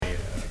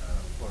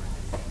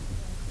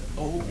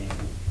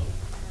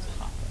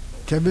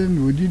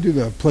Kevin, would you do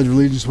the Pledge of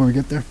Allegiance when we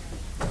get there?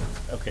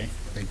 Okay.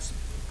 Thanks.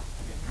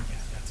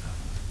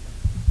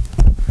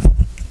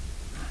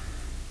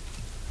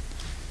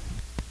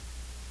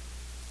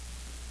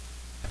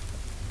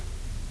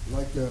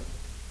 I'd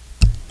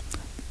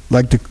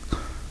like to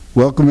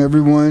welcome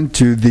everyone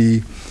to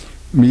the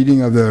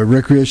meeting of the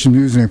Recreation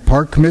Amusement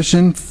Park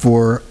Commission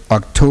for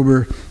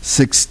October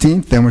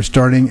 16th, and we're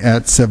starting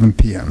at 7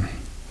 p.m.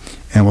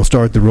 And we'll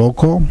start the roll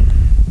call.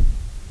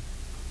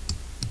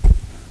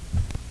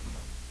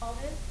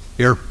 Alden?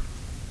 Here.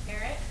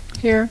 Barrett?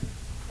 Here.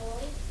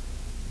 Foley?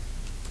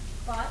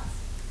 Klotz?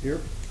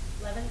 Here.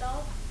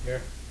 Levendahl?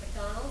 Here.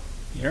 McDonald?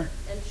 Here.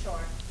 And Shore.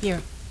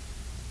 Here.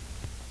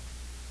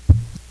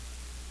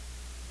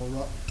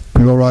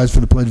 We will rise for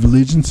the Pledge of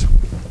Allegiance.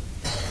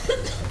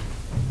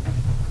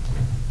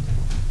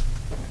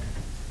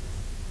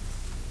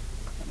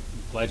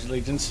 Pledge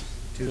allegiance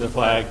to the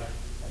flag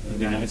of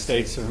the United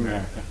States of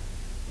America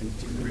and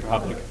to the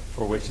republic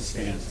for which it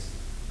stands,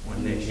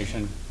 one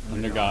nation,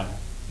 under God,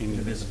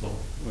 indivisible,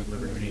 with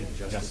liberty and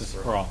justice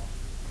for all.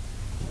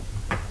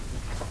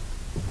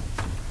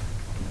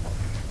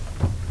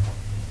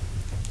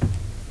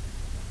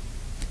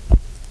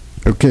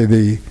 Okay,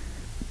 the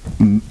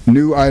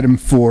new item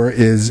 4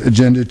 is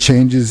agenda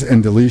changes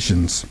and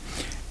deletions.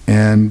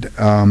 And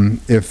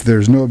if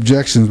there's no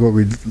objections,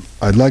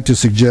 I'd like to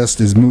suggest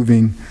is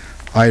moving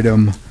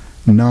item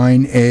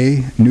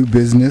 9A, new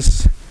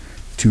business,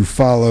 to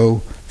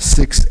follow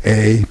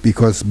 6A,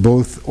 because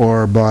both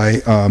are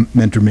by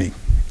Mentor Me.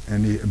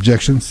 Any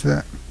objections to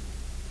that?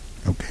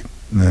 Okay,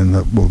 then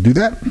we'll do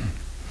that.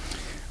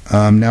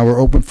 Now we're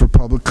open for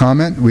public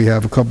comment. We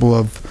have a couple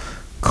of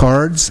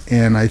cards,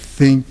 and I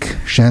think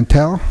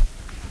Chantel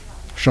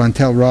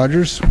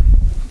Rogers.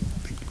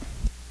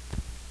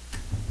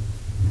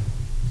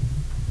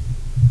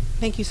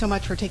 Thank you so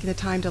much for taking the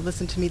time to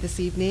listen to me this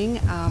evening.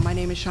 My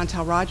name is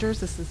Chantel Rogers.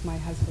 This is my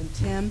husband,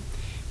 Tim.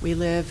 We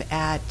live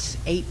at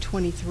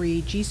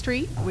 823 G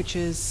Street, which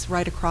is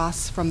right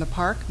across from the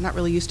park. I'm not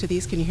really used to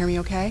these. Can you hear me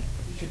okay?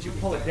 Could you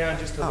pull it down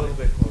just a little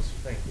bit closer?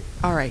 Thank you.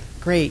 All right,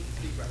 great.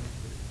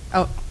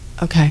 Oh,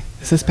 okay.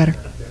 Is this better?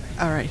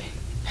 All right.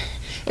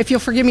 If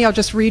you'll forgive me, I'll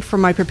just read from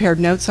my prepared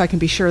notes so I can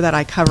be sure that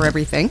I cover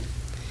everything.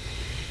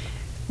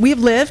 We have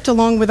lived,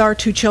 along with our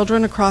 2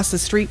 children, across the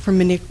street from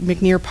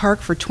McNear Park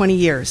for 20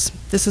 years.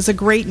 This is a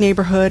great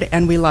neighborhood,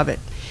 and we love it.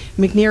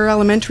 McNear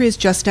Elementary is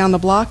just down the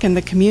block, and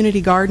the community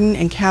garden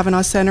and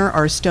Kavanaugh Center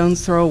are a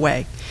stone's throw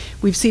away.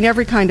 We've seen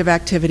every kind of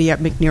activity at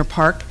McNear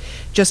Park.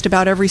 Just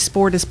about every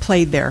sport is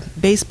played there: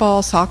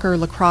 baseball, soccer,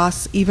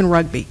 lacrosse, even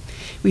rugby.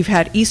 We've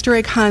had Easter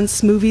egg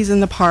hunts, movies in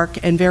the park,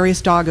 and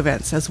various dog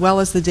events, as well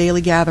as the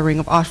daily gathering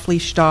of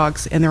off-leash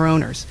dogs and their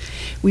owners.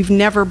 We've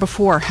never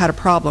before had a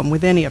problem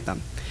with any of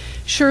them.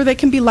 Sure, they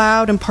can be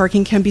loud and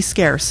parking can be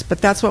scarce,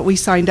 but that's what we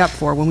signed up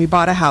for when we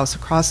bought a house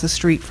across the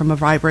street from a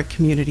vibrant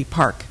community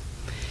park.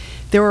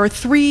 There are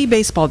 3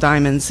 baseball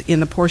diamonds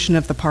in the portion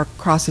of the park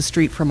across the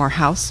street from our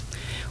house.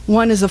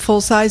 One is a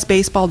full-size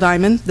baseball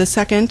diamond, the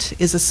second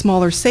is a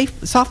smaller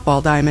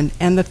softball diamond,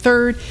 and the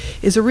third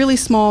is a really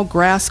small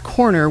grass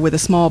corner with a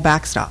small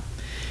backstop.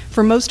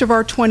 For most of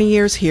our 20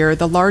 years here,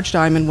 the large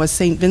diamond was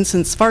St.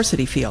 Vincent's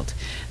varsity field.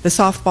 The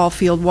softball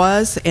field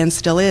was, and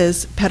still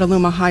is,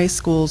 Petaluma High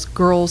School's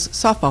girls'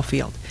 softball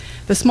field.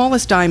 The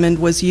smallest diamond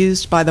was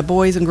used by the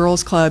Boys and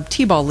Girls Club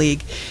T-Ball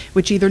League,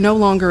 which either no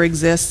longer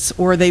exists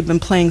or they've been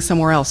playing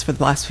somewhere else for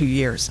the last few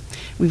years.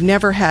 We've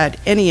never had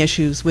any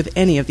issues with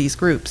any of these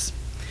groups.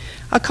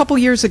 A couple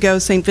years ago,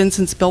 St.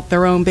 Vincent's built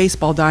their own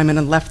baseball diamond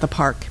and left the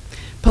park.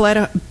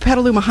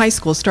 Petaluma High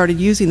School started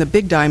using the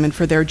big diamond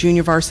for their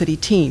junior varsity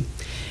team.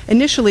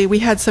 Initially, we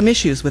had some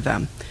issues with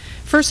them.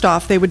 First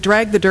off, they would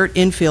drag the dirt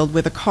infield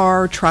with a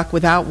car or truck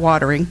without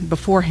watering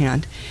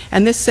beforehand,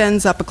 and this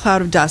sends up a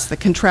cloud of dust that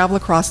can travel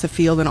across the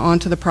field and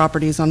onto the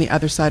properties on the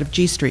other side of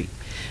G Street.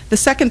 The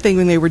second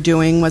thing they were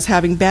doing was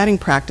having batting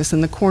practice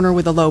in the corner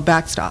with a low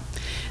backstop.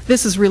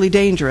 This is really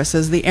dangerous,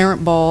 as the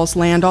errant balls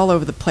land all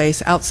over the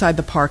place outside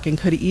the park and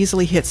could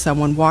easily hit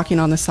someone walking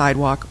on the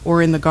sidewalk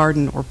or in the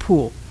garden or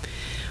pool.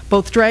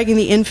 Both dragging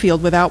the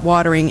infield without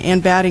watering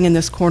and batting in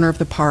this corner of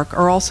the park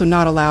are also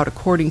not allowed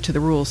according to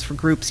the rules for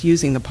groups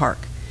using the park.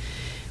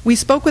 We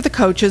spoke with the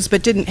coaches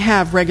but didn't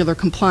have regular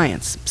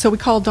compliance, so we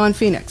called Don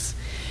Phoenix.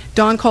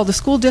 Don called the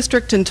school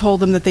district and told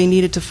them that they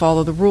needed to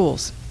follow the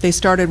rules. They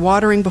started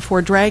watering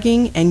before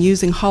dragging and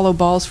using hollow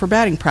balls for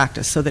batting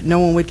practice so that no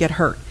one would get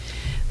hurt.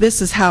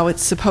 This is how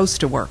it's supposed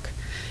to work.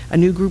 A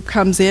new group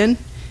comes in,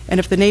 and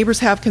if the neighbors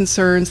have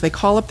concerns, they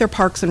call up their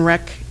Parks and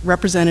Rec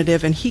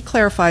representative, and he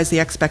clarifies the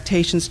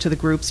expectations to the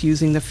groups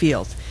using the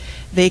field.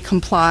 They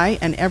comply,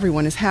 and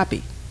everyone is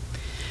happy.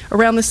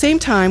 Around the same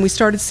time, we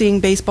started seeing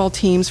baseball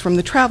teams from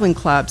the traveling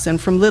clubs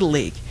and from Little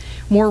League.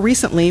 More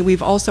recently,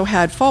 we've also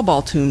had fall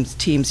ball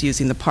teams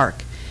using the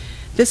park.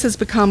 This has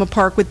become a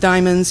park with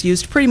diamonds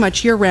used pretty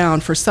much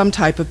year-round for some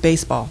type of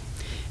baseball.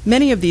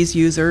 Many of these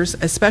users,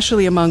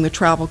 especially among the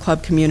travel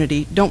club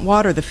community, don't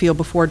water the field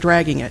before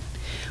dragging it,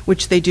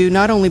 which they do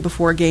not only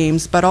before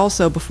games but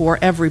also before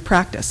every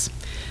practice.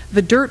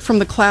 The dirt from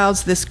the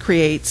clouds this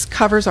creates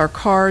covers our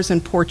cars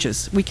and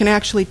porches. We can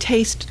actually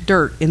taste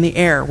dirt in the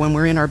air when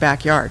we're in our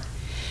backyard.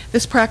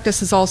 This practice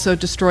has also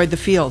destroyed the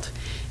field.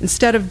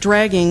 Instead of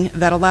dragging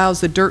that allows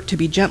the dirt to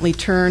be gently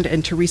turned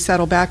and to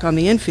resettle back on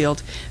the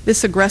infield,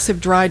 this aggressive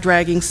dry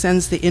dragging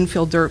sends the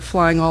infield dirt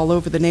flying all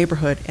over the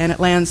neighborhood, and it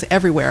lands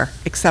everywhere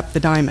except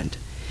the diamond.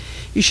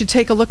 You should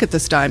take a look at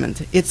this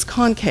diamond. It's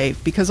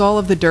concave because all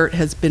of the dirt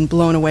has been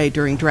blown away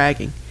during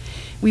dragging.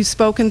 We've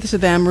spoken to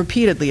them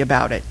repeatedly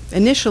about it.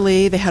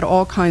 Initially, they had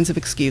all kinds of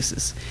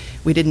excuses.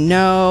 We didn't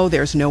know,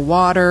 there's no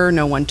water,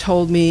 no one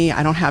told me,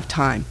 I don't have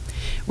time.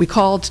 We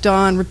called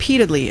Don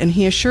repeatedly, and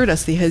he assured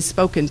us that he had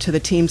spoken to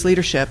the team's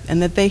leadership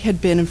and that they had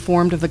been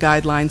informed of the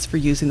guidelines for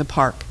using the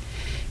park.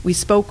 We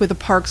spoke with the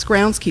park's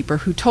groundskeeper,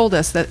 who told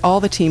us that all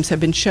the teams had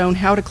been shown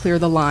how to clear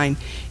the line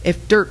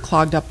if dirt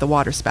clogged up the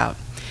waterspout.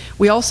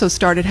 We also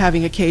started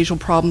having occasional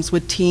problems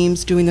with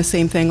teams doing the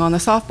same thing on the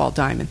softball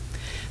diamond.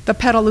 The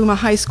Petaluma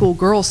High School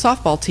girls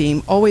softball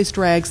team always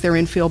drags their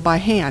infield by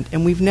hand,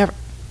 and we've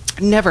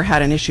never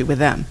had an issue with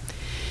them.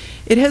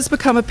 It has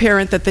become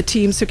apparent that the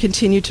teams who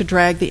continue to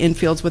drag the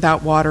infields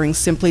without watering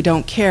simply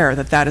don't care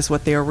that that is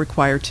what they are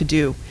required to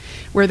do.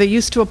 Where they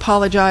used to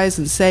apologize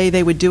and say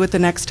they would do it the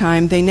next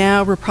time, they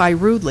now reply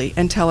rudely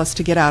and tell us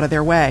to get out of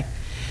their way.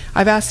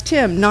 I've asked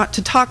Tim not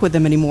to talk with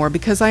them anymore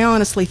because I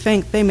honestly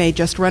think they may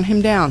just run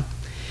him down.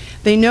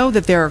 They know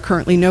that there are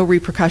currently no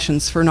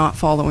repercussions for not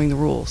following the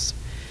rules.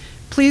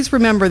 Please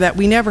remember that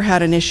we never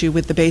had an issue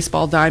with the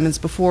baseball diamonds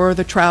before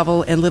the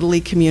travel and Little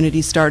League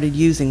community started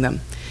using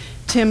them.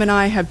 Tim and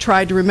I have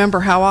tried to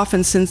remember how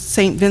often since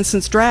St.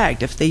 Vincent's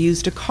dragged, if they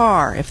used a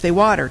car, if they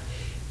watered,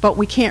 but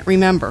we can't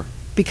remember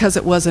because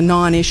it was a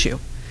non-issue.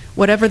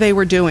 Whatever they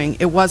were doing,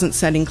 it wasn't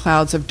sending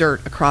clouds of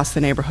dirt across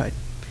the neighborhood.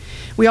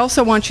 We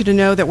also want you to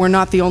know that we're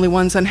not the only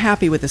ones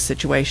unhappy with this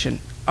situation.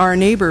 Our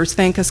neighbors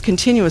thank us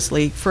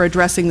continuously for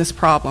addressing this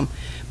problem,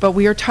 but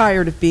we are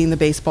tired of being the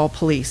baseball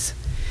police.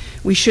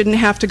 We shouldn't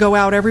have to go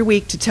out every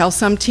week to tell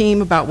some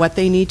team about what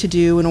they need to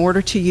do in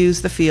order to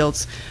use the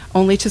fields,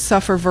 only to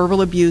suffer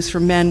verbal abuse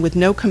from men with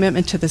no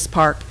commitment to this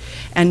park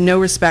and no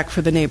respect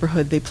for the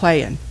neighborhood they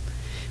play in.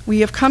 We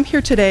have come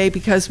here today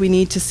because we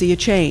need to see a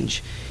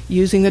change.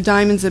 Using the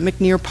diamonds at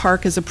McNear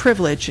Park is a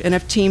privilege, and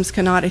if teams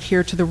cannot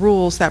adhere to the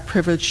rules, that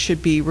privilege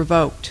should be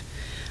revoked.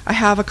 I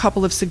have a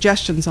couple of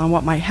suggestions on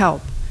what might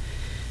help.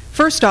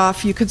 First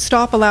off, you could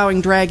stop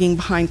allowing dragging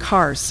behind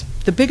cars.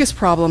 The biggest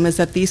problem is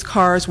that these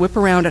cars whip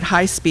around at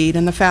high speed,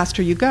 and the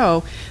faster you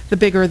go, the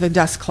bigger the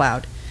dust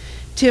cloud.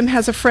 Tim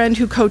has a friend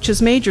who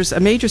coaches a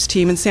majors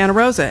team in Santa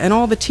Rosa, and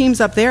all the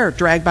teams up there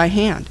drag by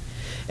hand.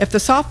 If the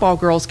softball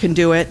girls can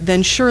do it,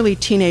 then surely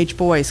teenage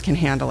boys can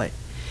handle it.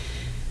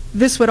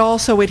 This would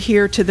also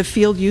adhere to the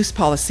field use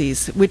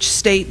policies, which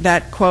state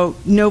that, quote,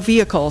 no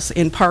vehicles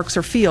in parks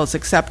or fields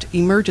except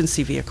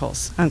emergency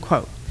vehicles,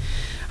 unquote.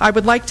 I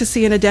would like to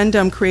see an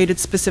addendum created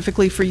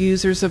specifically for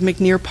users of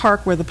McNear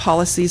Park where the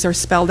policies are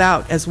spelled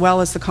out, as well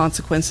as the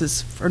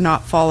consequences for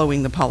not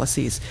following the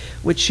policies,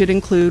 which should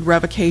include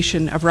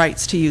revocation of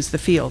rights to use the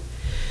field.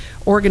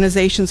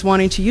 Organizations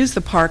wanting to use the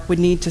park would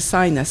need to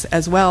sign this,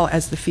 as well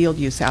as the field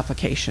use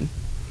application.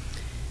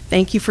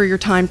 Thank you for your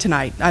time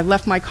tonight. I've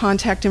left my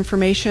contact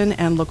information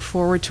and look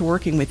forward to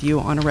working with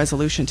you on a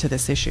resolution to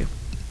this issue.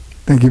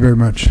 Thank you very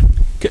much.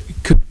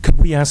 Could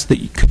we ask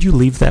that, could you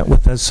leave that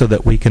with us so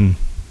that we can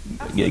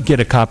get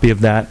a copy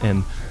of that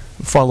and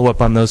follow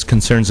up on those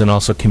concerns and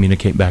also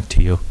communicate back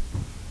to you?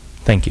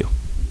 Thank you.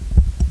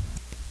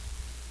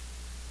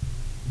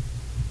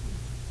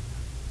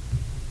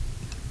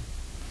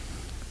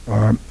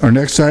 Our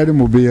next item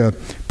will be a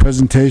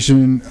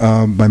presentation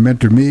by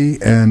Mentor Me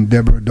and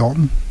Deborah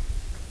Dalton.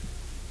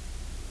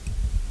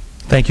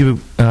 Thank you,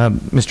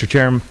 Mr.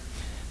 Chairman.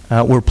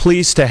 We're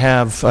pleased to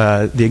have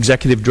the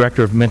Executive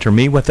Director of Mentor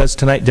Me with us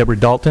tonight, Deborah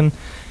Dalton.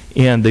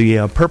 And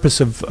the purpose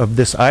of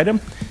this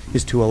item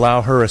is to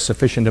allow her a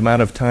sufficient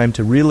amount of time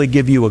to really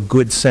give you a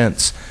good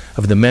sense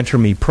of the Mentor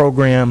Me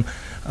program,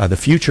 the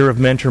future of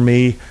Mentor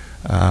Me,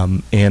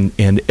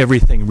 and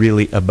everything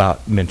really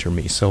about Mentor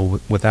Me. So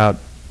without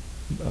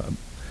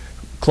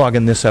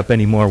clogging this up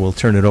anymore, we'll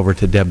turn it over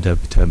to Deb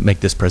to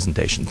make this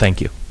presentation. Thank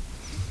you.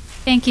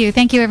 Thank you.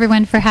 Thank you,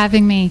 everyone, for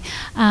having me.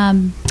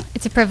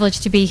 It's a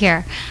privilege to be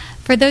here.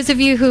 For those of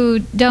you who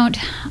don't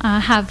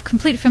have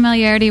complete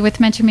familiarity with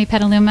Mentor Me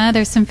Petaluma,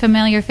 there's some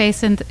familiar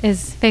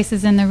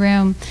faces in the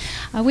room.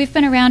 We've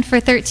been around for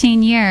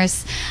 13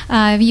 years.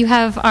 You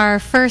have our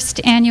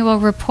first annual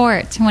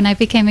report. When I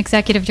became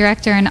executive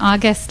director in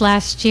August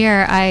last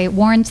year, I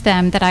warned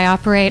them that I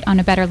operate on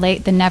a better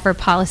late than never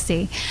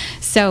policy.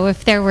 So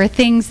if there were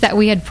things that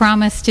we had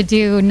promised to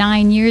do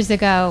 9 years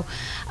ago,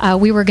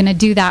 we were going to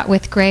do that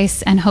with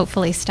grace and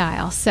hopefully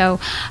style. So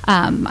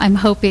I'm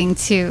hoping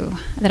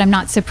that I'm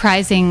not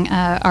surprising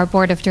our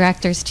board of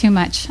directors too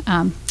much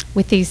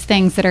with these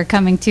things that are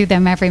coming to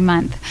them every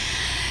month.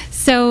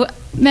 So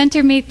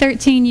Mentor Me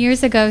 13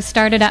 years ago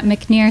started at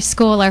McNear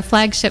School, our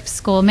flagship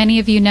school. Many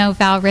of you know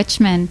Val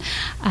Richmond,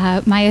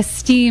 my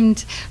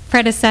esteemed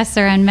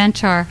predecessor and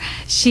mentor.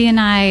 She and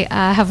I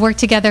have worked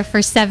together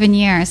for 7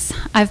 years.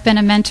 I've been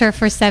a mentor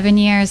for 7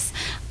 years.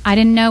 I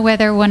didn't know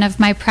whether one of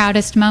my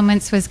proudest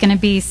moments was going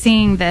to be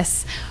seeing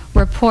this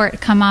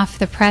report come off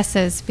the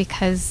presses,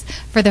 because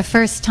for the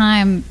first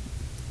time,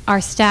 our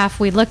staff,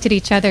 we looked at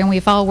each other, and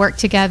we've all worked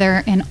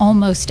together in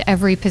almost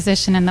every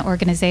position in the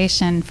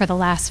organization for the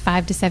last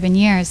 5 to 7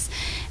 years,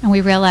 and we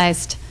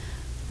realized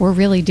we're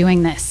really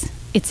doing this.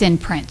 It's in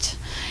print.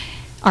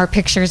 Our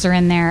pictures are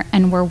in there,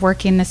 and we're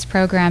working this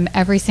program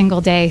every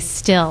single day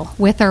still,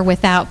 with or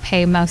without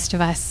pay, most of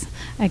us,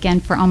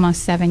 again, for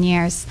almost 7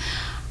 years.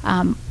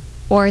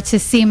 Or to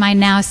see my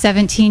now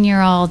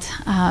 17-year-old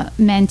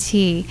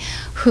mentee,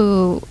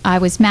 who I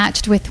was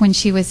matched with when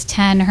she was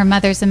 10. Her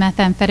mother's a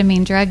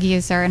methamphetamine drug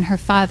user, and her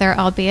father,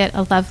 albeit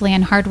a lovely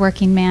and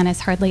hardworking man,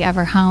 is hardly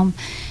ever home.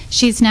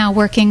 She's now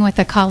working with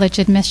a college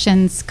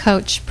admissions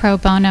coach, pro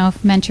bono,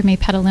 Mentor Me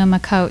Petaluma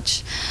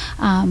coach,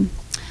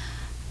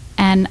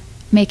 and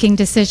making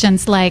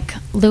decisions like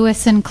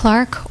Lewis and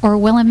Clark or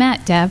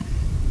Willamette, Deb.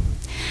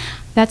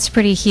 That's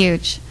pretty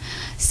huge.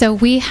 So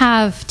we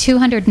have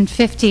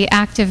 250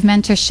 active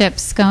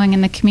mentorships going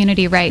in the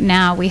community right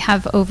now. We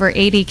have over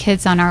 80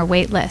 kids on our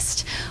wait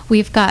list.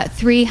 We've got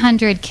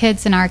 300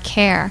 kids in our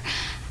care.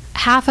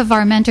 Half of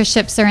our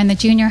mentorships are in the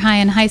junior high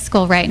and high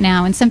school right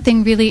now, and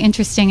something really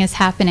interesting is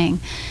happening.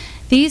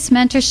 These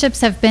mentorships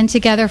have been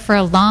together for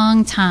a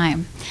long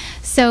time.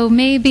 So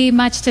maybe,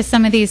 much to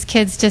some of these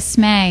kids'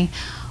 dismay,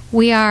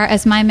 we are,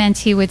 as my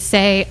mentee would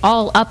say,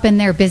 all up in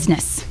their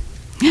business.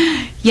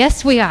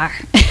 Yes, we are.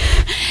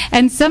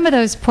 And some of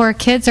those poor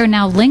kids are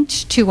now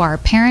linked to our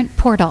parent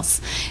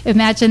portals.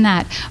 Imagine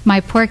that.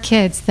 My poor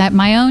kids, that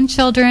my own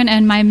children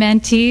and my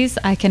mentees,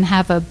 I can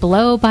have a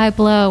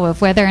blow-by-blow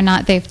of whether or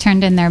not they've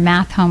turned in their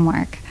math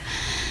homework.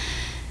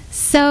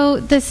 So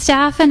the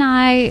staff and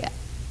I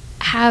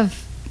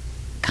have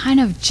kind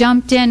of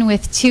jumped in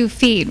with 2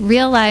 feet,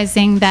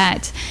 realizing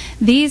that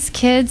these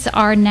kids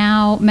are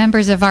now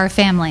members of our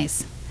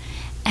families.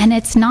 And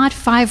it's not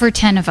 5 or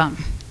 10 of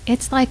them.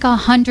 It's like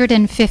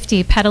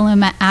 150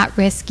 Petaluma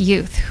at-risk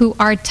youth who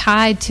are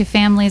tied to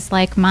families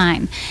like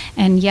mine.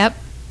 And yep,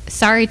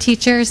 sorry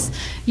teachers,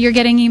 you're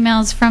getting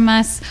emails from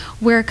us.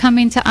 We're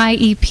coming to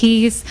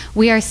IEPs.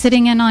 We are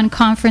sitting in on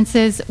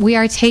conferences. We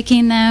are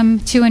taking them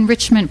to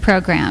enrichment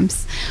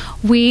programs.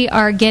 We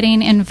are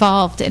getting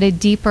involved at a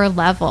deeper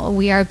level.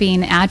 We are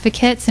being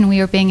advocates, and we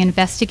are being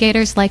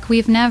investigators like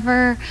we've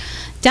never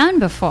done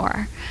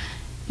before.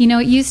 You know,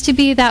 it used to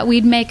be that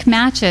we'd make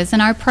matches,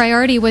 and our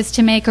priority was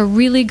to make a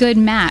really good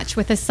match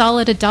with a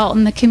solid adult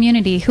in the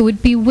community who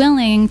would be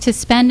willing to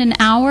spend an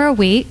hour a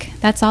week,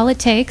 that's all it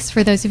takes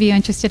for those of you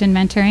interested in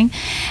mentoring,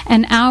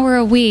 an hour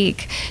a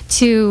week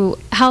to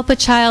help a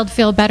child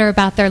feel better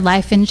about their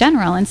life in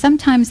general. And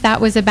sometimes that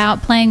was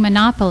about playing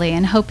Monopoly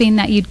and hoping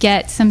that you'd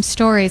get some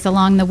stories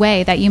along the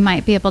way that you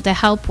might be able to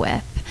help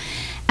with.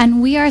 And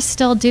we are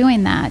still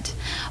doing that.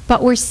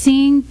 But we're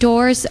seeing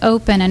doors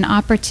open and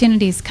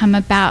opportunities come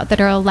about that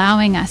are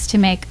allowing us to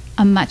make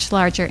a much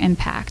larger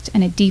impact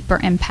and a deeper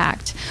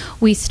impact.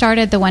 We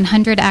started the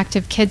 100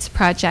 Active Kids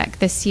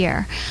Project this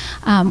year.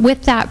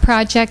 With that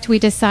project, we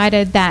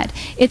decided that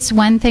it's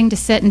one thing to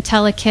sit and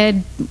tell a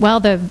kid,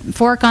 well, the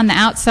fork on the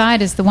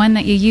outside is the one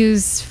that you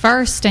use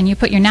first, and you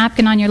put your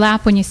napkin on your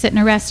lap when you sit in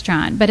a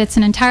restaurant. But it's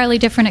an entirely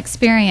different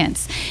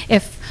experience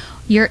if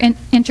you're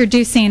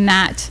introducing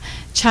that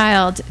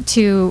child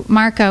to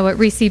Marco at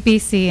Reese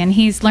BC, and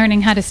he's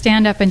learning how to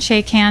stand up and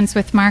shake hands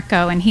with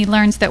Marco, and he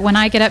learns that when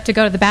I get up to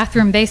go to the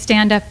bathroom, they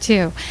stand up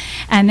too.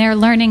 And they're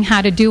learning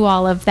how to do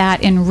all of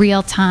that in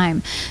real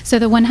time. So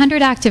the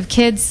 100 Active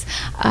Kids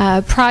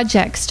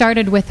project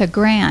started with a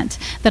grant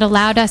that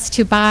allowed us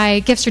to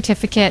buy gift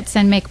certificates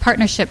and make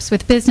partnerships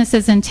with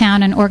businesses in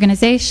town and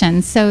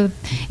organizations. So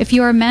if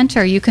you're a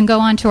mentor, you can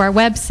go onto our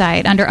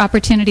website under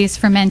Opportunities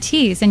for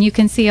Mentees, and you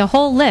can see a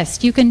whole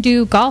list. You can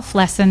do golf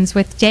lessons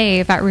with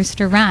Dave at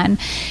Rooster Run.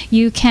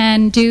 You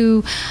can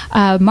do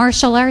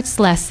martial arts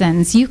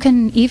lessons. You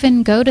can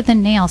even go to the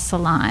nail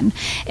salon.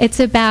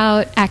 It's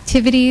about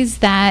activities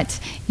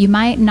that you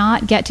might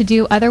not get to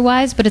do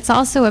otherwise, but it's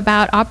also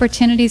about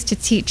opportunities to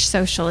teach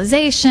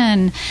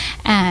socialization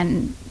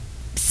and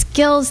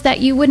skills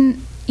that you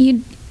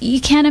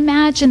can't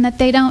imagine that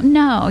they don't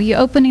know. You're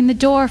opening the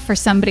door for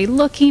somebody,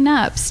 looking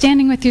up,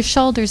 standing with your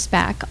shoulders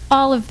back.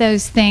 All of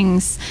those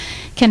things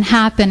can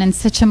happen in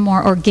such a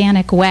more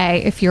organic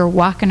way if you're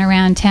walking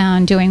around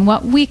town doing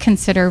what we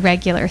consider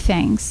regular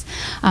things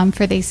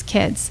for these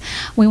kids.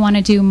 We want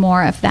to do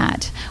more of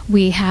that.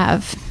 We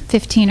have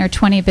 15 or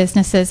 20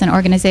 businesses and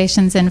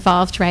organizations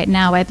involved right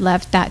now. I'd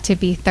love that to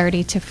be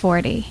 30 to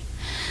 40.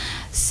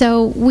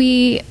 So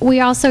we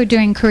also are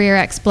doing career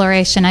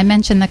exploration. I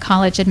mentioned the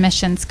college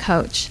admissions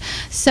coach.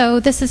 So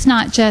this is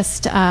not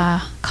just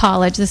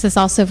college. This is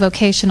also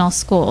vocational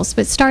schools.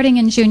 But starting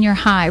in junior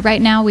high,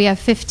 right now we have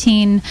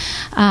 15,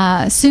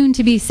 soon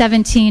to be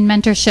 17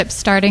 mentorships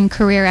starting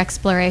career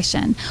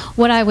exploration.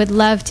 What I would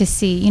love to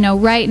see,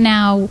 right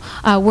now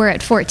we're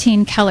at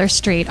 14 Keller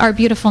Street, our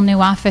beautiful new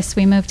office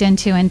we moved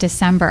into in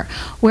December.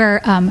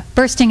 We're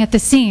bursting at the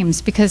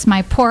seams because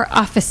my poor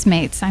office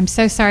mates, I'm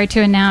so sorry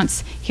to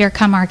announce, here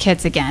come our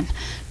kids again.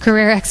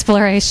 Career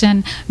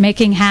exploration,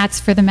 making hats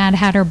for the Mad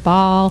Hatter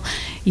Ball,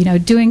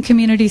 doing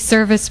community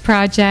service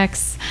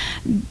projects.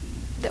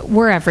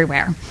 We're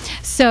everywhere.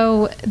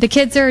 So the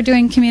kids are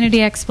doing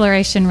community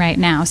exploration right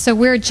now. So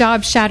we're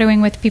job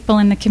shadowing with people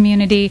in the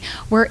community.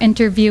 We're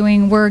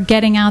interviewing. We're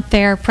getting out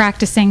there,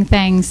 practicing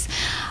things.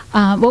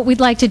 What we'd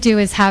like to do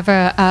is have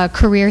a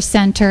career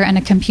center and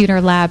a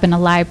computer lab and a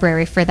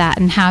library for that,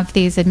 and have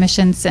these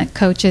admissions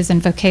coaches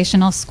and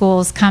vocational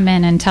schools come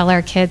in and tell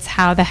our kids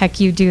how the heck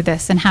you do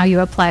this and how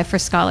you apply for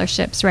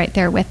scholarships right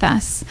there with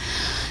us.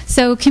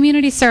 So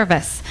community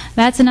service,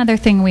 that's another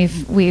thing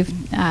we've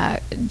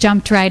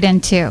jumped right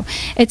into.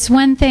 It's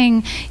one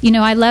thing,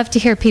 I love to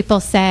hear people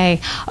say,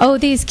 oh,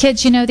 these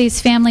kids,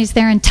 these families,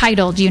 they're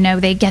entitled,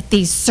 they get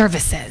these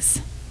services.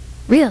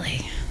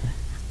 Really?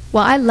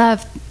 Well, I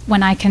love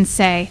when I can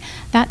say,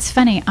 that's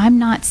funny, I'm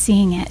not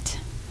seeing it.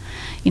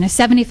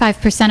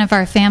 75% of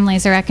our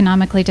families are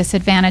economically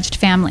disadvantaged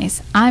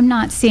families. I'm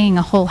not seeing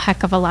a whole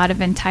heck of a lot of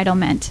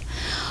entitlement.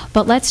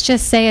 But let's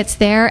just say it's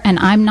there and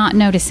I'm not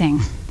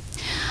noticing.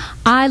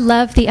 I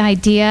love the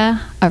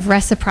idea of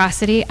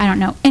reciprocity. I don't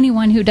know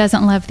anyone who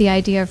doesn't love the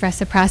idea of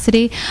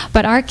reciprocity,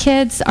 but our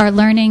kids are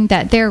learning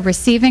that they're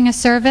receiving a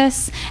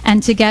service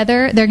and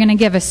together they're going to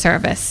give a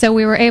service. So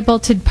we were able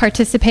to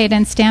participate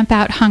in Stamp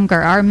Out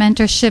Hunger. Our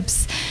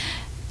mentorships,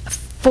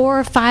 4,000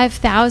 or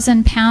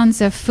 5,000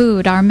 pounds of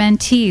food. Our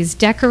mentees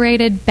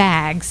decorated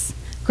bags,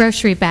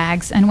 grocery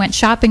bags, and went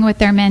shopping with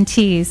their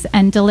mentees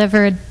and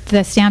delivered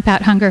the Stamp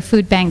Out Hunger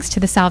food banks to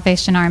the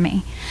Salvation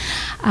Army.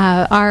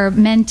 Our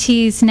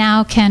mentees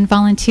now can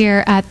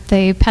volunteer at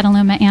the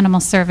Petaluma Animal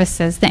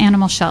Services, the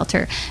animal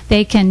shelter.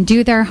 They can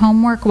do their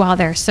homework while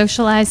they're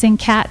socializing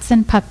cats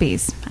and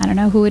puppies. I don't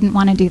know who wouldn't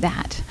want to do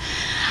that.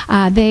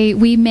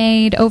 We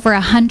made over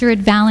 100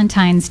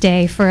 Valentine's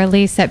Day for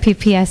Elise at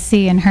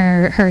PPSC in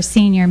her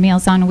senior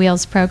Meals on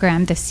Wheels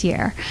program this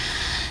year.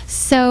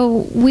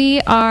 So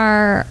we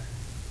are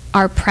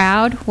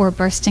proud. We're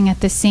bursting at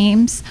the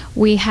seams.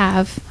 We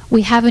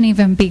haven't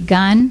even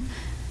begun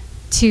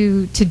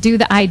to do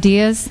the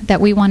ideas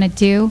that we want to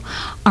do.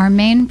 Our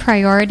main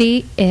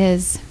priority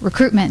is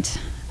recruitment.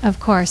 Of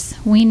course,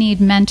 we need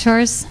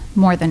mentors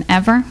more than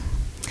ever.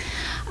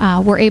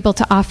 We're able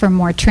to offer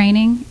more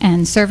training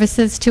and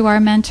services to our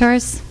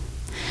mentors.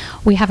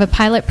 We have a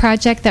pilot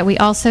project that we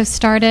also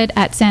started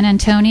at San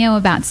Antonio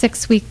about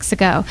 6 weeks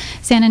ago.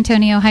 San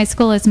Antonio High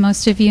School, as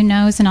most of you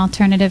know, is an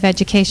alternative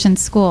education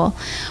school.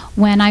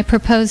 When I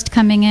proposed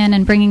coming in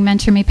and bringing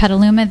Mentor Me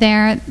Petaluma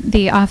there,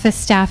 the office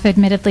staff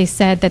admittedly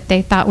said that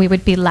they thought we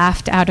would be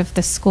laughed out of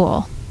the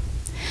school.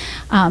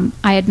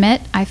 I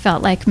admit I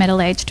felt like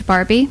middle-aged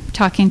Barbie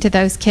talking to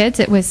those kids.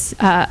 It was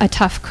a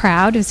tough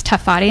crowd. It was a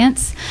tough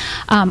audience.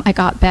 I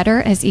got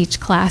better as each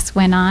class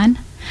went on.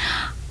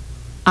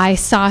 I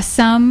saw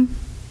some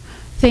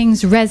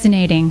things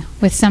resonating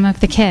with some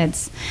of the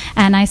kids.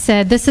 And I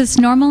said, this is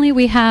normally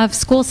we have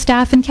school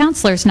staff and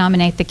counselors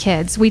nominate the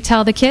kids. We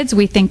tell the kids,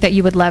 we think that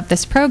you would love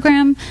this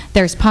program.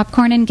 There's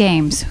popcorn and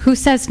games. Who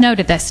says no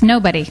to this?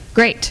 Nobody.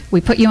 Great. We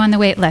put you on the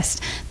wait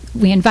list.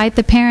 We invite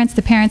the parents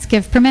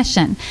give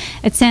permission.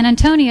 At San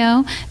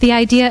Antonio, the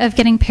idea of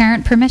getting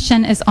parent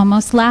permission is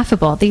almost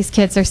laughable. These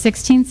kids are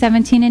 16,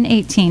 17, and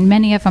 18.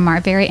 Many of them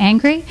are very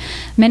angry.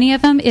 Many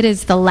of them, it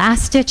is the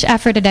last-ditch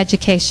effort at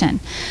education.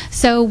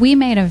 So we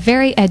made a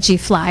very edgy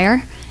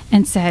flyer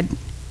and said,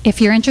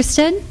 if you're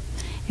interested,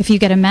 if you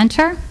get a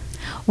mentor,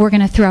 we're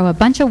going to throw a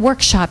bunch of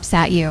workshops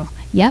at you.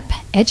 Yep,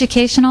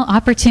 educational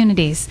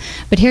opportunities.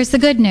 But here's the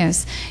good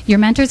news. Your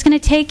mentor's going to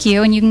take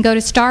you, and you can go to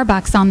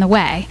Starbucks on the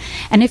way.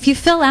 And if you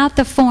fill out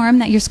the form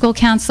that your school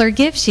counselor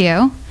gives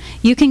you,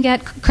 you can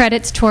get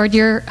credits toward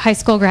your high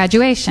school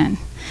graduation.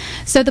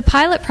 So the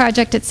pilot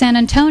project at San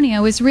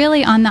Antonio is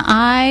really on the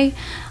eye.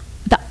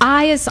 The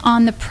eye is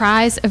on the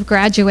prize of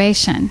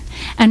graduation.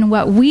 And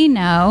what we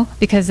know,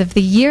 because of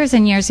the years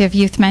and years of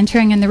youth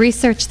mentoring and the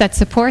research that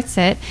supports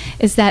it,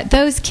 is that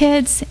those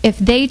kids, if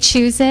they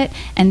choose it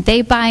and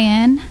they buy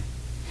in,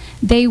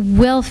 they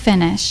will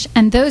finish.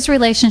 And those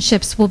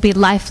relationships will be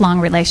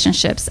lifelong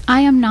relationships. I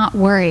am not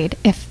worried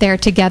if they're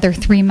together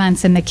 3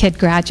 months and the kid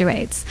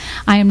graduates.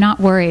 I am not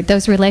worried.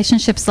 Those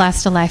relationships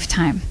last a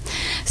lifetime.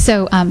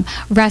 So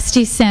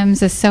Rusty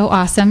Sims is so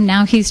awesome.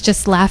 Now he's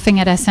just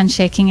laughing at us and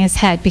shaking his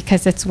head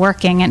because it's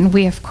working. And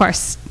we, of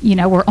course,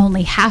 we're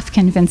only half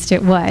convinced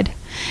it would.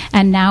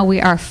 And now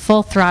we are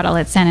full throttle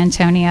at San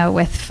Antonio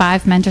with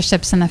 5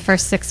 mentorships in the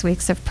first 6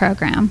 weeks of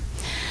program.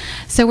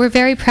 So we're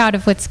very proud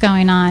of what's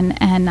going on,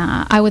 and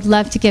I would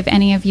love to give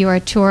any of you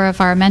a tour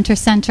of our mentor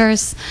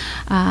centers.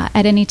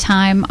 At any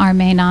time, our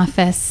main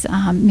office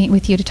meet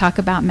with you to talk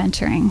about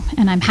mentoring,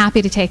 and I'm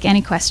happy to take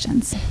any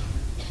questions.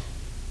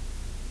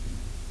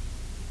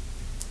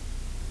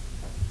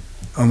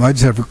 I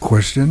just have a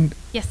question.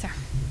 Yes, sir.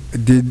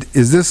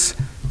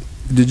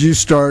 Did you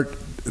start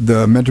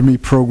the Mentor Me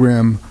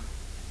program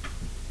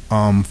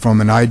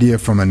from an idea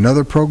from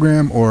another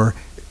program, or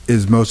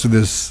is most of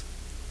this?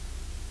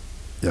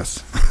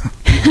 Yes.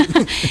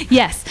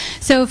 Yes.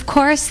 So, of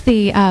course,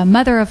 the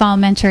mother of all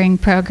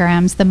mentoring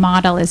programs, the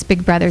model is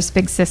Big Brothers,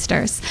 Big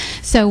Sisters.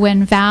 So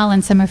when Val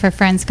and some of her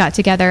friends got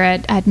together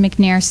at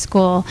McNair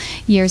School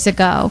years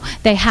ago,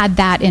 they had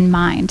that in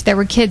mind. There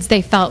were kids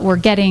they felt were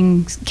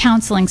getting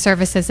counseling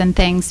services and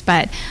things,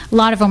 but a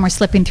lot of them were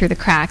slipping through the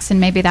cracks, and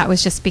maybe that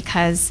was just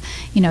because,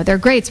 their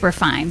grades were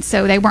fine,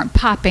 so they weren't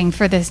popping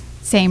for the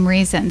same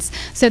reasons.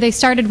 So they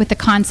started with the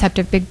concept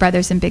of Big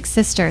Brothers and Big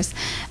Sisters.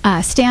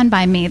 Stand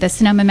By Me, the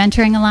Sonoma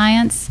Mentoring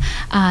Alliance,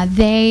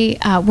 they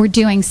were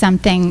doing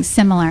something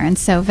similar, and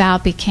so Val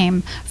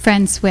became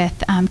friends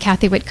with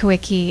Kathy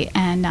Witkowicki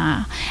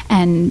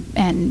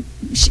and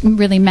she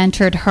really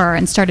mentored her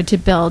and started to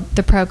build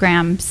the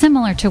program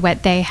similar to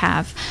what they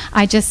have.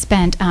 I just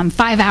spent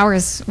 5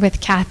 hours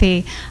with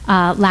Kathy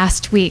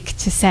last week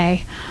to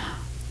say,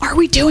 are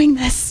we doing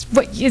this?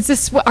 What is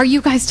this? Are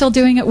you guys still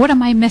doing it? What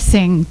am I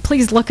missing?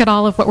 Please look at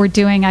all of what we're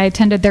doing. I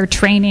attended their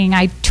training.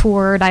 I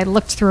toured. I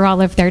looked through all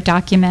of their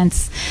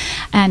documents,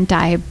 and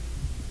I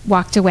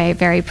walked away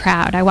very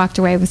proud. I walked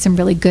away with some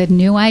really good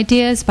new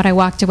ideas, but I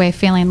walked away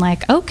feeling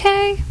like,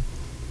 okay,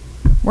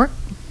 we're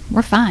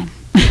fine,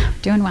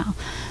 doing well.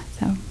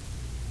 So,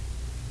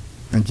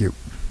 thank you.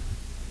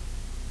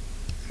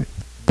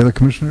 Other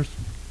commissioners?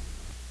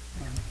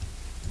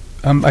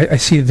 I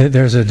see that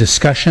there's a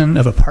discussion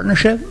of a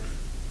partnership,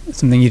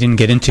 something you didn't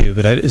get into,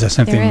 but is that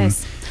something? there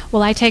is.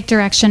 Well, I take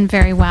direction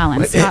very well,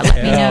 and Scott let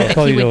me know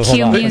that he would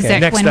cue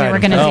music Next when we were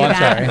item. going to do I'm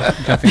that.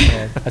 sorry. Jumping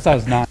ahead. I thought it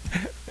was not.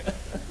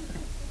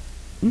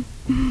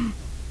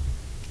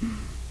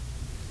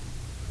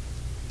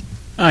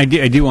 I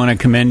do want to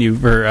commend you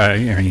for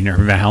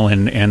Val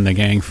and the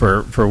gang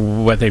for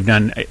what they've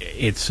done.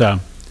 It's I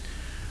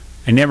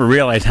never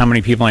realized how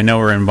many people I know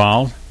are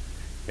involved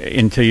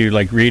until you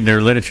read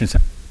their literature and say,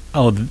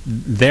 oh,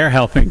 they're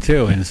helping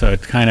too, and so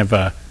it's kind of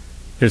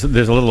there's a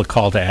little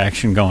call to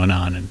action going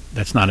on, and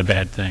that's not a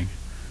bad thing.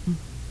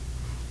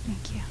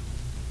 Thank you.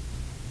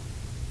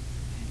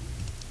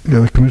 The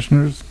other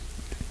commissioners?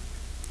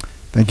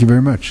 Thank you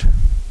very much.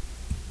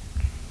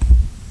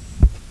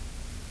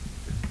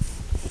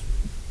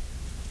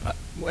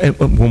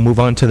 We'll move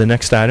on to the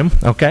next item,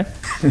 okay?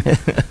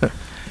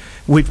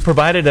 We've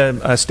provided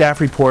a staff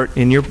report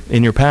in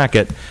your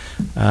packet,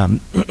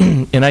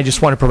 and I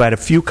just want to provide a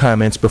few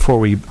comments before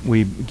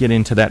we get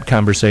into that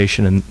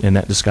conversation and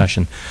that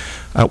discussion.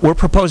 We're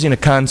proposing a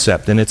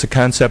concept, and it's a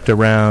concept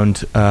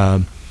around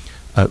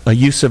a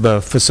use of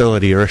a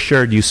facility, or a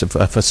shared use of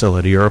a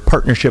facility, or a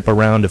partnership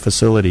around a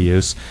facility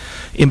use.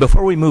 And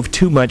before we move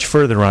too much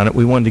further on it,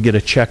 we wanted to get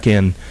a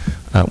check-in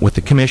with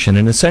the Commission.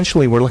 And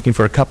essentially, we're looking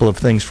for a couple of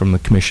things from the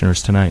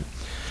Commissioners tonight.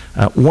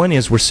 One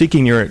is we're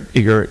seeking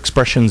your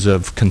expressions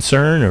of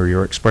concern or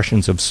your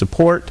expressions of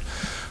support.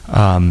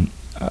 And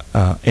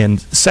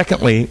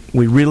secondly,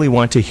 we really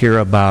want to hear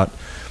about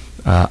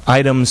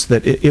items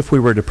that, if we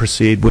were to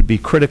proceed, would be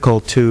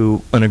critical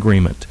to an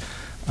agreement.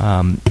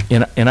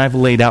 And I've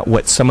laid out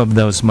what some of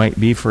those might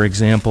be. For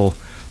example,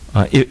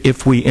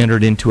 if we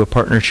entered into a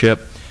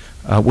partnership,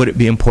 would it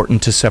be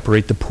important to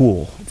separate the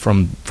pool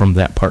from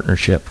that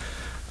partnership?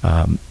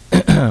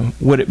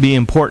 Would it be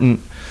important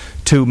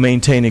to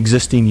maintain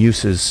existing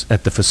uses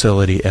at the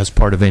facility as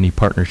part of any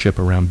partnership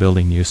around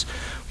building use?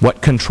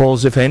 What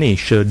controls, if any,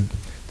 should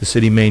the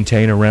city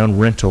maintain around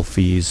rental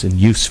fees and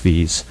use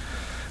fees?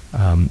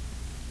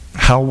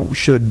 How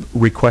should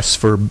requests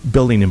for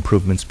building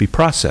improvements be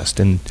processed,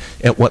 and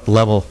at what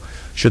level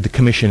should the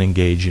Commission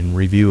engage in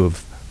review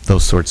of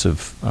those sorts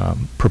of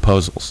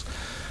proposals?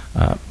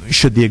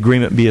 Should the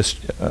agreement be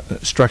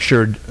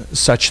structured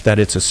such that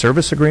it's a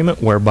service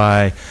agreement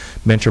whereby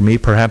Mentor Me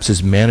perhaps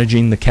is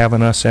managing the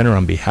Kavanaugh Center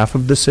on behalf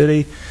of the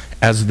city,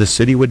 as the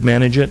city would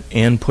manage it,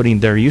 and putting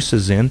their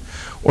uses in?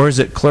 Or is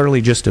it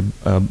clearly just a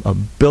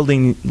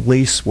building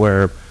lease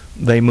where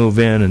they move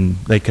in and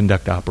they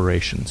conduct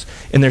operations?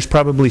 And there's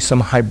probably some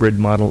hybrid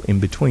model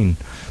in between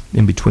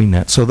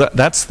that. So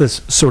that's the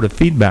sort of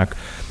feedback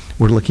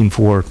we're looking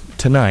for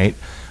tonight.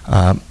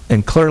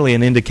 And clearly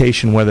an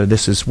indication whether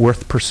this is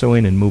worth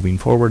pursuing and moving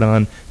forward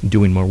on, and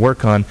doing more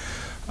work on.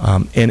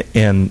 And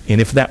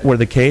if that were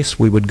the case,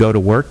 we would go to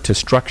work to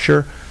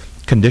structure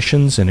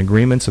conditions and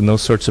agreements and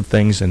those sorts of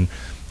things, and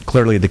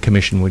clearly the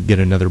Commission would get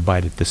another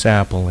bite at this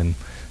apple and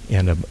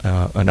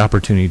an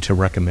opportunity to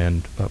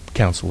recommend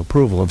council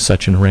approval of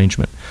such an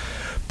arrangement.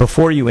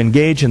 Before you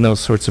engage in those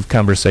sorts of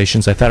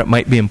conversations, I thought it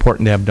might be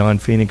important to have Don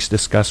Phoenix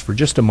discuss for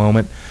just a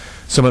moment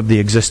some of the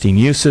existing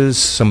uses,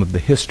 some of the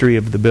history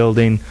of the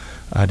building,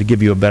 to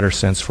give you a better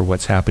sense for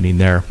what's happening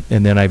there.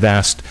 And then I've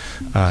asked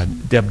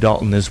Deb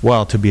Dalton as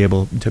well to be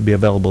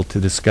available to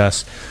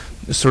discuss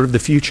sort of the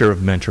future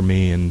of Mentor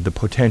Me and the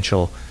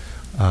potential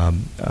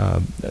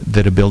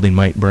that a building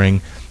might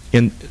bring,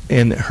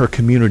 in her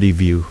community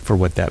view for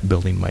what that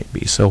building might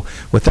be. So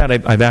with that,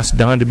 I've asked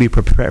Don to be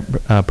prepared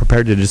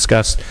to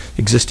discuss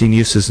existing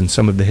uses and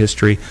some of the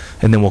history,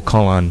 and then we'll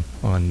call on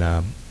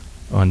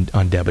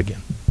Deb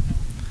again.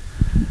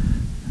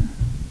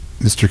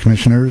 Mr.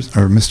 Commissioners,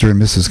 or Mr.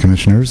 and Mrs.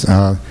 Commissioners,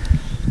 a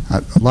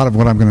lot of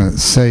what I'm going to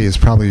say is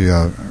probably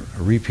a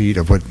repeat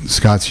of what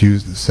Scott's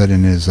said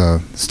in his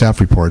staff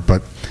report,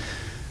 but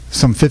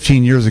some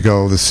 15 years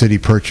ago, the city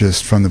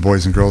purchased from the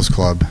Boys and Girls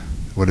Club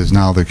what is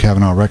now the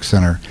Kavanaugh Rec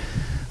Center.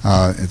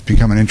 It's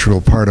become an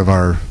integral part of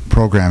our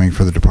programming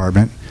for the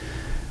department.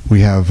 We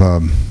have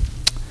open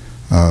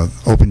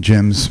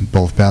gyms,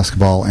 both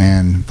basketball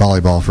and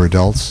volleyball for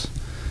adults.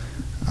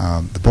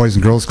 The Boys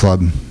and Girls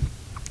Club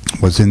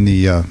was in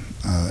the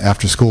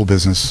after-school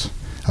business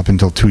up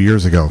until 2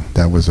 years ago.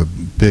 That was a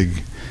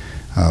big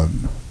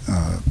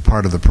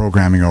part of the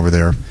programming over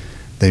there.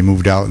 They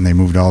moved out and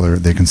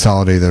they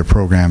consolidated their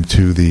program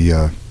to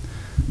the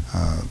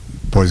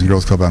Boys and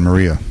Girls Club on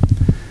Maria.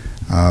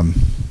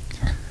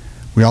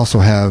 We also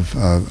have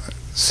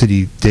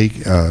City Day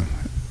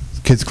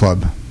Kids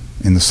Club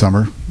in the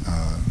summer.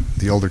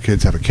 The older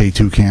kids have a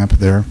K2 camp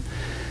there,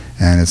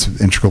 and it's an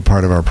integral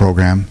part of our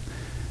program.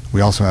 We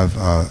also have,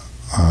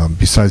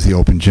 besides the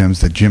open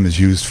gyms, the gym is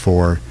used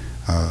for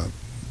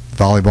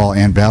volleyball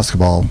and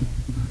basketball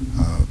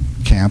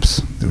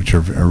camps, which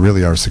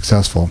really are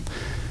successful.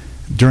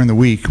 During the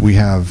week, we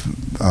have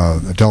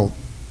adult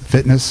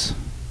fitness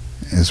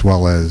as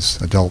well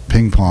as adult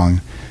ping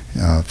pong.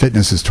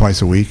 Fitness is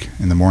twice a week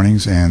in the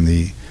mornings, and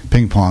the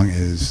ping pong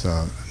is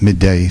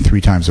midday,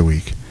 3 times a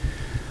week.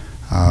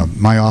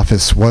 My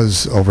office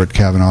was over at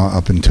Kavanaugh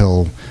up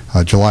until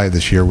July of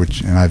this year,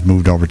 and I've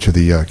moved over to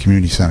the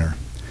community center.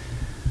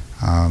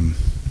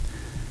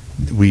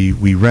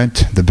 We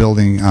rent the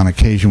building on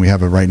occasion.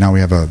 Right now we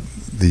have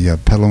the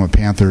Petaluma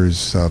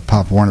Panthers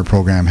Pop Warner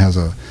program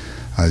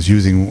is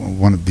using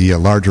one of the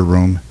larger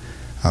room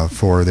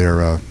for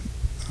their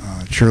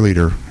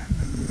cheerleader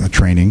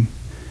training.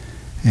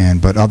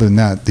 But other than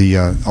that, the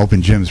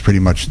open gyms pretty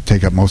much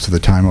take up most of the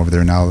time over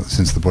there now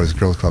since the Boys and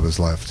Girls Club has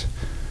left.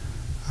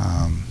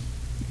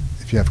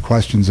 If you have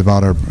questions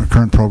about our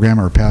current program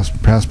or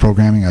past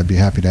programming, I'd be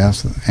happy to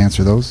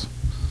answer those.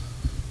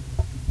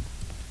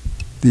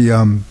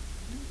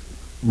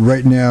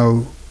 Right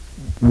now,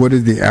 what are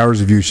the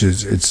hours of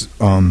usage? It's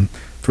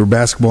for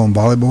basketball and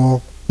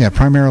volleyball? Yeah,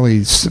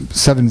 primarily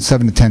 7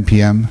 to 10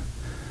 p.m.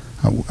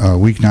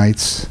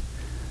 Weeknights.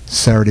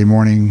 Saturday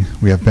morning,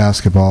 we have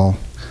basketball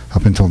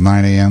up until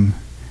 9 a.m.,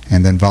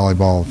 and then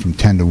volleyball from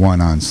 10 to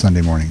 1 on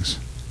Sunday mornings.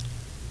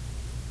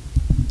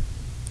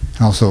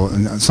 Also,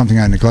 something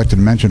I neglected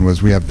to mention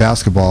was we have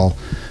basketball.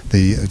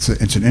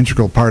 It's an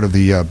integral part of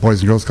the Boys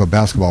and Girls Club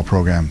basketball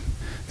program.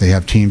 They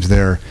have teams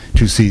there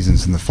 2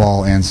 seasons, in the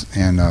fall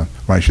and or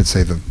I should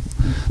say the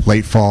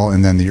late fall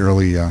and then the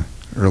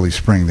early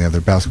spring. They have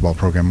their basketball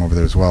program over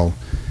there as well,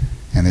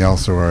 and they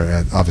also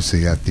are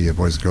obviously at the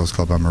Boys and Girls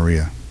Club on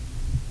Maria.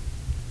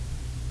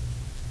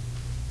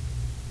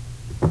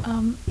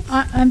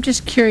 I'm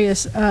just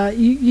curious.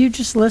 You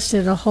just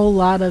listed a whole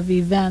lot of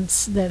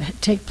events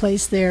that take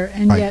place there,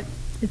 and right. Yet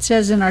it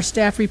says in our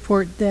staff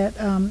report that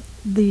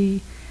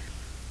the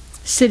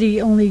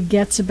city only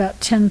gets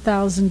about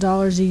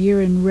 $10,000 a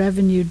year in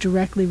revenue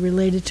directly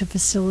related to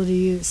facility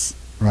use.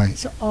 Right.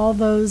 So all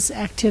those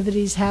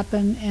activities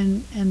happen,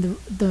 and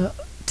the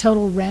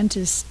total rent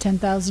is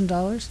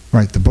 $10,000?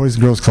 Right. The Boys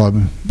and Girls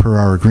Club, per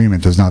our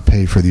agreement, does not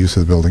pay for the use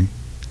of the building.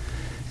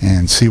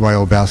 And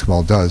CYO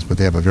basketball does, but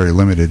they have a very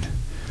limited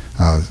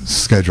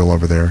schedule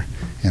over there.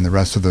 And the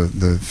rest of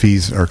the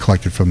fees are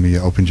collected from the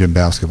open gym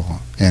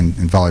basketball and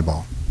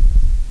volleyball.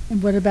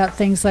 And what about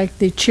things like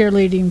the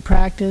cheerleading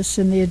practice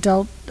and the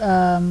adult,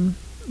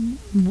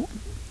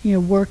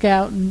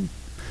 workout? And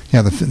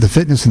yeah, the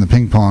fitness and the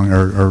ping pong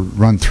are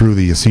run through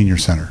the senior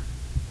center.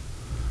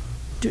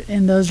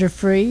 And those are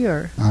free,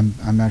 or?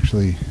 I'm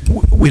actually.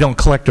 We don't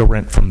collect a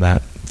rent from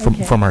that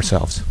from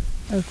ourselves.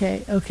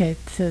 Okay, it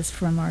says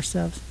from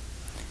ourselves.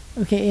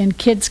 Okay, and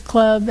kids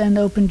club and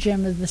open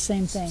gym are the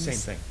same things? Same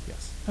thing,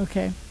 yes.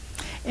 Okay.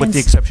 With the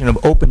exception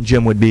of open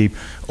gym would be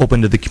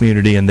open to the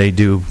community, and they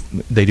do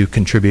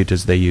contribute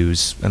as they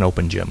use an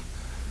open gym.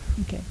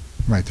 Okay.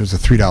 Right, there's a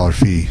 $3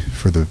 fee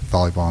for the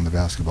volleyball and the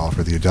basketball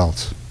for the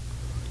adults.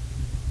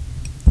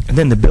 And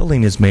then the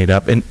building is made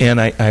up,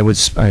 and I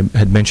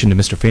had mentioned to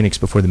Mr. Phoenix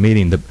before the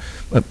meeting that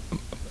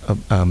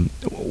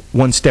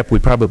one step we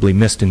probably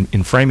missed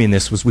in framing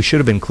this was we should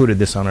have included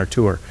this on our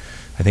tour.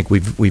 I think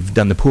we've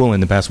done the pool in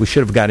the past. We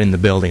should have got in the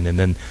building, and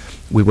then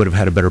we would have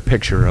had a better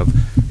picture of.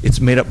 It's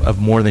made up of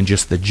more than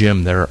just the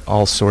gym. There are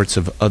all sorts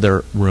of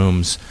other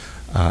rooms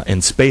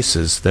and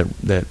spaces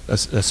that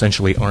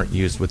essentially aren't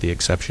used, with the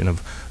exception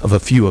of a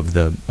few of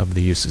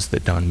the uses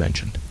that Don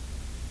mentioned,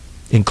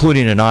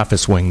 including an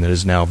office wing that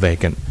is now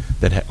vacant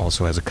that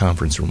also has a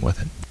conference room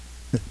with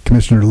it.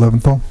 Commissioner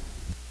Leventhal?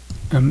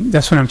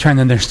 That's what I'm trying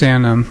to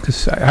understand,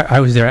 because I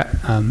was there,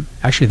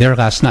 actually there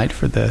last night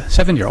for the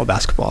 7-year-old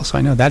basketball, so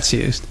I know that's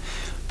used.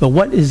 But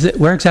what is it?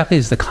 Where exactly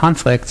is the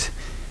conflict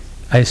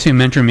I assume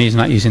Mentor Me is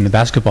not using the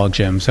basketball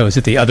gym, so is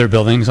it the other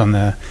buildings on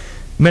the...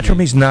 Metro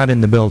Me's not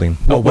in the building.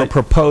 What we're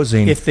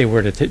proposing... If they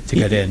were to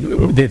get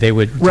in, they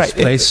would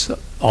displace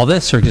all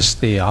this, or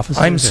just the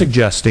offices? I'm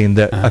suggesting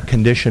that a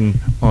condition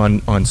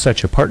on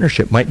such a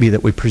partnership might be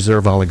that we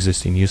preserve all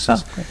existing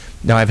uses. Oh, great.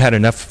 Now, I've had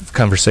enough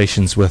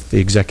conversations with the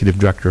executive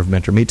director of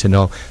Mentor Me to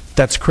know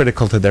that's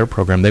critical to their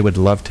program. They would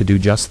love to do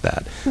just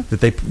that.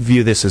 That they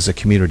view this as a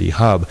community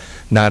hub,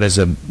 not as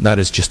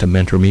just a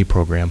Mentor Me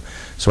program.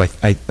 So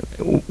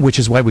which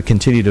is why we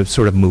continue to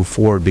sort of move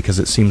forward, because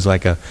it seems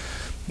like it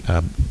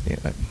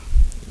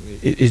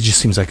just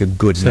seems like a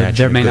good match.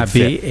 There may not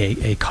be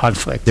a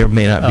conflict. There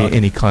may not be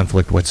any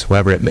conflict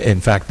whatsoever.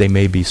 In fact, they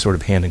may be sort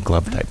of hand in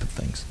glove type of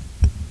things.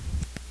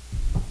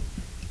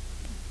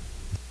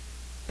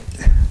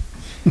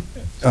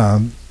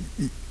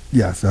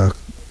 Yes,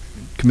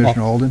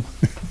 Commissioner Alden.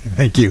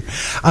 Thank you.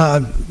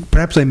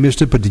 Perhaps I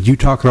missed it, but did you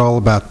talk at all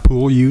about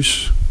pool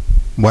use,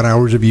 what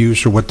hours of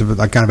use, or what the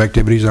kind of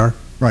activities are?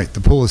 Right.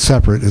 The pool is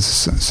separate. It's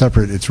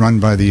separate. It's run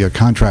by the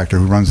contractor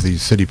who runs the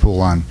city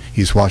pool on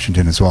East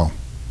Washington as well.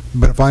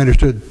 But if I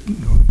understood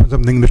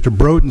something Mr.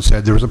 Broden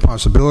said, there was a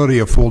possibility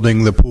of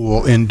folding the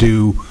pool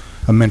into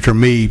a Mentor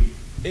Me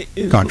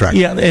contract.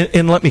 Yeah,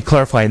 and let me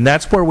clarify, and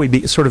that's where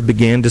we sort of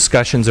began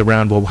discussions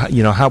around, well,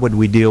 how would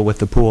we deal with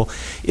the pool?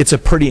 It's a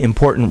pretty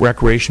important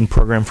recreation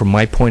program from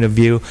my point of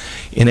view,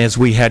 and as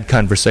we had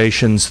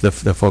conversations, the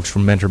folks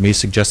from Mentor Me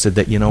suggested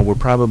that, we're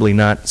probably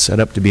not set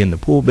up to be in the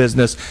pool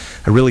business.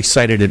 I really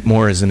cited it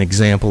more as an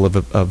example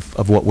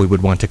of what we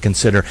would want to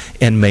consider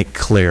and make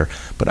clear.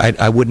 But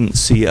I wouldn't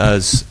see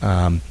us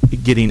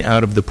getting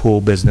out of the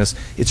pool business.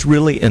 It's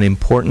really an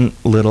important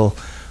little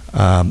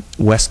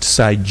West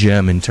Side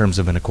gym in terms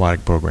of an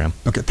aquatic program.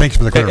 Okay, thanks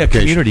for the clarification. A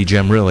community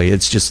gym, really.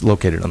 It's just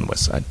located on the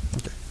West Side.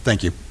 Okay,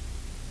 thank you.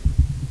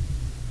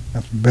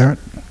 Councilman Barrett?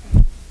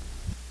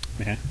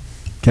 Yeah.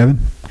 Kevin?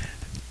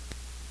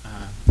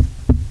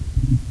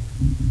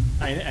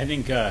 I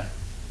think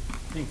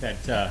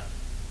that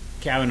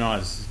Kavanaugh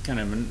is kind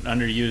of an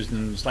underused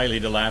and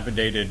slightly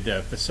dilapidated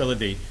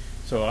facility,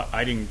 so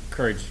I'd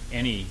encourage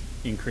any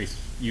increased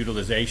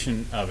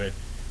utilization of it,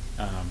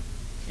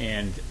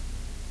 and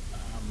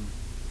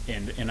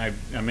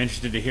I'm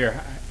interested to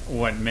hear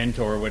what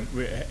Mentor would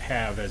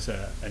have as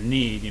a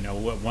need.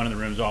 What one of the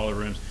rooms, all the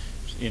rooms,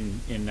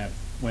 in that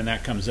when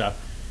that comes up.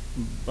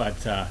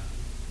 But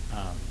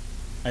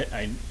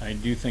I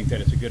do think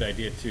that it's a good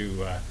idea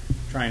to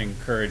try and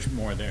encourage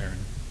more there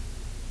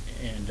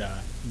and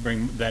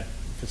bring that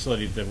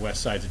facility to the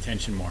West Side's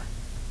attention more.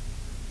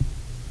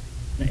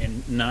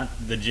 And not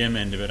the gym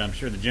end of it. I'm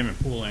sure the gym and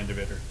pool end of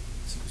it are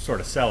sort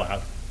of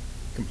sellout,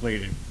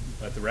 completed,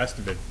 but the rest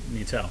of it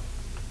needs help.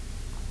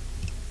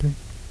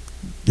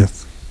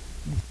 Yes.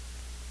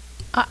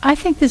 I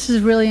think this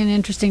is really an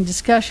interesting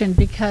discussion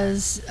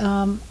because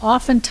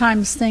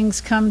oftentimes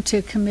things come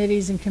to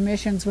committees and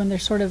commissions when they're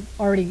sort of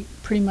already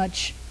pretty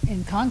much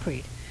in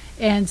concrete.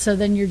 And so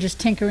then you're just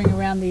tinkering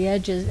around the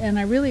edges. And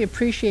I really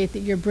appreciate that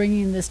you're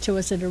bringing this to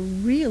us at a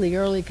really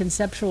early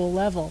conceptual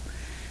level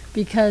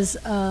because,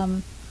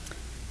 I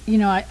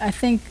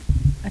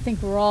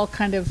think we're all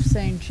kind of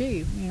saying,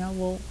 gee,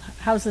 well,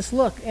 how's this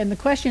look? And the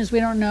question is we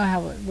don't know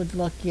how it would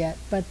look yet.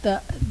 But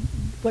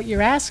what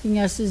you're asking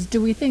us is,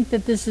 do we think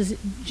that this is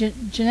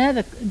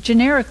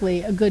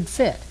generically a good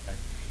fit?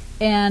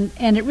 And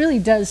it really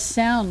does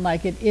sound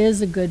like it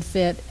is a good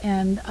fit.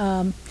 And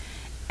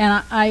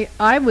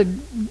I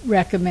would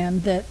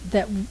recommend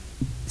that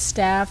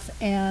staff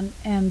and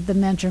the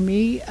Mentor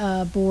Me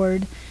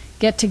board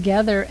get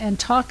together and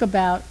talk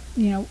about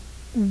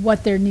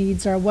what their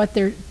needs are, what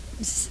their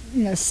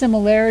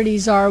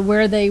similarities are,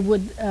 where they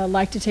would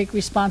like to take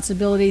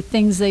responsibility,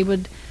 things they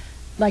would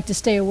like to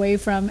stay away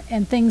from,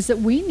 and things that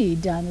we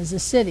need done as a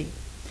city.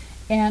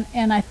 And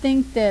I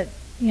think that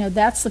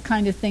that's the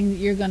kind of thing that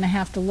you're going to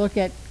have to look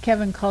at.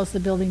 Kevin calls the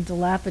building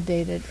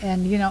dilapidated,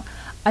 and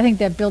I think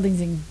that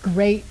building's in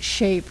great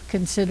shape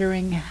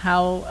considering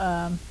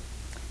how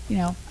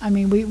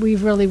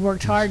we've really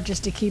worked hard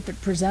just to keep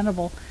it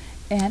presentable,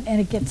 and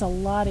it gets a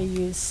lot of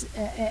use,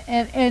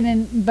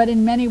 but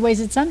in many ways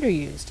it's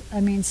underused.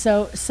 I mean,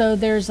 so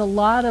there's a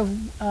lot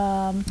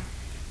of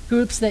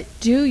groups that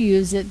do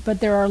use it, but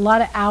there are a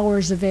lot of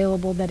hours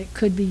available that it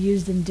could be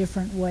used in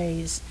different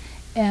ways,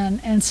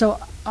 and so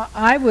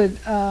I would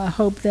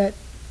hope that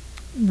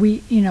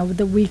we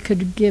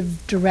could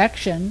give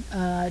direction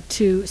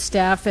to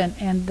staff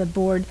and the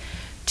board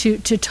to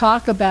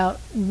talk about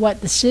what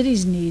the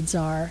city's needs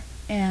are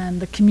and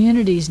the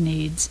community's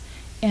needs,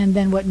 and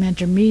then what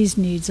Mentor Me's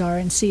needs are,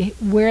 and see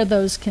where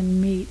those can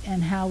meet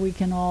and how we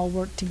can all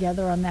work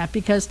together on that,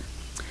 because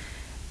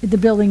the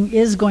building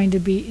is going to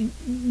be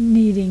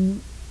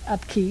needing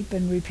upkeep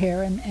and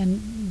repair,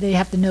 and they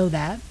have to know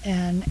that,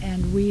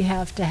 and we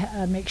have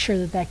to make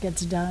sure that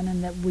gets done,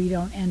 and that we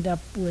don't end up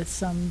with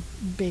some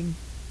big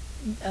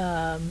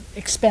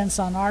expense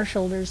on our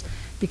shoulders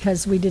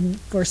because we didn't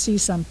foresee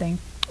something,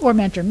 or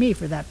Mentor Me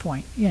for that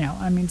point.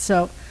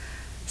 So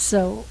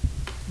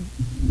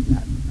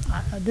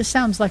this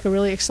sounds like a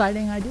really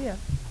exciting idea.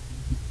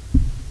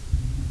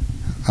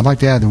 I'd like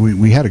to add that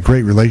we had a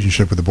great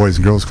relationship with the Boys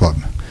and Girls Club,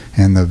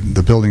 and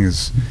the building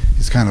is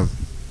kind of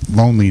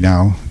lonely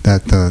now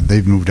that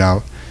they've moved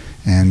out,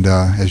 and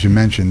as you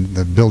mentioned,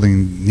 the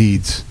building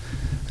needs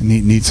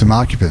some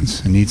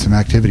occupants and needs some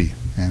activity,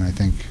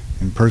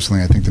 and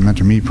personally I think the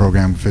Mentor Me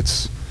program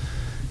fits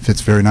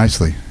very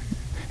nicely,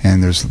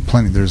 and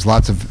there's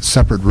lots of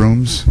separate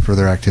rooms for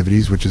their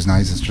activities, which is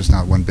nice. It's just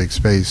not one big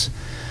space,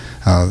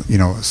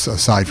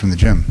 aside from the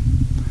gym,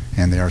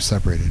 and they are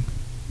separated.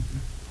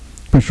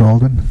 Mr.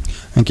 Alden?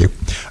 Thank you.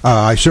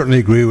 I certainly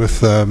agree with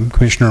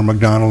Commissioner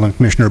McDonald and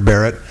Commissioner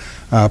Barrett.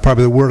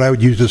 Probably the word I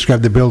would use to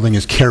describe the building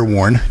is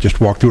careworn.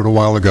 Just walked through it a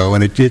while ago,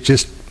 and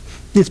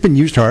it's been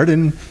used hard,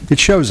 and it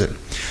shows it.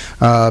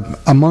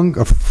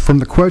 From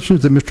the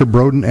questions that Mr.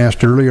 Broden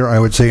asked earlier, I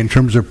would say in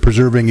terms of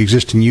preserving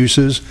existing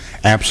uses,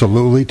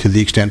 absolutely, to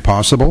the extent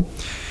possible.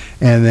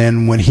 And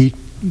then when he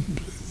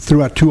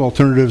threw out two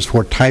alternatives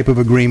for type of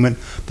agreement,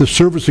 the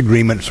service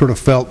agreement sort of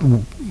felt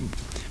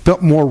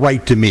more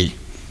right to me.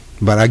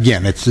 But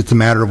again, it's a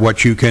matter of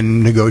what you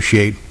can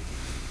negotiate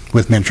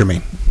with Mentor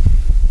Me.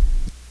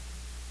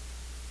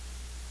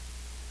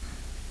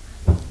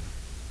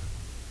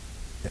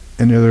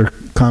 Any other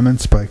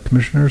comments by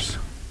commissioners?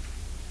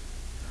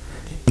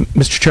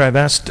 Mr. Chair, I've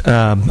asked,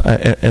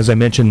 as I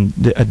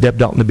mentioned, Deb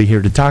Dalton to be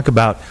here to talk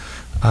about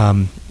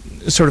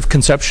sort of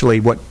conceptually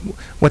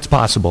what's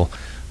possible.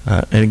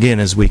 And again,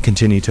 as we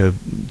continue to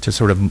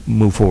sort of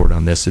move forward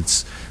on this,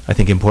 it's, I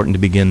think, important to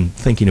begin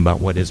thinking about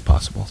what is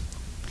possible.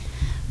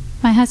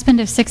 My husband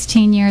of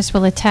 16 years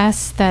will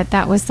attest that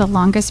that was the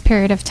longest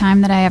period of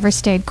time that I ever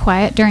stayed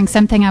quiet during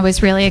something I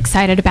was really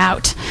excited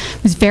about.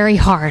 It was very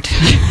hard.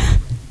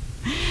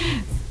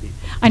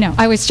 I know.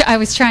 I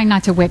was trying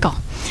not to wiggle.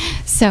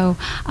 So,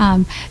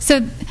 and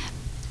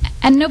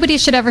nobody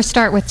should ever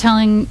start with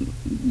telling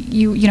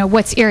you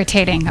what's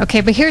irritating.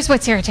 Okay, but here's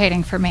what's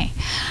irritating for me.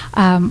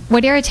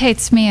 What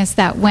irritates me is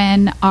that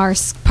when our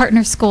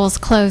partner schools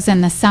close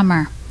in the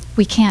summer,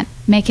 we can't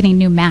make any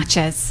new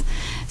matches.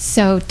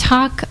 So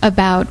talk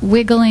about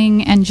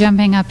wiggling and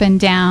jumping up and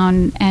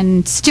down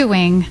and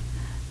stewing.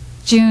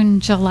 June,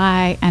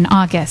 July, and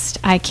August,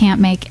 I can't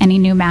make any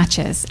new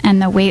matches,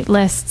 and the wait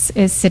lists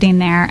is sitting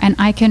there, and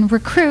I can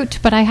recruit,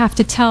 but I have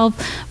to tell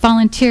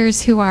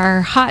volunteers who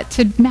are hot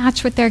to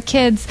match with their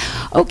kids,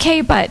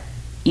 okay, but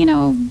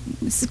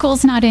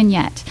school's not in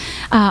yet.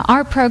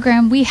 Our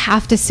program, we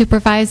have to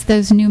supervise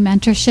those new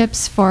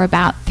mentorships for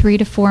about 3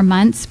 to 4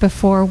 months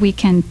before we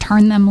can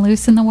turn them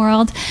loose in the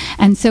world,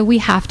 and so we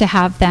have to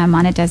have them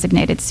on a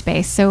designated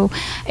space. So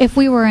if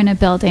we were in a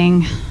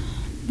building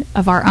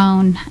of our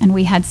own and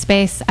we had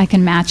space, I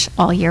can match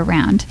all year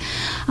round.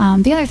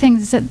 The other thing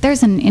is that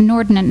there's an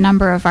inordinate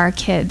number of our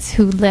kids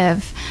who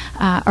live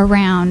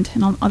around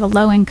the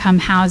low-income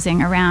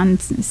housing around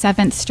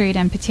 7th Street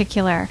in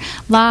particular,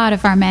 a lot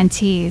of our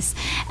mentees,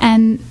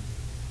 and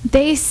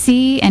they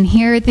see and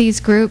hear these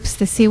groups,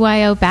 the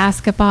CYO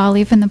basketball,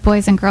 even the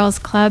Boys and Girls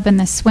Club, and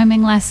the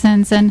swimming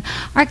lessons, and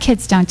our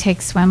kids don't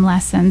take swim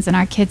lessons and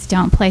our kids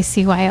don't play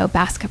CYO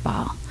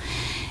basketball.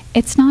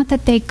 It's not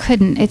that they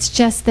couldn't, it's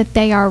just that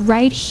they are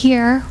right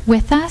here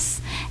with us,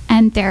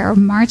 and they're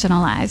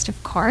marginalized,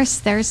 of course.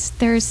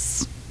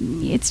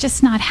 It's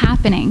just not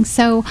happening.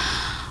 So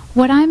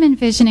what I'm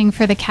envisioning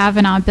for the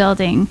Kavanaugh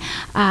building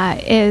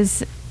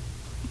is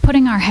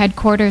putting our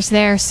headquarters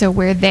there so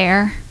we're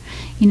there.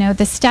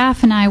 The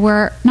staff and I,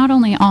 we're not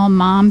only all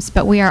moms,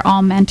 but we are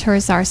all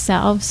mentors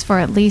ourselves for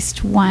at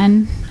least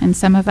 1, and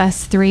some of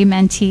us 3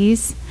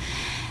 mentees.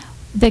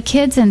 The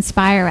kids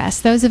inspire us.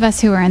 Those of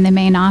us who are in the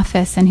main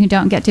office and who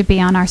don't get to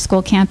be on our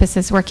school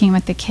campuses working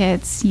with the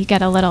kids, you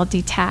get a little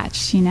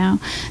detached,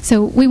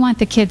 So we want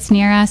the kids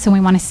near us, and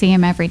we want to see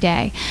them every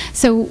day.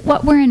 So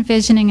what we're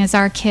envisioning is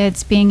our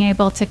kids being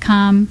able to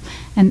come,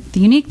 and the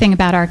unique thing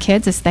about our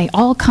kids is they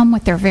all come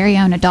with their very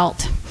own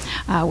adult,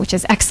 which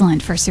is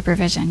excellent for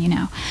supervision,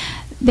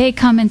 They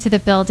come into the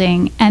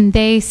building and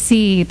they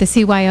see the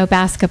CYO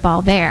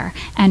basketball there,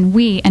 and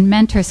we and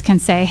mentors can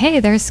say,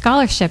 hey, there's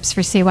scholarships for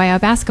CYO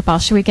basketball,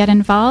 should we get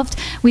involved?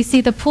 We see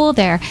the pool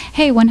there,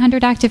 hey,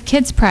 100 Active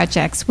Kids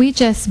projects, we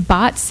just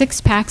bought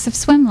 6 packs of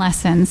swim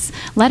lessons,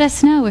 let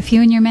us know if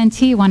you and your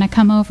mentee want to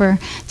come over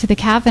to the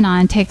Kavanaugh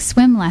and take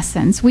swim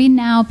lessons. We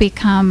now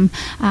become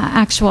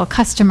actual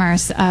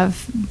customers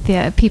of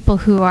the people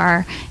who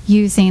are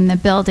using the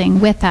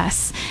building with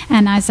us,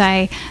 and as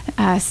I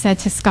said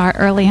to Scott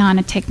early on,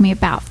 it take me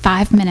about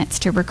 5 minutes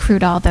to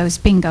recruit all those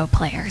bingo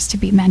players to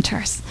be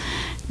mentors.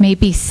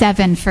 Maybe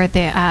 7 for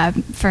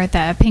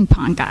the ping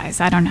pong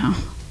guys. I don't know.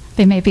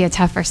 They may be a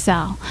tougher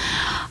sell.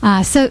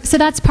 So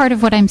that's part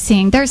of what I'm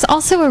seeing. There's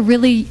also a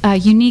really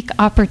unique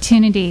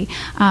opportunity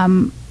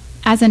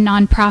as a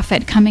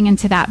nonprofit coming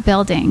into that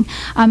building.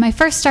 I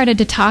first started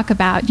to talk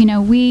about,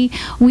 we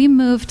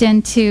moved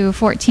into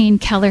 14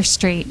 Keller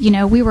Street.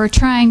 We were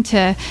trying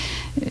to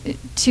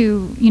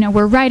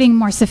we're writing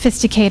more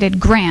sophisticated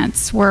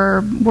grants.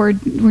 We're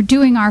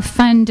doing our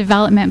fund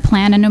development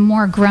plan in a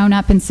more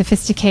grown-up and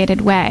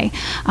sophisticated way.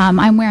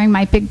 I'm wearing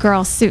my big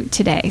girl suit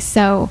today.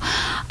 So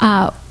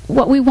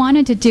what we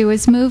wanted to do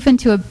is move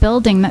into a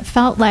building that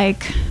felt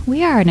like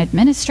we are an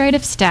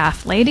administrative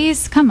staff,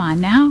 ladies. Come on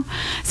now.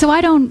 So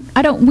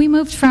we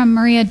moved from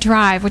Maria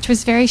Drive, which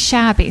was very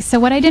shabby. So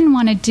what I didn't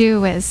want to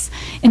do is,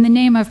 in the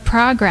name of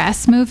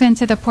progress, move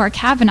into the Port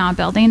Kavanaugh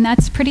building.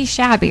 That's pretty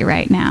shabby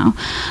right now.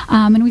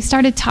 And we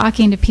started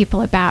talking to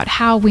people about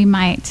how we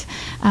might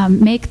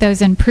make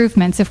those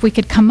improvements, if we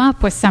could come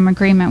up with some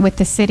agreement with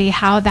the city,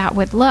 how that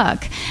would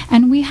look.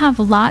 And we have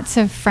lots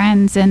of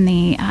friends in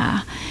the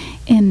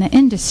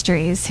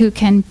industries who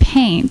can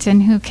paint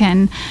and who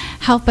can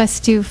help us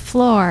do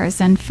floors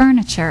and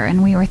furniture.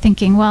 And we were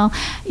thinking, well,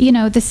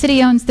 the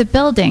city owns the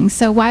building,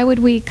 so why would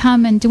we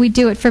come and do we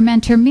do it for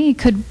Mentor Me?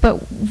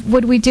 But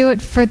would we do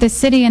it for the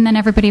city? And then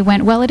everybody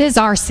went, well, it is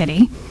our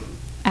city,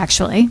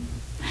 actually.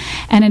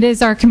 And it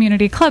is our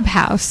community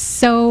clubhouse.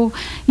 So,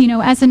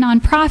 as a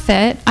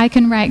nonprofit, I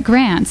can write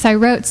grants. I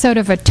wrote sort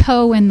of a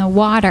toe in the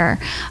water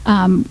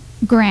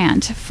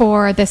grant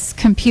for this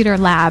computer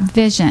lab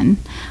vision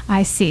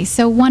I see.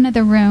 So one of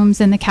the rooms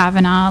in the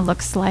Kavanaugh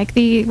looks like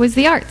was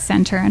the art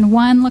center, and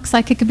one looks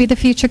like it could be the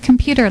future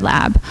computer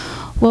lab.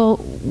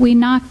 Well, we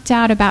knocked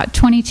out about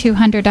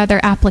 2,200 other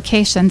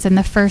applications in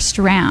the first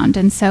round,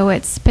 and so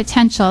it's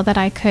potential that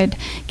I could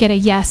get a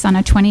yes on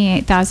a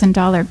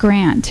 $28,000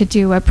 grant to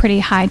do a pretty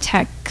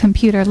high-tech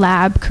computer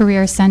lab,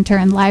 career center,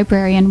 and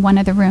library in one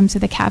of the rooms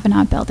of the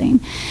Kavanaugh building.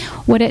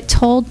 What it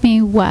told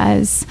me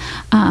was,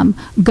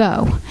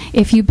 go.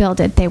 If you build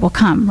it, they will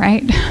come,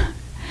 right?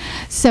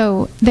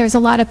 So there's a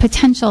lot of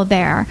potential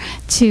there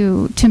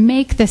to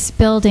make this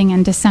building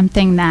into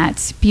something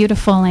that's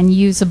beautiful and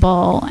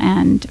usable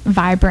and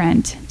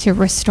vibrant, to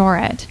restore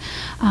it.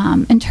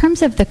 In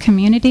terms of the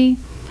community,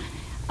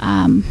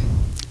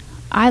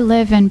 I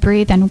live and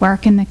breathe and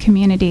work in the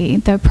community.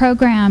 The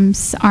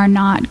programs are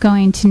not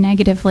going to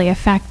negatively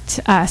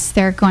affect us.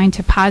 They're going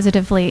to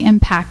positively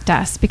impact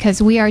us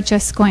because we are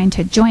just going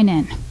to join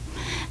in,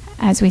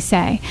 as we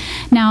say.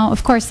 Now,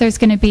 of course, there's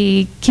going to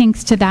be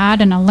kinks to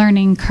that and a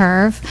learning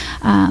curve,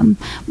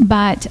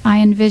 but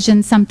I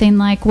envision something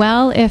like,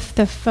 well, if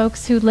the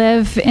folks who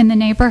live in the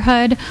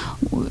neighborhood,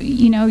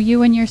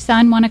 you and your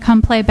son want to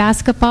come play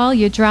basketball,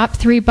 you drop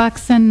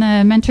 $3 in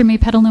the Mentor Me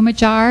Petaluma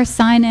jar,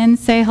 sign in,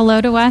 say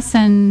hello to us,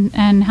 and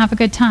have a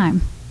good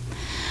time.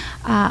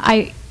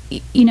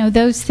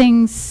 Those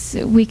things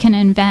we can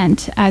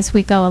invent as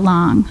we go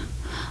along.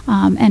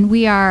 And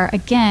we are,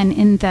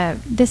 again,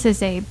 this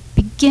is a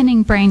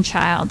beginning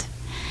brainchild.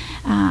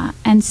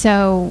 And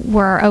so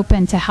we're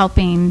open to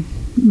helping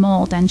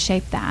mold and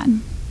shape that.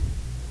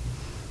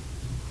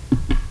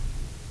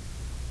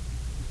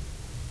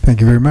 Thank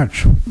you very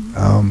much.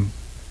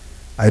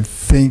 I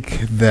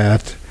think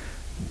that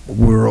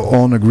we're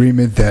all in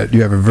agreement that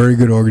you have a very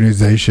good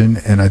organization,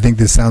 and I think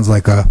this sounds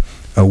like a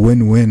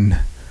win-win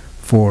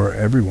for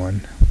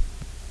everyone.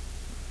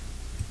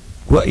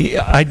 Well,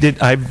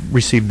 I've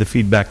received the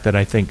feedback that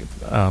I think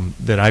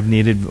that I've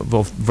needed,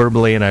 both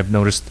verbally, and I've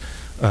noticed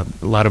a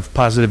lot of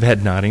positive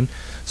head nodding.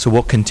 So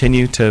we'll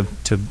continue to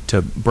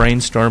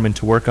brainstorm and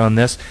to work on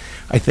this.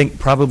 I think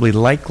probably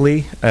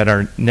likely at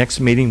our next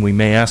meeting we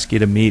may ask you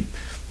to meet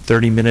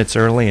 30 minutes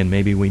early, and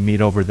maybe we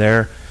meet over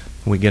there.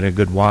 We get a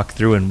good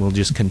walkthrough, and we'll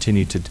just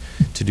continue to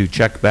do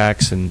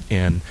checkbacks.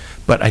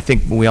 But I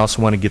think we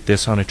also want to get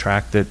this on a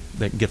track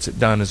that gets it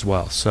done as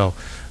well. So.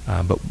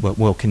 But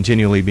we'll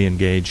continually be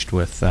engaged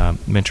with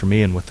Mentor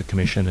Me and with the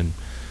commission,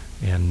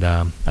 and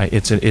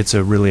it's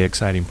a really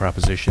exciting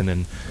proposition,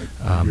 and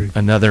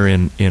another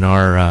in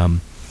our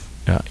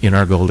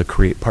goal to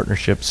create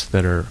partnerships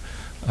that are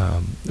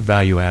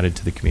value added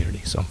to the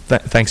community. So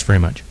thanks very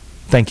much.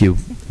 Thank you.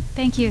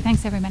 Thank you.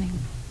 Thanks, everybody.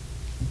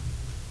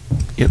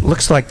 It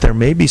looks like there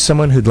may be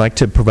someone who'd like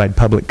to provide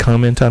public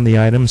comment on the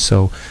item,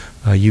 so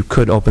you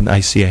could open. I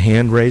see a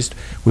hand raised.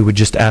 We would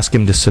just ask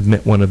him to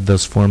submit one of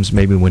those forms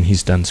maybe when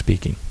he's done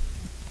speaking.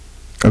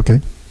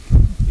 Okay.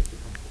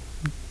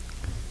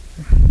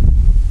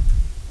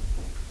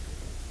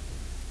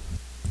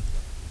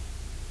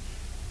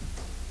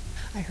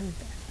 I heard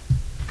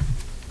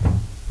that.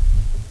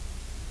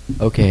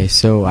 Okay,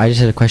 so I just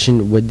had a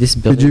question. Would this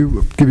building... Could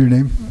you give your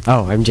name?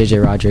 Oh, I'm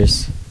JJ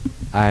Rogers.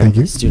 I'm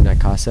a student at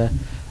CASA.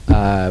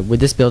 Would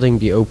this building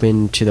be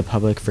open to the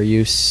public for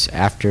use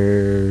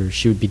after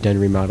she would be done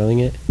remodeling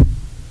it?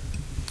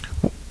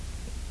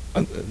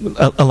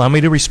 Allow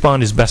me to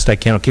respond as best I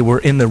can. Okay, we're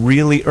in the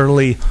really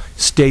early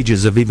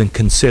stages of even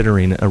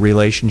considering a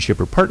relationship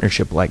or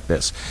partnership like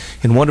this.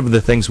 And one of the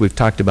things we've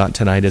talked about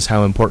tonight is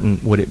how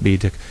important would it be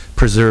to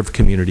preserve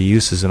community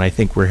uses, and I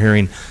think we're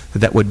hearing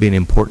that would be an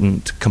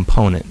important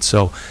component.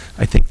 So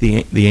I think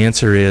the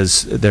answer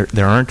is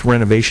there aren't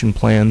renovation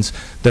plans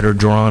that are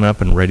drawn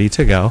up and ready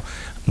to go.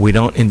 We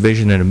don't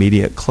envision an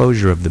immediate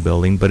closure of the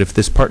building, but if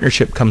this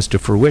partnership comes to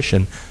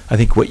fruition, I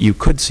think what you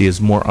could see is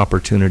more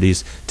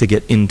opportunities to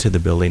get into the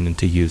building and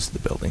to use the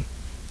building.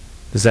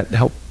 Does that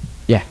help?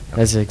 Yeah,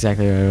 that's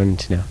exactly what I wanted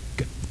to know.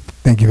 Good.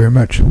 Thank you very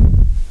much.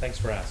 Thanks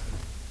for asking.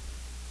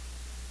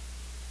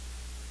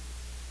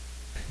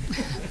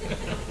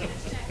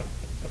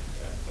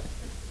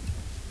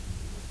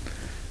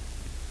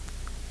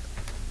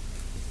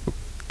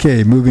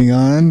 Okay, moving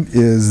on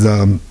is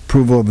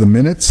approval of the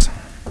minutes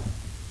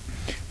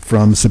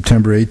from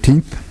September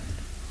 18th.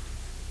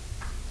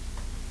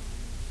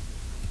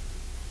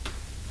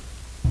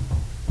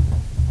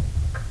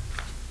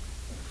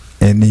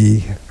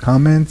 Any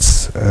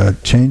comments,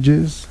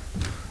 changes,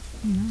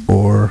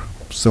 or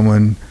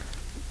someone?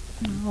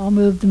 I'll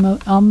move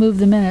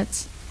the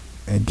minutes.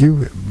 Thank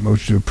you.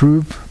 Motion to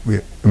approve.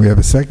 We have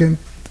a second.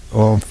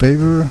 All in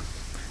favor?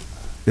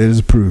 It is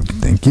approved.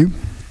 Thank you.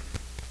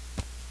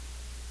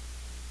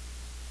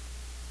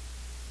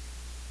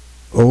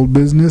 Old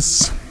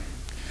business.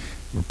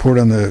 Report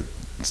on the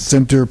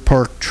Center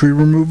Park tree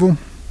removal.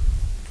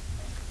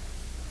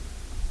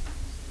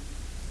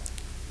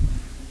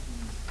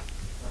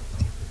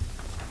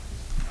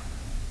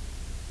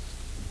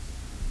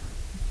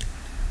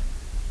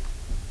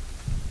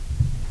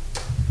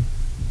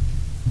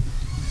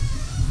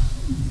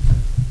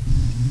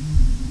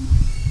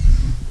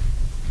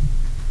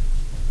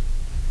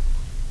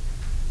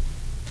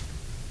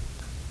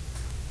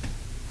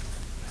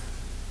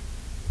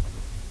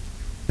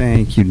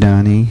 Thank you,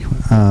 Donnie.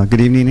 Good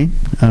evening,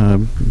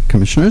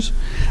 Commissioners.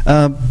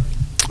 I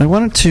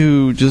wanted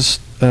to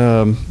just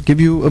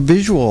give you a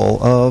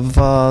visual of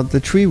the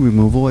tree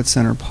removal at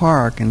Center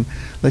Park and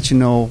let you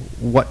know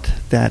what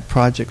that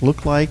project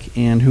looked like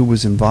and who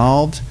was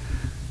involved.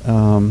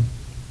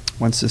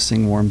 Once this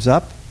thing warms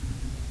up,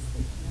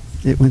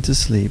 it went to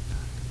sleep.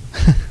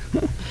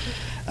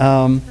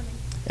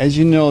 As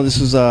you know, this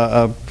is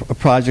a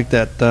project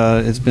that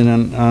has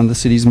been on the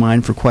city's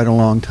mind for quite a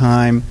long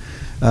time.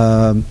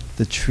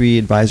 The Tree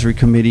Advisory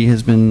Committee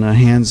has been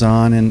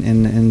hands-on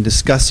in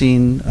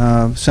discussing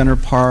Center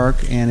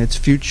Park and its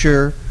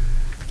future.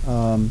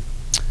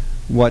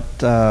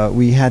 What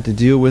we had to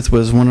deal with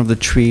was one of the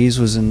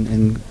trees was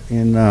in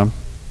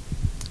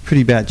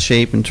pretty bad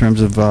shape in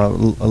terms of a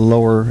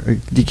lower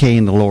decay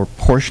in the lower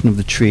portion of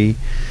the tree,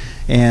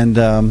 and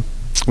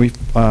we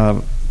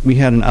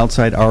had an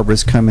outside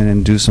arborist come in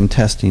and do some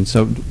testing.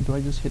 So do I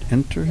just hit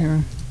enter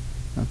here?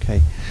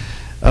 Okay.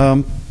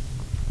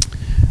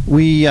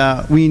 We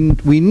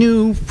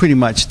knew pretty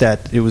much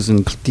that it was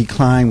in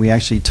decline. We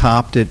actually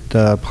topped it,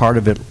 part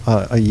of it,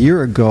 a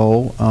year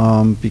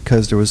ago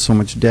because there was so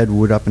much dead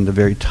wood up in the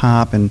very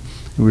top, and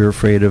we were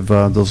afraid of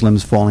those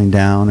limbs falling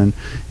down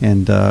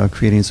and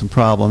creating some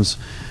problems.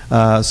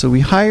 So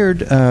we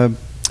hired an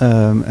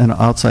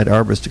outside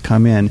arborist to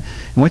come in,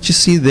 and what you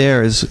see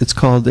there is it's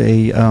called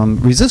a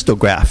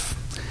resistograph,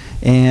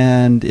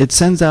 and it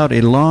sends out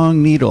a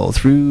long needle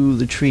through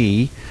the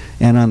tree.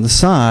 And on the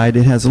side,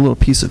 it has a little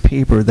piece of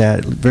paper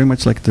that, very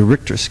much like the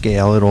Richter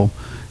scale,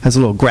 has a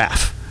little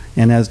graph.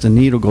 And as the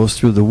needle goes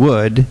through the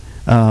wood,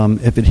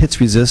 if it hits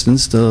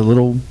resistance, the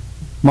little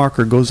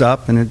marker goes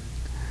up and it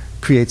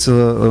creates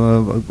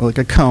like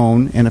a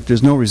cone. And if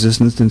there's no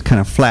resistance, then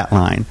kind of flat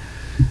line.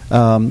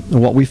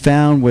 What we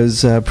found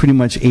was pretty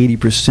much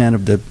 80%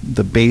 of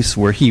the base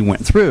where he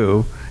went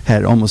through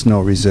had almost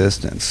no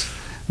resistance,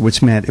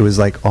 which meant it was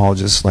like all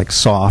just like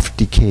soft,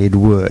 decayed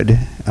wood,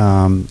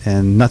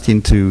 and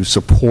nothing to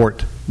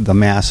support the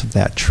mass of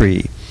that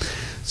tree.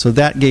 So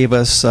that gave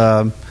us.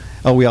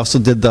 We also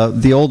did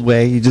the old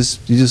way. You just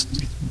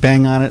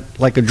bang on it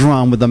like a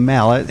drum with a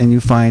mallet, and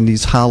you find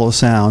these hollow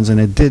sounds. And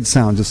it did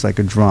sound just like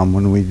a drum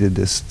when we did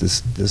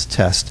this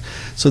test.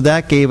 So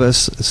that gave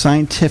us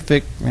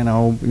scientific,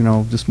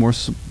 just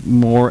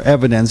more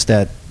evidence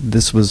that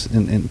this was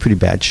in pretty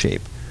bad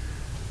shape.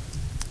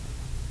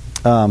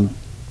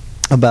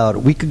 About a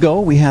week ago,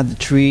 we had the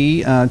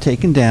tree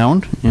taken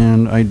down,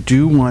 and I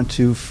do want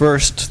to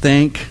first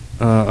thank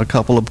a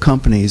couple of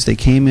companies. They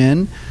came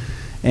in,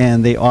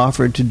 and they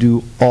offered to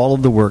do all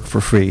of the work for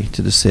free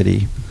to the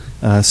city.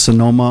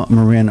 Sonoma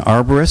Marin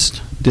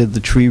Arborist did the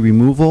tree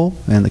removal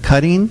and the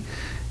cutting,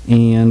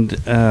 and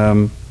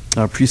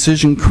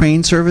Precision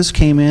Crane Service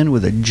came in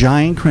with a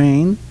giant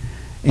crane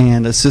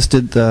and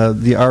assisted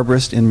the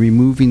arborist in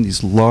removing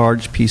these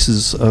large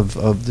pieces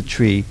of the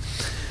tree.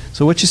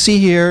 So what you see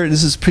here,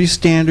 this is pretty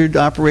standard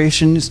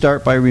operation. You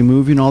start by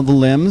removing all the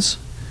limbs,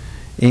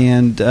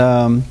 and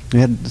we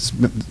had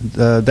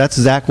that's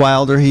Zach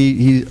Wilder.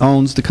 He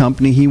owns the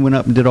company. He went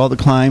up and did all the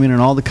climbing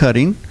and all the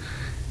cutting,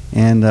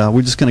 and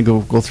we're just going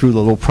to go through the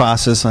little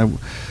process.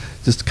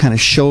 Just to kind of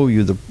show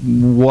you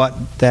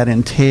what that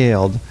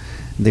entailed.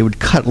 They would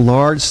cut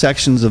large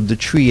sections of the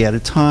tree at a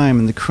time,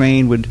 and the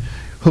crane would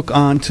hook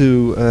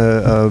onto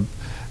a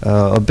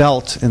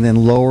belt and then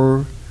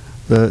lower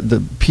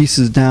the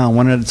pieces down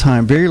one at a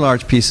time, very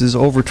large pieces,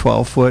 over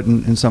 12 foot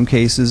in some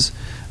cases,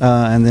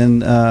 and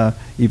then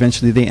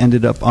eventually they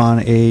ended up on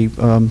a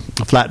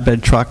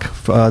flatbed truck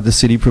the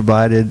city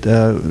provided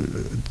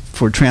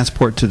for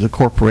transport to the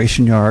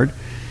corporation yard.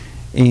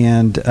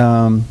 And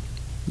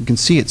you can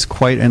see it's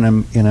quite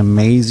an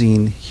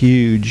amazing,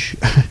 huge,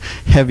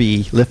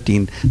 heavy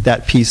lifting.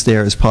 That piece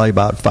there is probably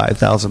about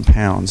 5,000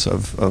 pounds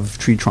of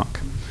tree trunk.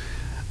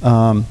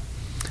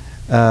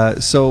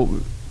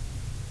 So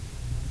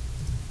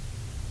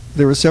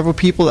there were several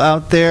people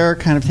out there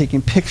kind of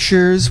taking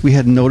pictures. We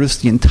had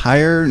noticed the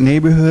entire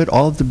neighborhood,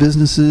 all of the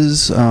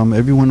businesses,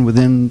 everyone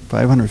within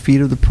 500 feet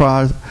of the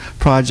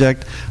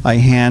project. I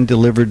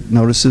hand-delivered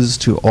notices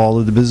to all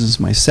of the businesses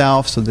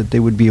myself so that they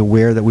would be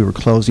aware that we were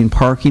closing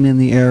parking in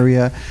the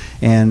area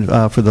and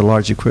for the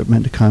large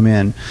equipment to come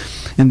in.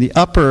 In the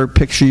upper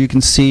picture, you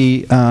can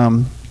see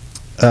where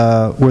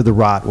the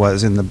rot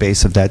was in the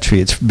base of that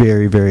tree. It's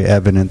very, very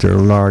evident. There are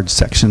large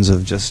sections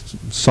of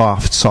just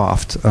soft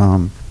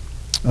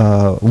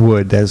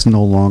wood that is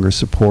no longer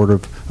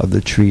supportive of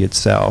the tree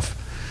itself.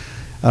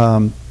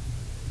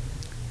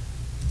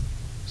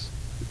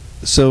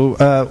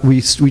 So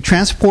we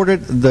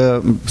transported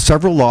the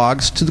several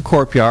logs to the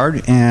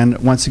courtyard, and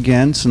once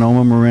again,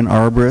 Sonoma Marin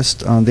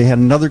Arborist, they had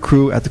another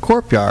crew at the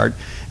courtyard,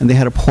 and they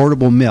had a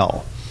portable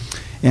mill.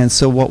 And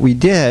so what we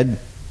did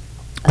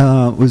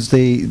was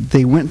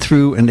they went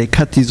through and they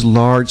cut these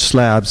large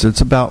slabs.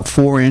 It's about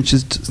 4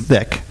 inches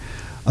thick,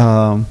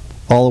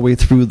 all the way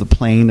through the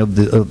plane of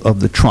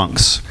the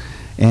trunks,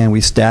 and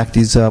we stacked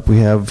these up. We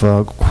have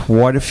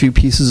quite a few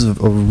pieces of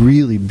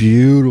really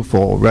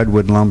beautiful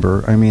redwood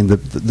lumber. I mean, the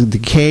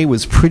decay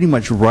was pretty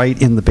much right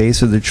in the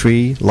base of the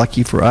tree.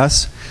 Lucky for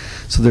us.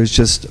 So there's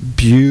just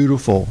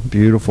beautiful,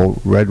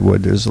 beautiful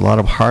redwood. There's a lot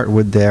of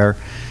heartwood there.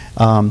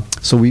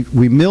 So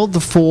we milled the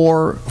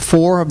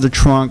four of the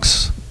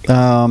trunks.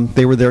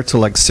 They were there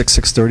till like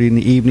 6:30 in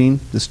the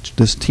evening.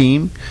 This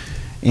team,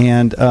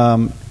 and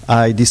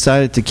I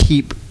decided to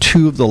keep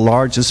 2 of the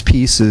largest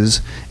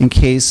pieces in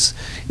case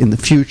in the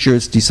future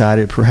it's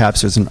decided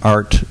perhaps there's an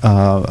art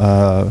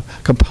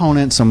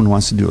component, someone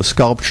wants to do a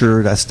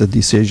sculpture. That's the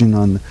decision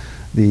on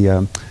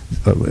the,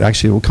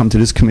 actually we'll come to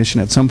this commission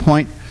at some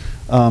point.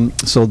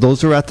 So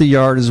those are at the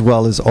yard as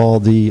well as all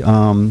the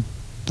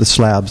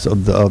slabs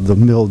of the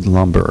milled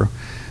lumber.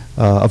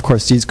 Of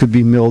course, these could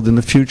be milled in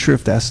the future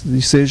if that's the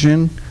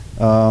decision.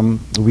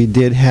 We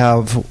did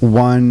have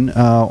one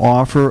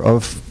offer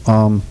of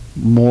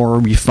more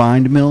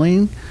refined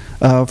milling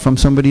from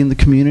somebody in the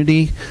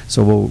community,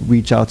 so we'll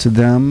reach out to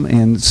them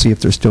and see if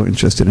they're still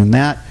interested in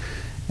that.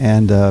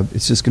 And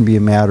it's just going to be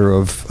a matter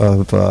of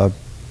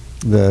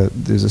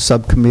there's a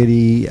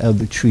subcommittee of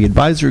the Tree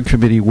Advisory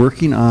Committee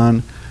working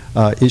on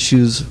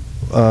issues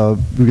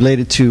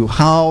related to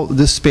how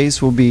this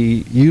space will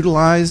be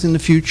utilized in the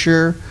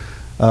future,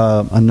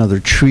 another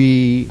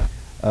tree,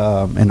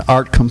 an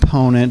art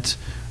component.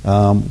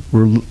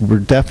 We're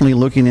definitely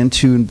looking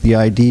into the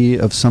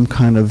idea of some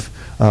kind of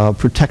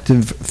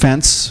protective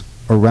fence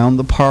around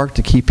the park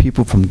to keep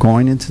people from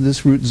going into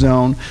this root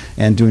zone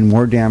and doing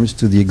more damage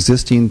to the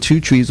existing 2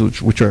 trees,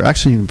 which are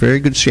actually in very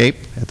good shape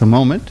at the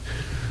moment.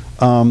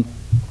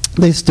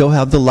 They still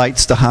have the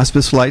lights. The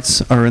hospice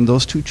lights are in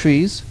those 2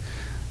 trees.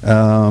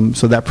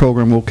 So that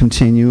program will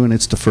continue, and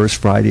it's the first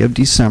Friday of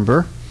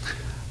December.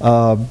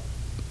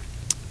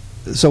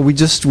 So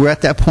we're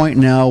at that point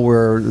now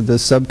where the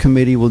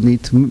subcommittee will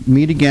need to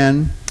meet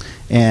again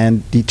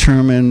and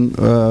determine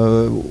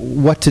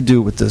what to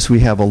do with this.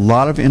 We have a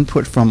lot of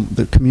input from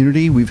the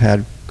community. We've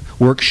had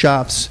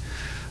workshops,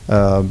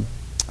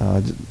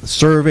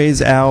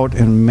 surveys out,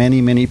 and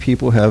many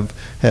people have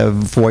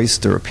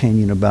voiced their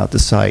opinion about the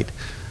site.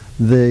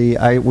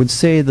 I would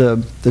say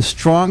the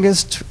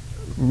strongest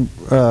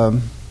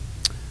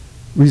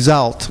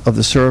result of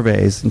the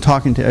surveys and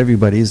talking to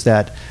everybody is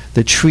that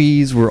the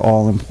trees were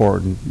all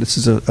important. This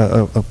is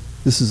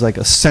this is like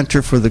a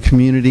center for the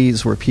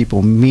communities where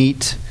people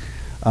meet.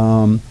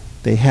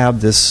 They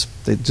have this.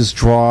 It just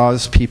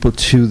draws people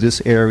to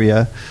this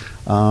area.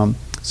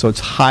 So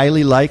it's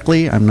highly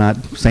likely. I'm not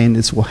saying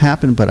this will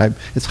happen, but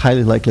it's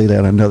highly likely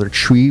that another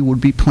tree would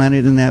be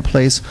planted in that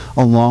place,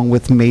 along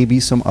with maybe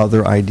some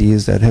other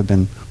ideas that have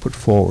been put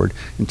forward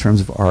in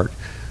terms of art.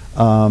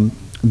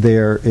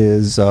 There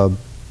is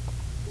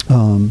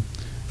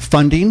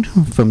funding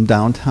from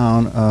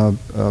Downtown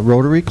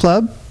Rotary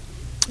Club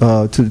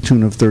to the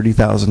tune of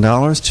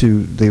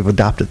 $30,000. They've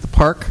adopted the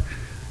park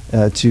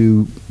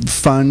to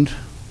fund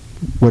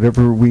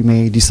whatever we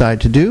may decide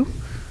to do.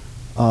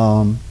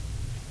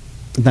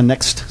 The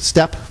next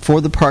step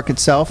for the park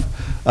itself,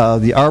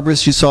 the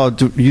arborists you saw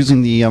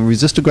using the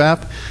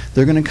resistograph,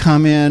 they're going to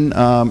come in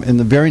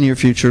the very near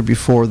future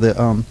before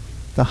the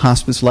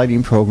hospice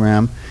lighting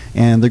program,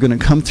 and they're going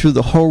to come through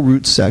the whole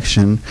root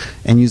section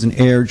and use an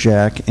air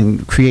jack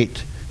and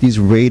create these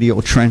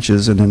radial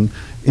trenches and then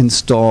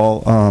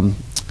install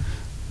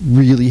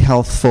really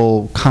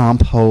healthful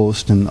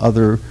compost and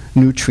other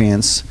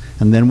nutrients,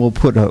 and then we'll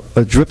put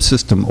a drip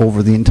system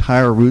over the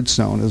entire root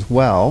zone as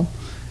well,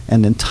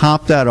 and then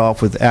top that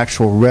off with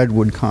actual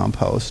redwood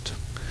compost.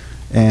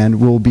 And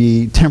we'll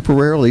be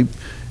temporarily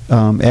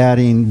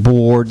adding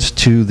boards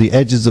to the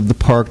edges of the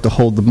park to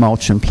hold the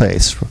mulch in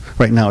place.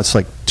 Right now it's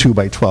like 2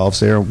 by 12s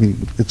there.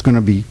 It's going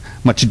to be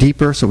much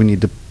deeper, so we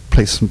need to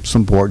place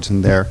some boards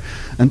in there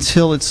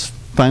until it's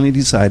finally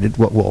decided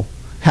what will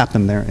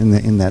happen there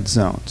in that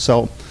zone.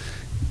 So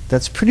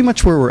that's pretty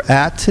much where we're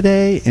at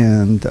today,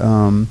 and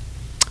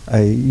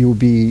you'll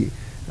be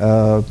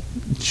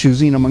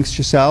choosing amongst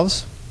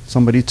yourselves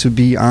somebody to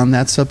be on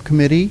that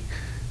subcommittee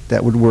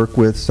that would work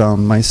with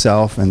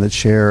myself and the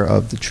chair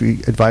of the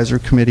Tree Advisory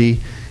Committee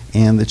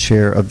and the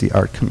chair of the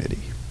Art Committee.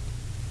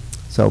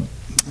 So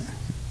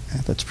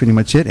that's pretty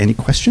much it. Any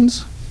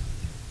questions?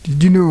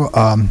 Did you know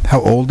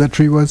how old that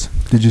tree was?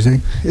 Did you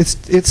say?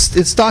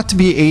 It's thought to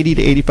be 80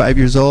 to 85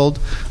 years old.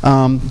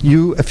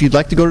 If you'd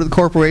like to go to the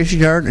corporation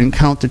yard and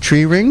count the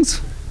tree rings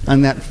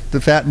on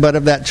the fat butt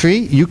of that tree,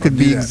 you could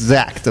be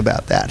exact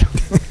about that.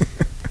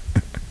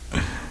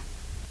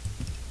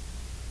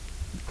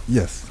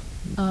 Yes.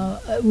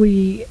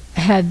 We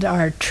had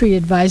our tree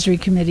advisory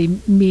committee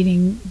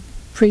meeting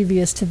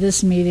previous to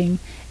this meeting,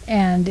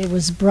 and it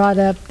was brought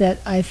up that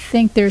I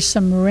think there's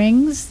some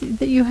rings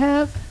that you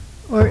have,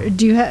 or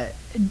do you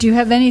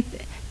have any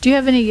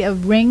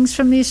rings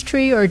from this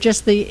tree, or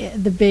just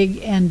the big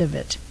end of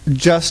it?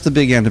 Just the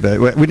big end of it.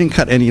 We didn't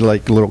cut any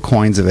like little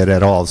coins of it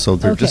at all, so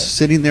they're Okay. just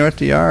sitting there at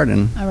the yard.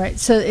 And All right,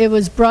 so it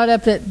was brought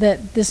up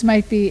that this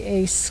might be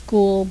a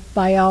school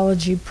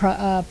biology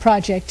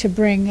project to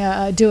bring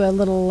do a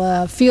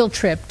little field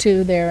trip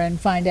to there and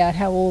find out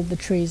how old the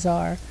trees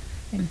are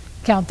and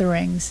count the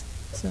rings.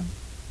 So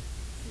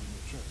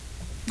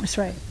that's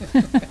right.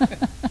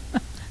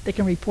 They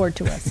can report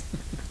to us.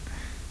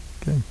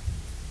 Okay.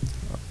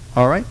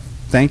 All right.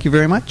 Thank you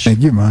very much. Thank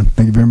you, Ron.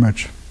 Thank you very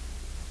much.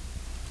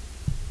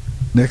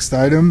 Next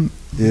item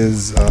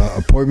is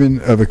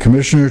appointment of a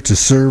commissioner to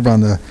serve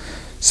on the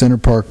Center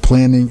Park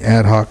Planning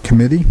Ad Hoc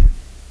Committee.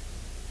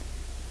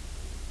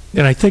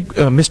 And I think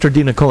Mr.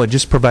 DiNicola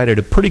just provided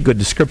a pretty good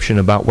description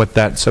about what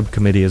that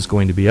subcommittee is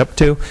going to be up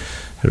to.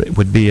 It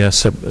would be a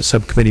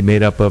subcommittee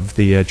made up of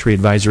the Tree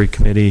Advisory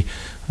Committee,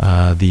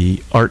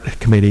 the Art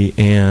Committee,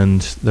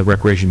 and the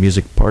Recreation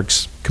Music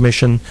Parks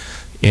Commission,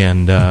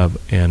 and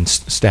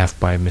staffed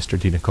by Mr.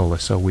 DiNicola.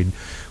 So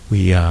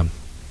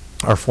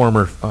our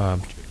former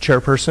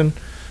chairperson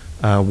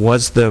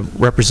was the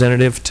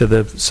representative to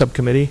the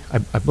subcommittee.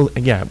 I believe,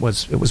 yeah, it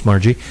was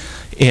Margie,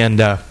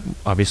 and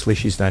obviously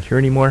she's not here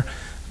anymore.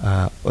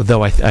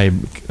 Though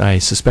I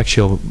suspect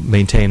she'll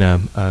maintain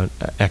a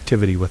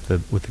activity with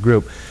the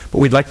group. But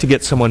we'd like to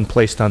get someone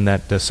placed on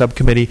that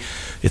subcommittee.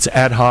 It's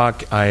ad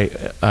hoc.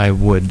 I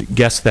would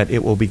guess that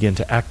it will begin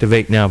to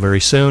activate now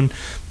very soon,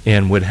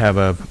 and would have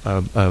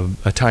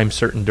a time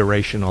certain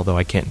duration. Although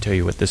I can't tell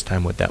you at this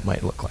time what that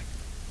might look like.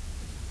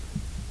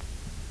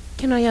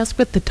 Can I ask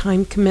what the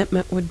time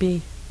commitment would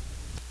be?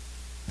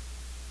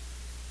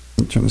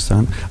 Turn this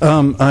on.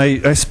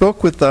 I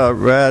spoke with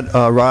Rod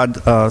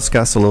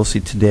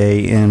Scasalosi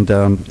today, and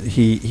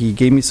he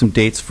gave me some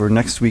dates for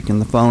next week and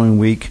the following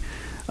week.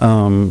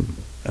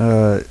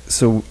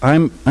 So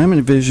I'm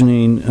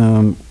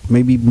envisioning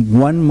maybe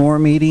one more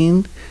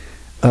meeting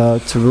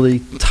to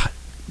really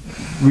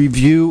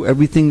review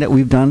everything that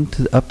we've done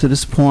up to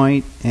this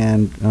point,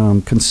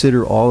 and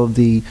consider all of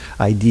the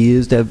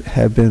ideas that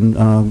have been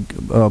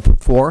put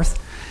forth,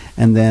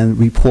 and then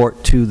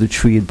report to the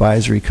Tree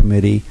Advisory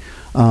Committee.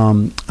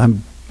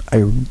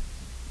 I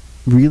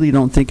really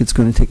don't think it's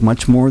going to take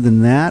much more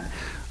than that.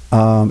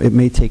 It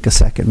may take a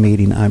second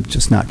meeting. I'm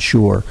just not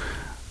sure.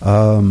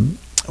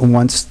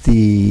 Once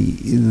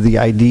the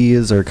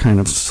ideas are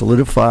kind of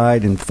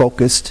solidified and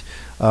focused,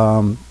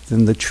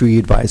 then the Tree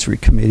Advisory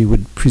Committee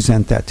would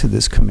present that to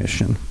this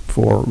commission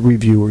for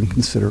review and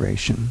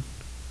consideration.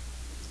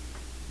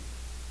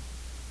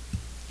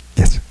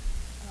 Yes.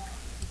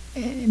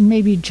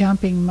 Maybe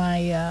jumping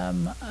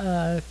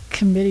my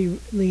committee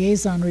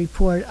liaison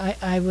report,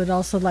 I would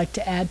also like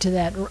to add to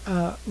that.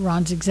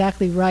 Ron's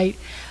exactly right.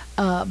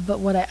 But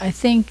what I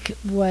think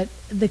what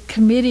the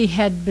committee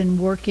had been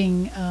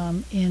working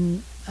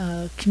in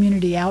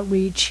community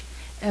outreach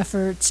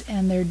efforts,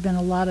 and there'd been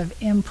a lot of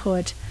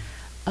input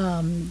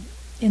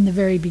in the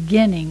very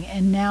beginning.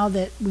 And now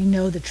that we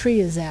know the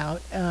tree is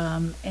out,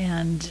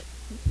 and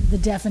the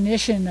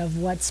definition of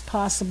what's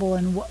possible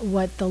and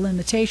what the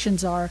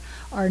limitations are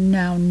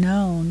now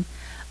known.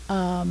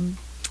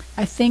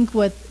 I think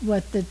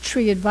what the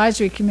Tree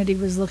Advisory Committee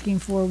was looking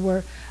for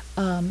were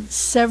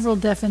several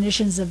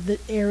definitions of the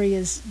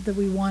areas that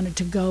we wanted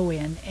to go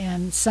in,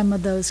 and some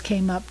of those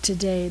came up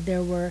today.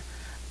 There were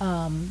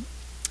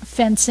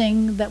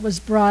fencing that was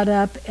brought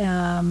up.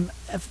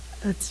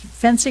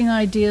 Fencing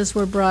ideas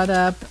were brought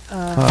up.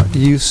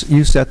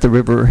 Use at the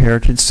River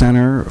Heritage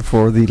Center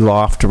for the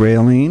loft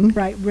railing.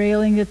 Right,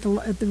 railing at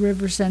the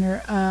River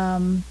Center.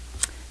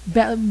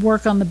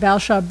 Work on the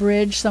Balshaw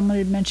Bridge. Someone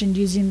had mentioned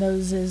using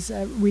those as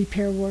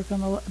repair work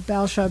on the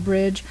Balshaw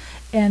Bridge.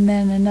 And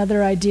then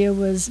another idea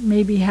was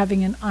maybe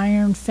having an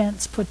iron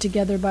fence put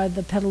together by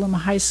the Petaluma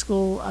High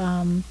School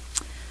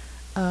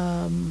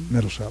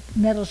Metal shop.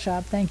 Metal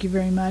shop, thank you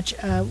very much,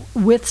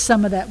 with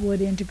some of that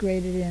wood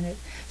integrated in it.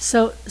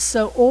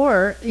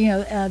 Or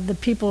the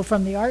people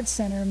from the Art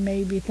Center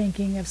may be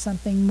thinking of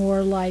something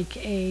more like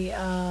a,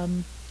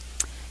 an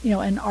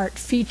art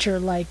feature,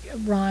 like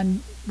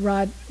Ron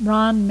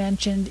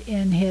mentioned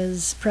in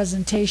his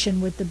presentation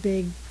with the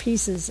big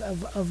pieces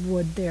of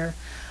wood there.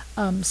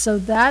 So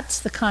that's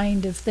the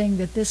kind of thing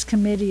that this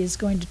committee is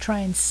going to try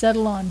and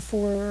settle on,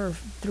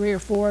 3 or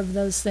 4 of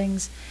those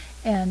things,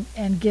 and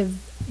give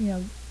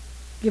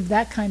give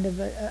that kind of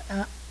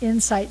a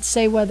insight,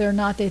 say whether or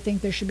not they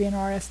think there should be an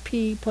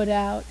RFP put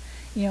out,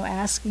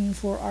 asking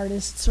for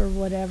artists or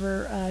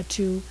whatever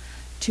to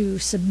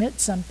submit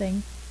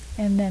something,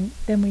 and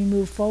then we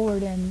move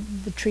forward,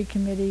 and the tree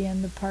committee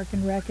and the park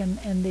and rec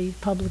and the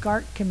public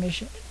art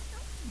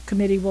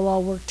committee will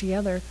all work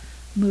together,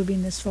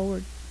 moving this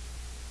forward.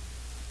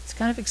 It's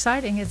kind of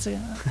exciting. It's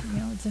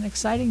it's an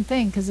exciting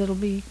thing because it'll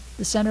be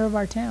the center of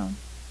our town.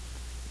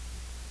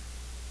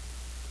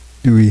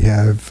 Do we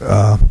have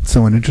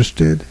someone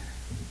interested?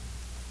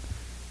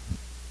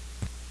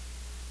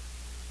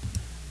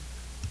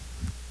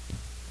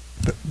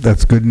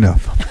 That's good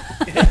enough.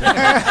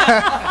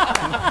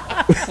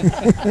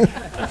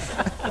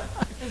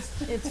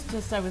 It's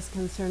just I was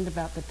concerned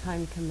about the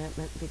time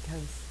commitment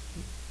because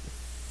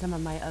some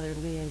of my other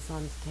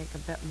liaisons take a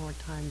bit more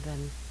time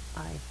than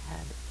I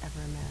had ever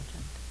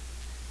imagined.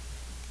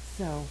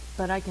 So,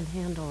 but I can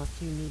handle a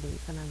few meetings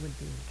and I would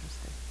be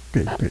interested.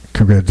 Great.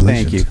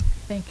 Congratulations. Thank you.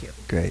 Thank you.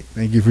 Great.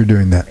 Thank you for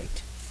doing that.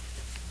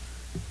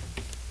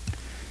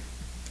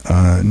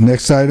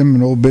 Next item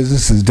in old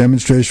business is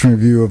demonstration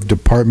review of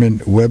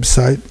department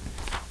website.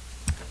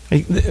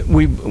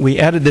 We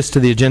added this to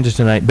the agenda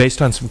tonight based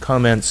on some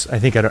comments, I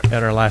think, at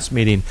our last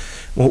meeting.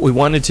 What we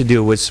wanted to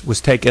do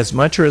was take as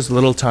much or as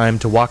little time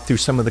to walk through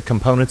some of the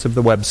components of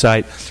the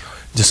website,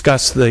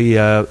 discuss the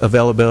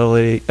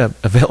availability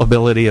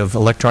of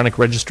electronic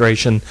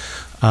registration,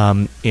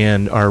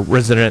 and our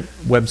resident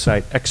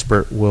website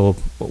expert will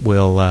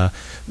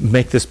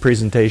make this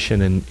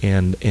presentation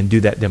and do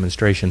that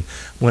demonstration.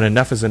 When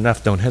enough is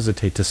enough, don't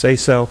hesitate to say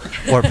so.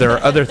 Or if there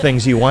are other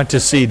things you want to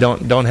see,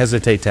 don't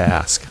hesitate to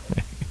ask.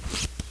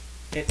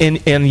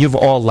 And you've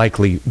all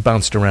likely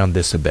bounced around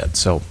this a bit,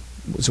 so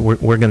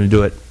we're going to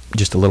do it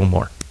just a little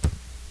more.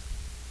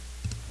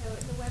 So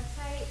the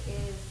website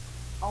is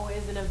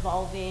always an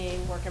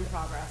evolving work in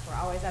progress. We're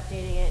always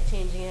updating it,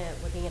 changing it,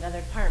 looking at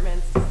other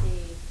departments to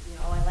see,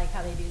 oh, I like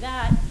how they do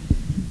that.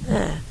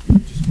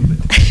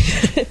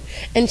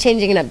 And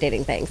changing and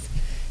updating things.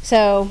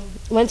 So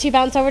once you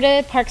bounce over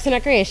to Parks and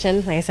Recreation,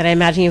 like I said, I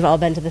imagine you've all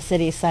been to the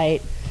city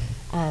site.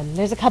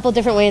 There's a couple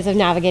different ways of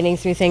navigating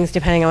through things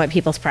depending on what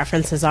people's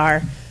preferences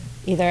are,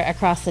 either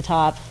across the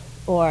top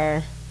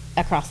or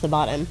across the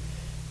bottom.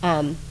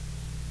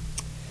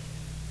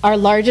 Our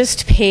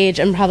largest page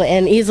and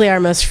easily our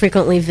most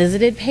frequently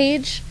visited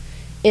page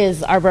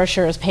is our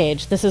brochures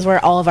page. This is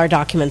where all of our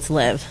documents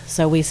live.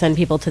 So we send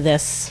people to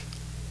this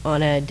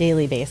on a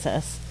daily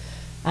basis.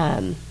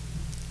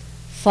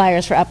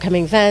 Flyers for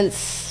upcoming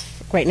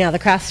events. Right now the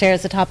craft fair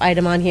is the top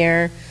item on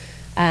here.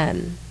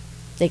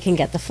 They can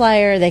get the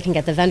flyer, they can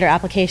get the vendor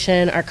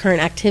application. Our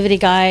current activity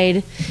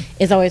guide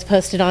is always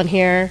posted on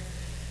here.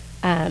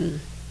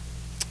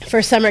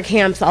 For summer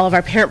camps, all of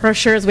our parent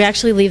brochures, we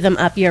actually leave them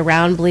up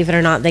year-round. Believe it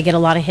or not, they get a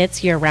lot of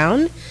hits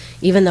year-round,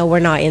 even though we're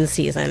not in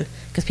season,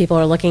 because people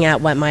are looking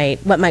at what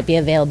might be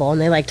available, and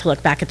they like to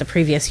look back at the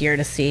previous year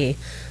to see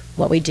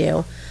what we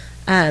do.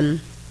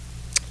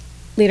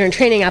 Leader in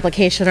Training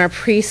application, our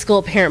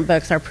preschool parent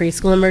books, our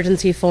preschool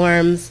emergency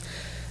forms.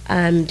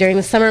 During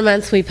the summer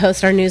months, we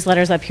post our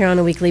newsletters up here on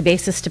a weekly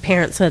basis to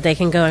parents so that they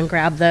can go and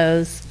grab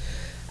those.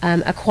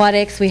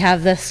 Aquatics, we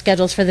have the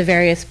schedules for the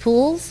various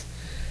pools.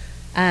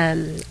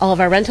 All of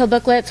our rental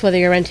booklets, whether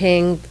you're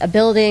renting a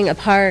building, a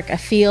park, a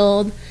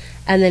field,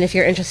 and then if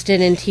you're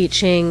interested in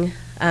teaching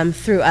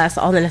through us,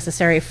 all the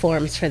necessary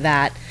forms for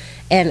that.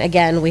 And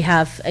again, we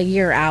have a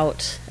year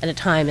out at a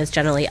time is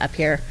generally up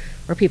here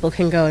where people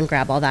can go and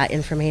grab all that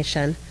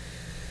information.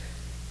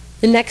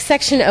 The next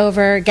section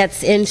over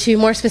gets into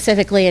more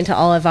specifically into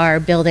all of our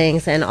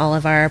buildings and all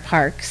of our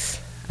parks.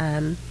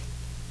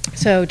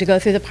 So to go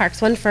through the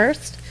parks one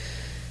first,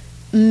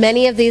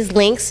 many of these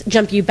links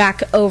jump you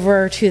back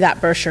over to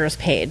that brochures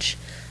page.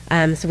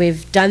 So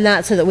we've done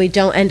that so that we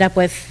don't end up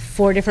with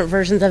 4 different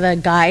versions of a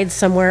guide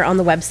somewhere on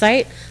the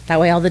website. That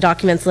way all the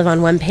documents live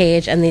on one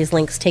page and these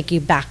links take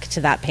you back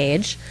to that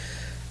page.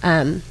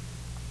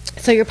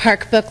 So your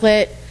park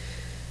booklet,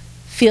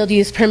 field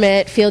use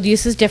permit. Field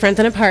use is different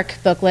than a park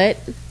booklet.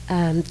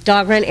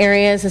 Dog run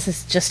areas, this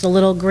is just a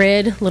little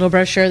grid, little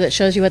brochure that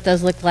shows you what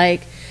those look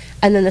like.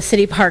 And then the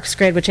city parks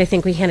grid, which I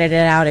think we handed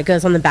it out. It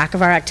goes on the back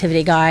of our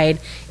activity guide.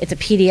 It's a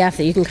PDF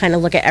that you can kind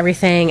of look at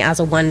everything as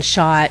a one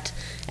shot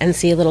and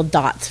see little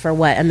dots for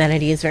what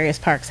amenities various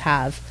parks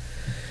have.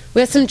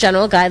 We have some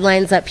general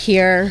guidelines up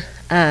here.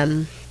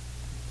 Some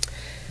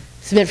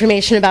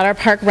information about our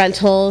park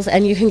rentals,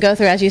 and you can go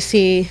through, as you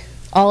see,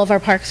 all of our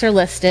parks are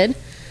listed.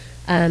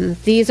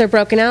 These are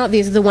broken out.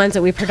 These are the ones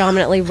that we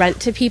predominantly rent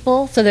to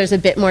people, so there's a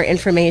bit more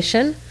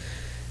information.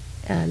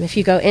 If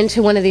you go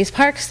into one of these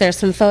parks, there's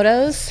some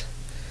photos,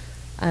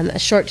 a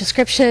short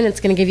description. It's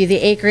going to give you the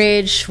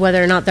acreage,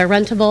 whether or not they're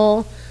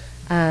rentable,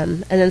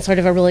 and then sort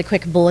of a really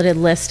quick bulleted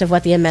list of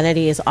what the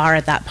amenities are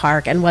at that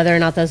park and whether or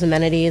not those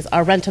amenities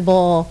are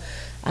rentable,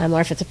 or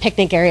if it's a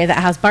picnic area that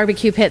has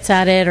barbecue pits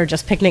at it or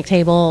just picnic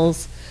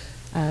tables.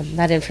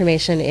 That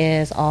information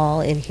is all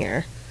in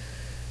here.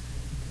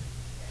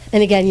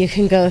 And again, you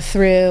can go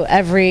through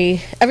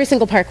every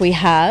single park we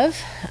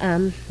have.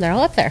 They're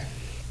all up there.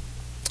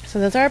 So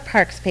those are our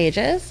parks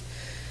pages.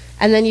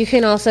 And then you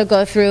can also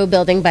go through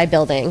building by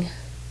building.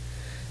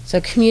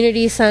 So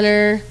community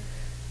center,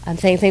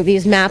 same thing.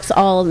 These maps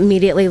all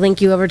immediately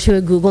link you over to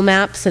a Google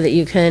map so that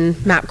you can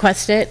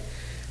MapQuest it.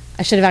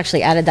 I should have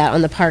actually added that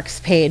on the parks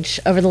page.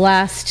 Over the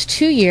last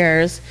 2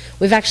 years,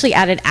 we've actually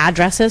added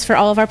addresses for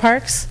all of our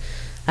parks.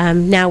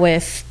 Now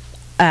with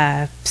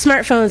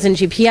smartphones and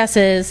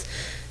GPSs,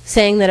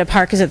 saying that a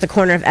park is at the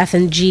corner of F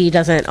and G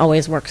doesn't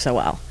always work so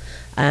well.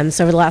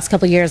 So over the last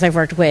couple of years, I've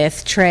worked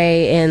with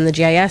Trey in the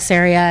GIS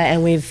area,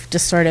 and we've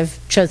just sort of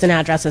chosen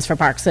addresses for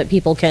parks so that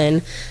people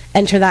can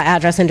enter that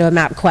address into a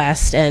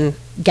MapQuest and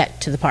get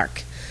to the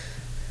park.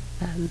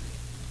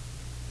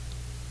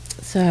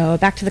 So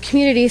back to the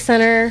community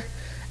center.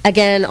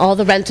 Again, all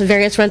the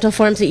various rental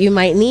forms that you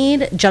might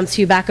need jumps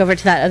you back over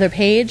to that other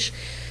page.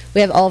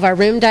 We have all of our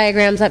room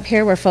diagrams up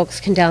here where folks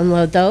can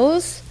download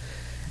those.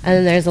 And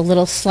then there's a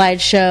little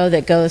slideshow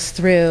that goes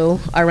through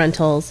our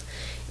rentals.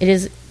 It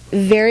is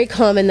very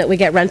common that we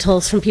get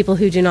rentals from people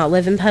who do not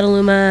live in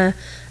Petaluma,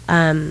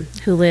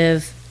 who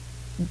live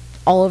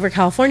all over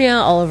California,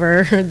 all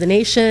over the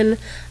nation.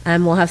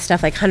 We'll have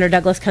stuff like Hunter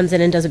Douglas comes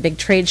in and does a big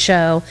trade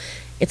show.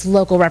 It's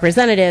local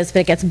representatives, but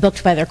it gets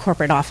booked by their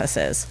corporate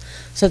offices.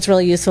 So it's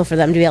really useful for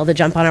them to be able to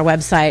jump on our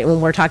website. When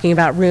we're talking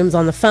about rooms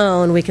on the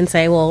phone, we can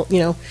say, well, you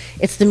know,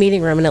 it's the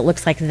meeting room and it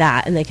looks like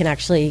that, and they can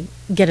actually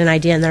get an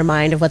idea in their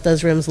mind of what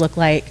those rooms look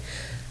like.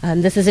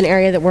 This is an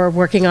area that we're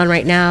working on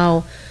right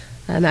now.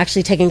 I'm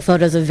actually taking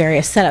photos of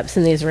various setups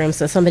in these rooms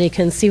so somebody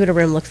can see what a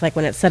room looks like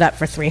when it's set up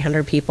for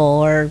 300 people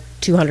or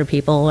 200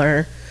 people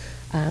or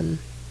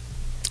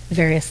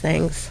various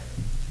things.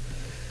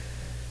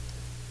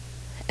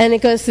 And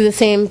it goes through the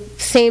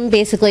same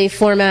basically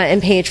format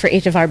and page for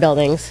each of our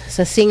buildings.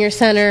 So Senior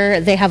Center,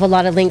 they have a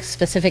lot of links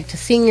specific to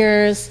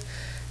seniors.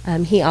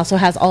 He also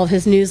has all of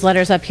his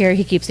newsletters up here.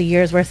 He keeps a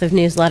year's worth of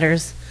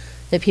newsletters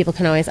that people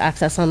can always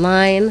access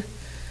online.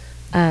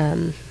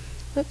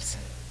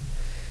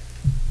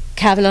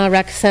 Kavanaugh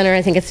Rec Center,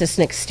 I think it's just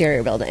an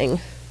exterior building.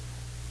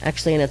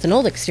 Actually, and it's an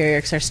old exterior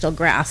because there's still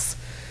grass.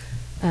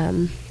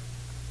 The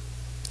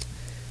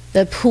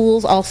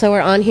pools also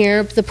are on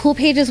here. The pool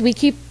pages we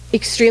keep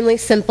extremely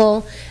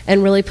simple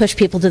and really push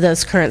people to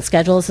those current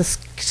schedules. The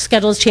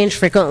schedules change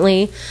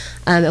frequently,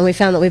 and we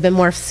found that we've been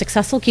more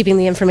successful keeping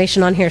the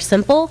information on here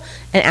simple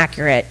and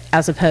accurate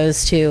as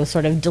opposed to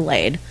sort of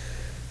delayed.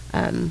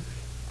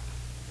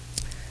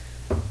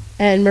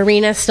 And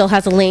Marina still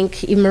has a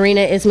link.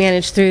 Marina is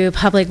managed through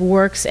Public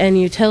Works and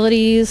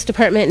Utilities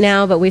Department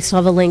now, but we still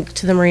have a link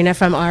to the Marina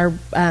from our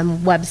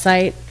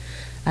website.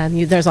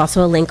 There's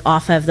also a link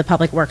off of the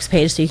Public Works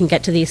page, so you can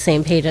get to these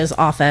same pages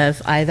off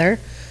of either.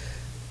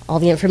 All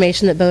the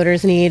information that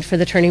boaters need for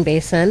the turning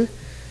basin.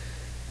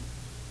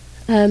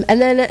 And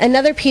then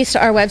another piece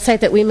to our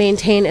website that we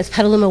maintain is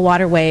Petaluma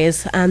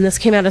Waterways. This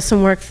came out of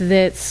some work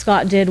that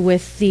Scott did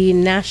with the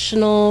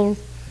National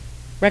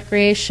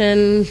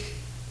Recreation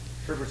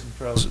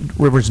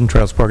Rivers and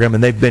Trails program,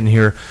 and they've been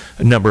here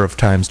a number of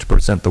times to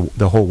present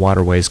the whole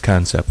waterways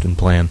concept and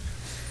plan.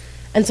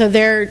 And so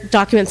their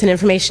documents and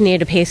information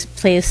need a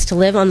place to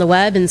live on the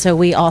web, and so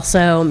we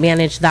also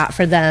manage that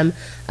for them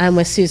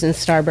with Susan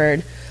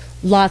Starbird.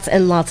 Lots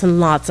and lots and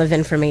lots of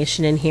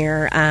information in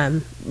here,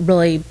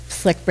 really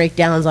slick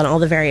breakdowns on all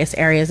the various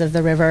areas of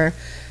the river.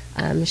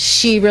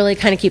 She really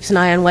kind of keeps an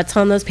eye on what's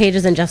on those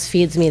pages and just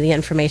feeds me the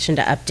information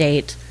to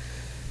update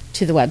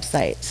to the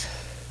website.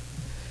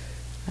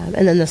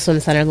 And then the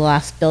swim center, the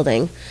last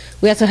building.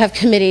 We also have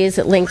committees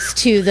that links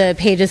to the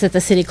pages that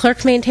the city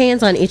clerk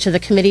maintains on each of the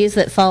committees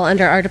that fall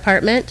under our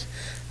department,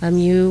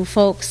 you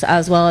folks,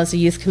 as well as the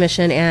Youth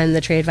Commission and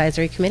the Tree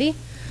Advisory Committee.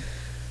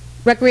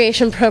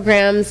 Recreation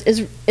programs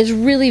is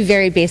really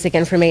very basic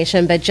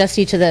information, but just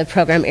each of the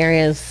program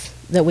areas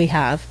that we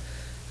have.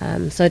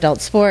 So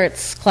adult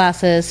sports,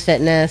 classes,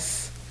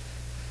 fitness,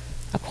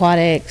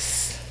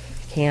 aquatics,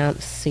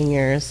 camps,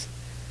 seniors.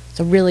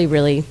 So really,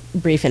 really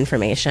brief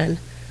information.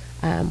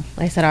 Like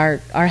I said,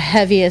 our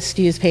heaviest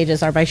used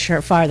pages are by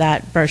far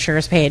that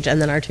brochures page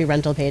and then our two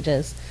rental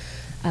pages.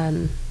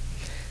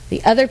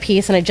 The other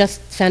piece, and I just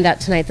found out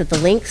tonight that the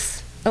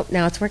links, oh,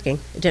 now it's working.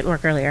 It didn't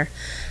work earlier.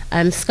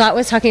 Scott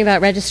was talking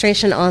about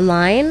registration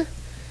online.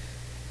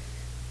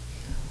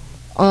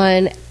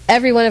 On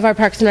every one of our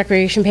Parks and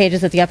Recreation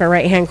pages at the upper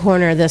right-hand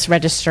corner, this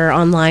register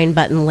online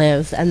button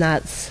lives, and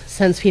that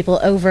sends people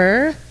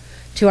over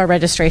to our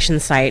registration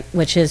site,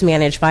 which is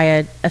managed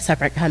by a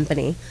separate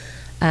company.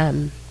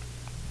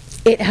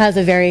 It has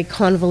a very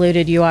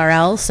convoluted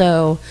URL,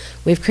 so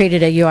we've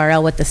created a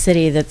URL with the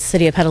city that's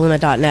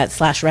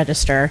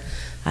cityofpetaluma.net/register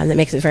that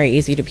makes it very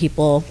easy to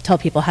tell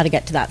people how to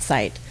get to that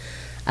site.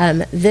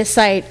 This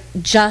site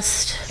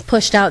just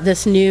pushed out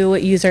this new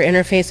user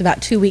interface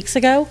about 2 weeks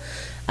ago,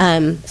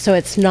 so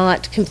it's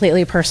not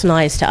completely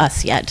personalized to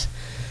us yet.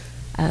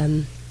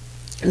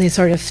 They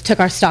sort of took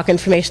our stock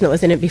information that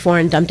was in it before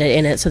and dumped it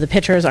in it, so the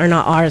pictures are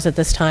not ours at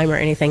this time or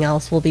anything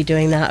else. We'll be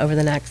doing that over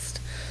the next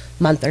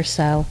month or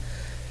so.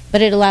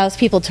 But it allows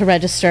people to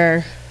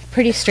register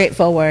pretty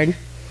straightforward.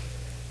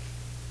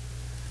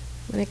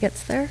 When it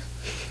gets there.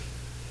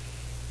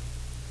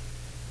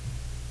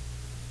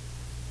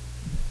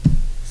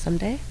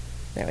 someday.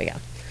 There we go.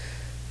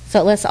 So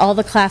it lists all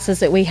the classes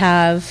that we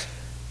have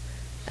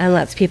and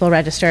lets people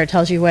register. It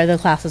tells you where the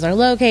classes are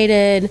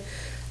located.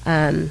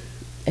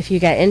 If you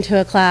get into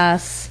a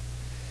class,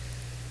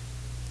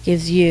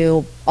 gives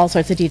you all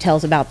sorts of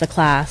details about the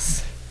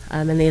class.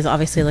 And these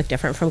obviously look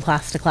different from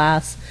class to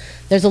class.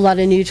 There's a lot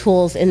of new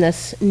tools in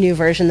this new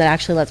version that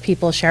actually lets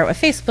people share it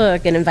with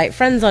Facebook and invite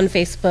friends on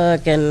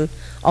Facebook and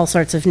all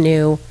sorts of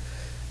new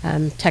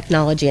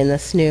technology in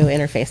this new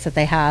interface that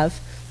they have.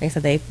 Like I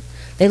said,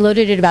 they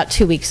loaded it about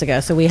 2 weeks ago,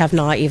 so we have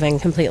not even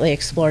completely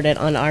explored it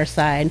on our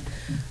side.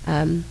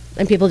 And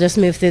people just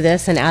move through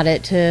this and add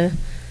it to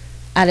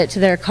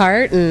their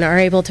cart and are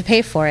able to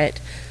pay for it.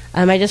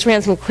 I just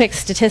ran some quick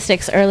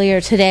statistics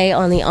earlier today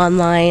on the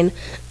online.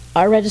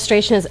 Our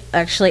registration is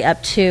actually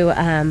up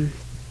to,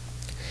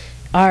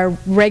 our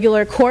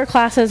regular core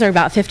classes are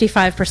about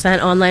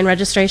 55% online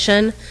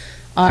registration.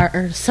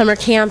 Our summer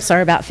camps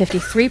are about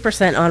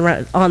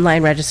 53%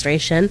 online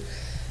registration.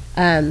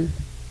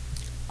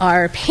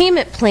 Our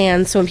payment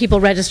plans, so when people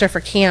register for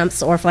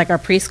camps or for like our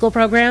preschool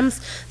programs,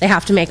 they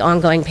have to make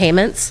ongoing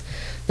payments.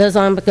 Those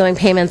ongoing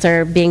payments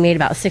are being made,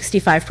 about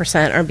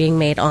 65% are being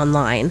made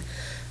online,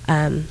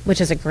 which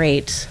is a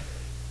great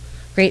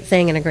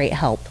thing and a great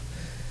help.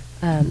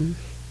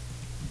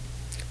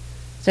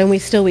 So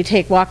we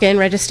take walk-in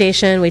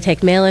registration, we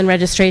take mail-in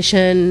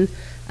registration.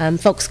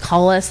 Folks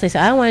call us, they say,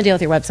 I don't want to deal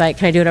with your website,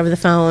 can I do it over the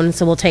phone?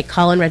 So we'll take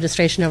call-in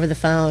registration over the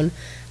phone.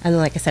 And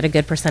like I said, a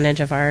good percentage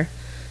of our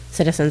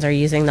citizens are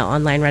using the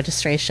online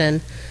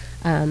registration.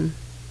 And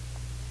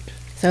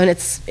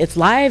it's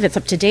live, it's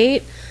up to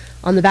date.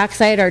 On the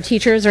backside, our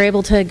teachers are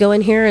able to go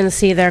in here and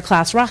see their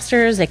class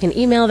rosters. They can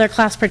email their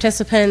class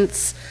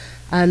participants.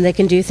 They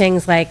can do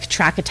things like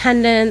track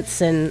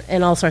attendance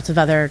and all sorts of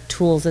other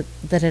tools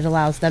that it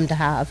allows them to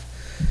have.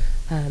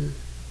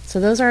 So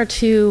those are our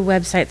two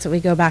websites that we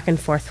go back and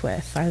forth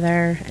with. Are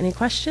there any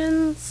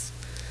questions?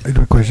 I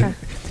have a question.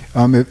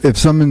 If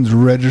someone's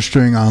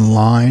registering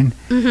online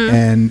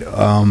and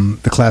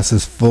the class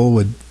is full,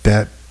 would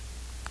that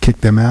kick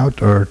them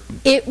out, or?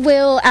 It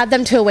will add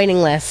them to a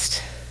waiting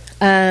list.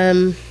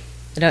 I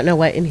don't know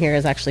what in here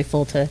is actually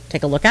full to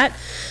take a look at,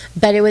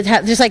 but it would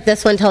have, just like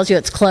this one tells you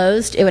it's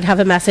closed, it would have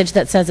a message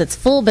that says it's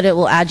full, but it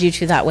will add you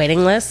to that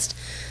waiting list.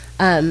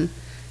 And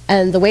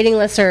the waiting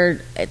lists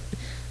are,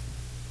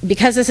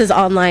 because this is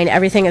online,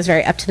 everything is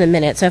very up to the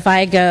minute. So if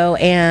I go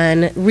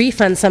and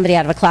refund somebody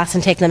out of a class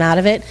and take them out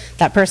of it,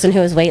 that person who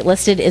is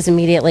waitlisted is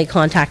immediately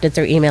contacted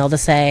through email to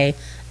say,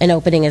 an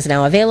opening is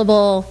now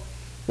available,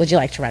 would you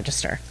like to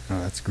register? Oh,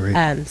 that's great.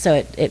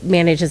 So it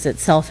manages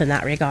itself in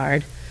that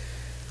regard.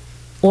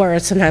 Or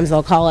sometimes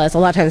they'll call us. A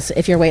lot of times,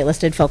 if you're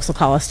waitlisted, folks will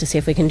call us to see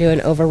if we can do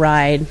an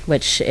override,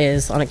 which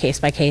is on a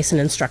case-by-case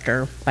and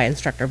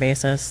instructor-by-instructor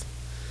basis.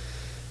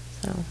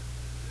 So,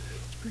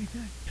 it's pretty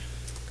good.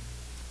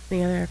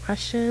 Any other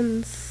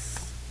questions?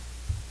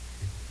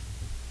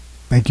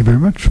 Thank you very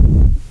much.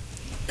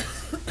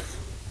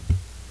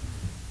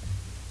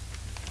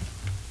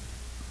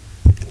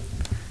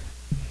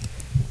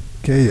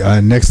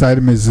 Okay, next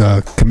item is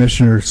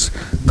commissioners'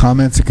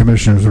 comments and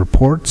commissioners'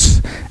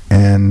 reports.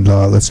 And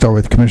let's start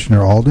with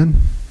Commissioner Alden.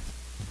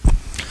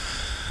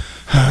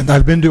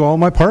 I've been to all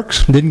my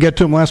parks. Didn't get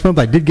to them last month.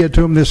 I did get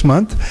to them this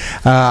month.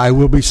 I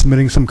will be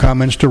submitting some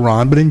comments to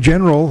Ron, but in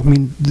general, I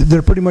mean,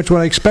 they're pretty much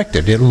what I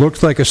expected. It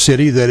looks like a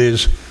city that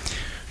is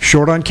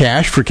short on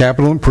cash for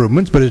capital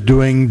improvements, but is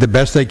doing the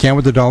best they can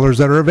with the dollars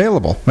that are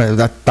available.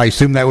 I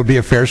assume that would be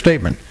a fair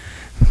statement.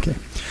 Okay.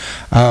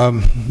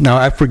 Now,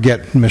 I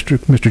forget,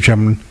 Mr.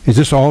 Chairman, is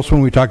this also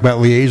when we talk about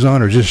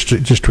liaison, or is this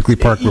just strictly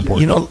park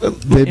report? You know,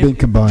 they've been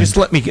combined. Just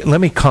let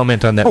me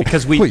comment on that,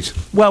 because please.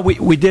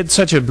 We did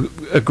such a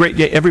great,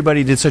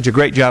 everybody did such a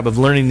great job of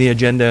learning the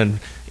agenda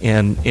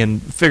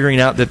and figuring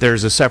out that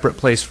there's a separate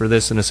place for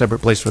this and a separate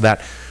place for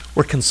that.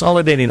 We're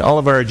consolidating all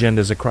of our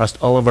agendas across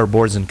all of our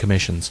boards and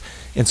commissions.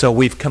 And so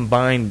we've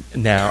combined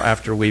now,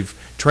 after we've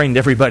trained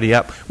everybody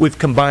up, we've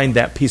combined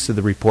that piece of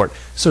the report.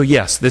 So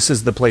yes, this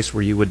is the place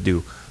where you would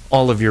do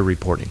all of your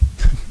reporting.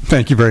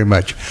 Thank you very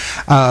much.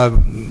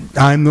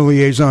 I'm the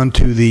liaison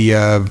to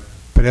the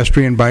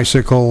Pedestrian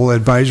Bicycle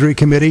Advisory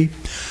Committee.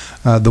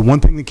 The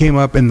one thing that came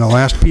up in the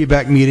last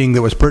PBAC meeting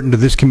that was pertinent to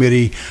this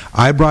committee,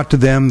 I brought to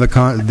them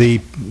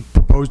the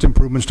proposed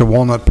improvements to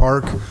Walnut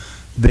Park.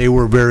 They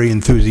were very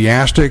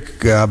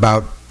enthusiastic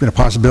about the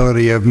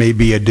possibility of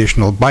maybe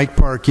additional bike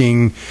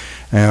parking,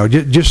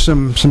 just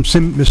some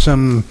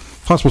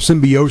possible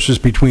symbiosis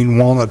between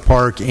Walnut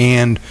Park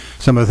and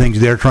some of the things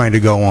they're trying to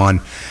go on.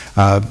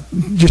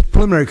 Just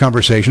preliminary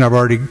conversation. I've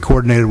already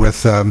coordinated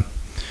with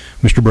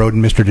Mr. Broden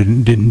and Mr.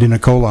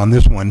 DiNicola on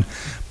this one,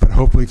 but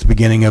hopefully it's the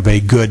beginning of a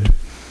good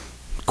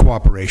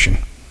cooperation.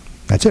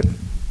 That's it.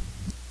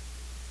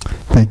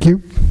 Thank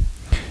you.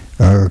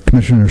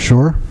 Commissioner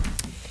Shore?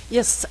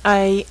 Yes,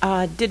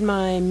 I did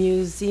my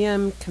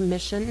museum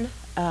commission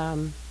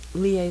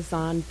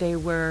liaison. They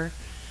were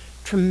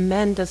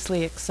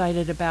tremendously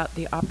excited about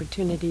the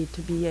opportunity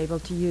to be able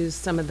to use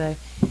some of the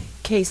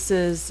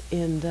cases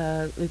in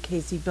the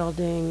Lucchese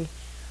building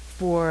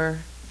for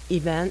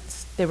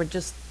events. They were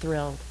just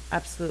thrilled,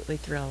 absolutely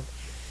thrilled.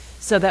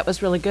 So that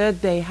was really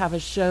good. They have a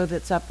show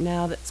that's up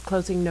now that's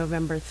closing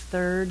November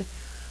 3rd.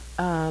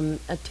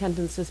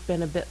 Attendance has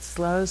been a bit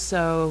slow,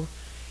 so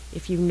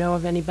if you know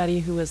of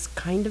anybody who is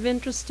kind of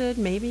interested,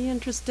 maybe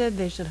interested,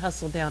 they should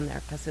hustle down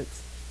there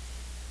because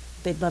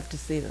they'd love to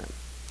see them.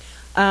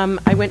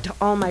 I went to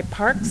all my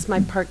parks. My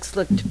parks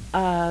looked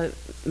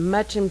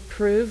much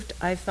improved,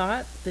 I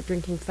thought. The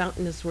drinking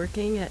fountain is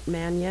working at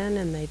Mannion,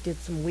 and they did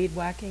some weed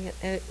whacking.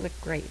 It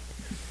looked great.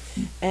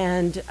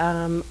 And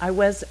I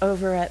was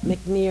over at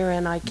McNear,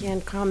 and I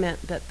can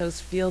comment that those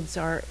fields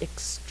are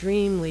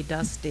extremely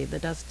dusty. The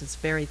dust is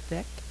very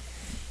thick.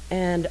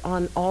 And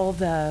on all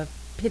the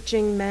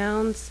pitching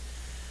mounds,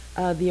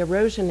 the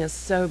erosion is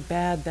so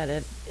bad that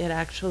it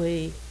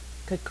actually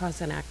could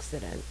cause an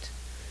accident.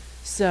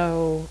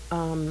 So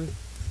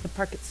the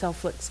park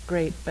itself looks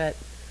great, but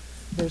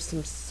there's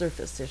some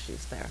surface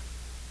issues there.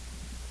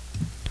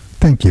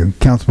 Thank you.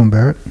 Councilman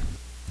Barrett?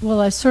 Well,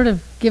 I've sort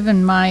of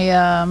given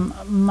my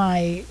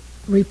my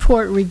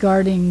report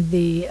regarding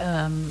the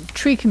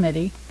tree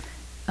committee,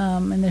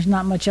 and there's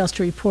not much else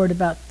to report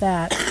about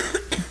that.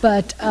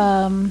 But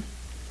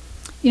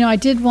you know, I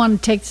did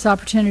want to take this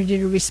opportunity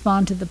to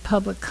respond to the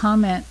public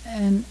comment,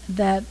 and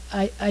that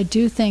I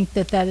do think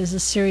that that is a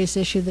serious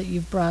issue that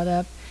you've brought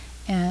up,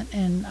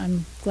 and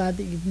I'm glad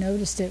that you've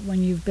noticed it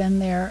when you've been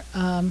there.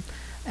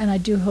 And I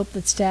do hope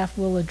that staff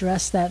will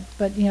address that.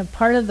 But you know,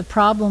 part of the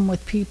problem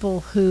with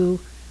people who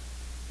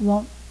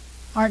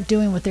aren't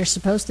doing what they're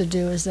supposed to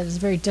do is that it's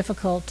very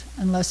difficult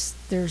unless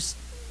there's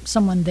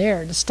someone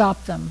there to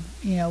stop them,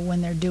 you know,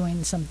 when they're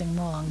doing something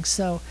wrong.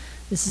 So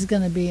this is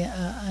going to be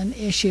an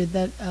issue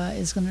that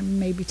is going to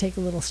maybe take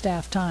a little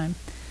staff time.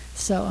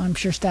 So I'm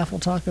sure staff will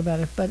talk about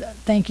it. But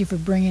thank you for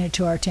bringing it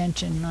to our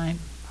attention, and I'm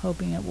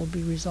hoping it will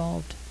be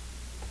resolved.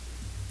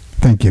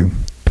 Thank you.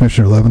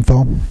 Commissioner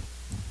Leventhal?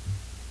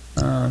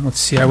 Let's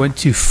see, I went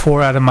to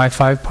 4 out of my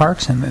 5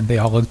 parks, and they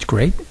all looked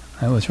great.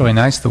 It was really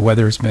nice. The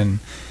weather's been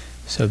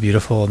so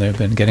beautiful. They've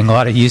been getting a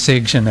lot of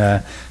usage, and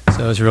so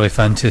it was really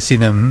fun to see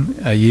them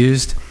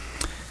used.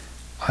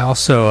 I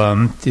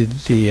also did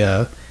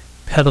the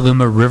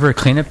Petaluma River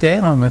Cleanup Day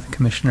along with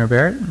Commissioner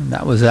Barrett, and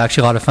that was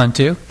actually a lot of fun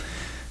too.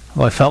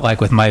 Well, I felt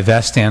like with my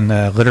vest and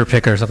litter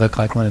pickers, I looked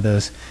like one of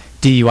those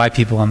DUI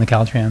people on the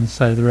Caltrans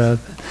side of the road.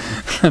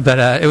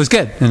 But it was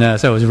good, and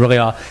so it was really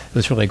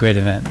a great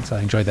event. So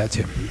I enjoyed that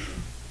too.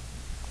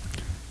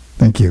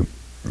 Thank you.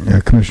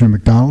 Commissioner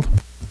McDonald?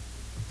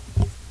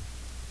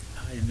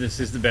 This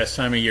is the best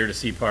time of year to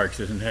see parks,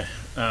 isn't it?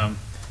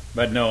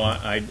 But no,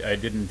 I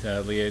didn't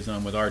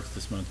liaison with Arts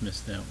this month,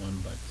 missed that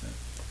one, but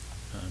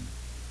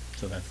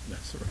so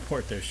that's the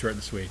report there, short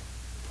and sweet.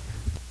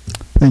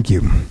 Thank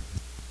you.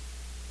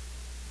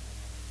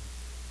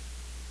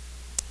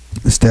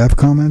 Staff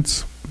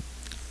comments?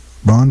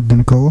 Ron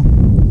DeNicola?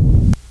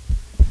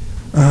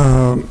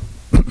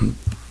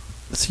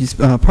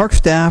 Park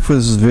staff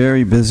was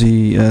very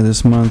busy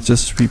this month,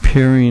 just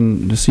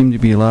repairing. There seemed to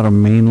be a lot of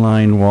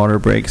mainline water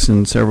breaks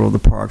in several of the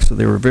parks, so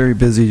they were very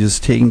busy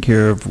just taking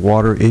care of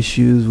water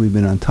issues. We've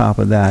been on top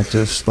of that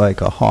just like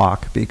a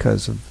hawk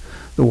because of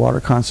the water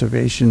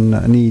conservation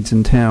needs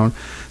in town.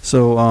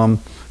 So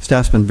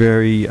staff's been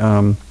very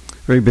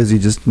busy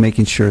just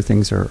making sure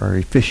things are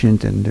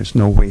efficient and there's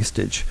no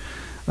wastage.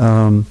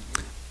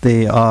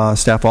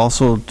 Staff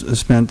also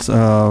spent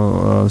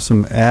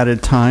some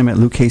added time at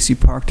Lucchese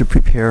Park to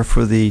prepare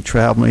for the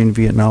Traveling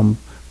Vietnam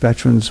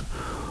Veterans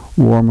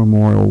War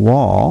Memorial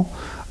Wall,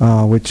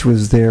 which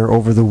was there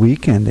over the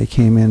weekend. They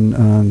came in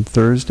on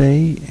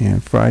Thursday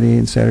and Friday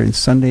and Saturday and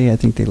Sunday. I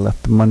think they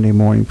left Monday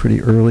morning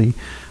pretty early.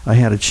 I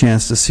had a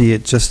chance to see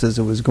it just as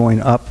it was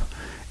going up,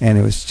 and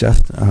it was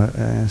just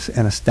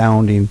an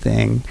astounding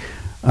thing.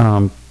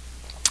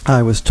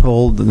 I was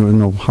told there were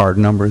no hard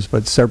numbers,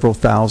 but several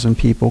thousand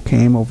people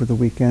came over the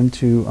weekend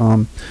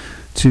to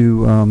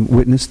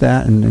witness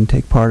that and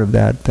take part of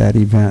that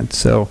event.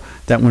 So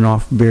that went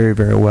off very,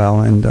 very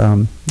well. And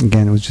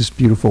again, it was just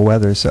beautiful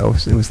weather, so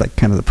it was like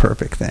kind of the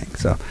perfect thing.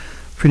 So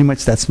pretty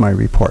much that's my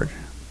report.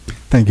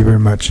 Thank you very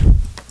much.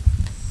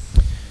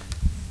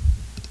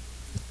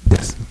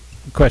 Yes.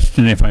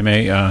 Question, if I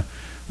may.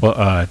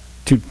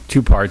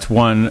 Two parts.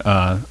 One,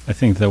 I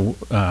think the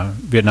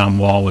Vietnam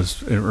Wall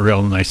was a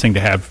real nice thing to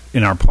have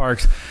in our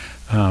parks.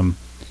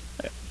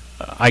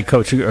 I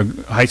coach a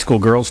high school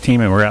girls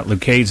team, and we're at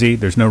Lucchese.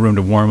 There's no room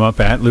to warm up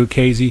at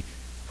Lucchese.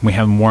 We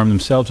have them warm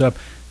themselves up.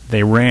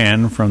 They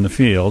ran from the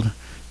field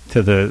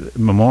to the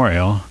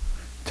memorial,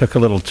 took a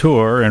little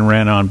tour, and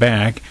ran on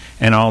back.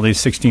 And all these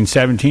 16,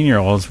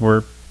 17-year-olds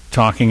were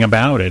talking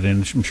about it,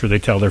 and I'm sure they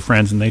tell their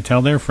friends, and they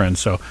tell their friends.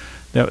 So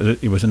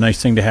it was a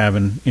nice thing to have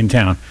in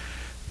town.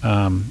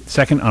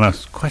 Second, on a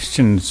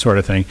question sort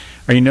of thing,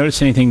 are you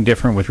noticing anything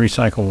different with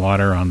recycled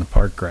water on the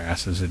park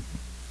grass?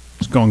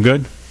 It's going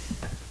good?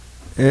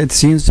 It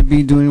seems to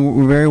be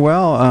doing very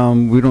well.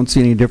 We don't see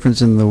any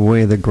difference in the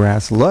way the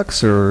grass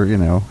looks, or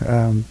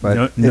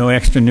but no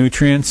extra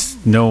nutrients,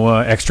 no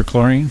extra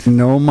chlorine.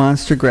 No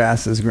monster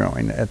grass is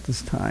growing at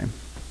this time.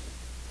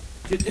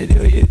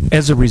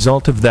 As a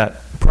result of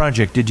that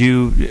project, did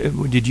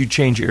you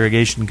change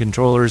irrigation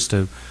controllers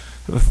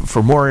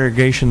for more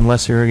irrigation,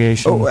 less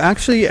irrigation? Oh,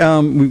 actually,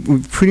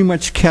 we've pretty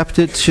much kept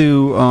it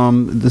to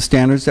the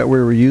standards that we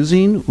were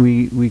using.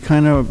 We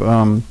kind of,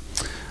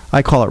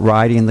 I call it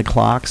riding the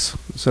clocks.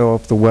 So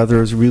if the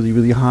weather is really,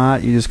 really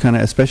hot, you just kind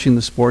of, especially in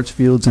the sports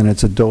fields and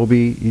it's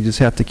adobe, you just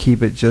have to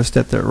keep it just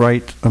at the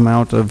right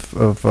amount of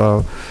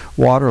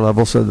water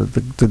level so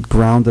that the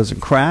ground doesn't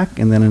crack,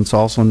 and then it's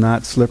also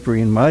not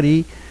slippery and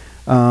muddy.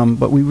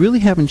 But we really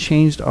haven't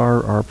changed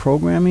our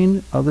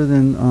programming other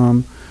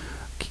than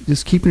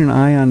just keeping an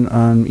eye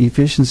on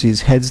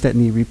efficiencies, heads that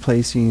need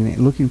replacing,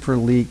 looking for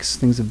leaks,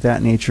 things of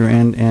that nature,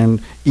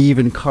 and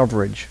even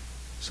coverage,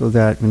 so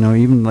that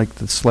even like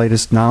the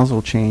slightest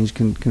nozzle change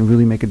can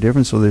really make a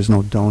difference. So there's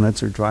no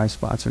donuts or dry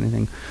spots or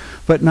anything,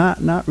 but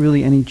not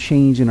really any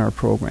change in our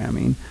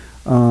programming.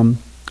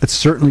 It's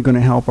certainly going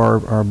to help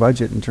our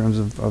budget in terms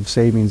of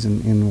savings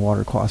in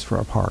water costs for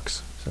our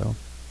parks. So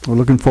we're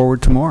looking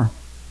forward to more.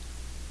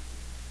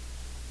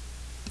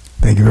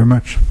 Thank you very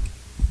much.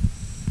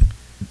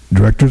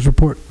 Director's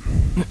report.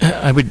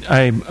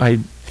 I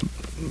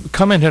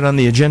commented on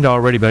the agenda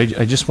already, but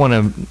I just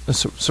want to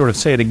sort of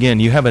say it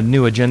again. You have a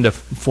new agenda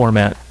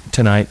format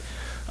tonight.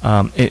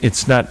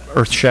 It's not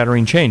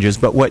earth-shattering changes,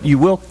 but what you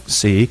will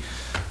see,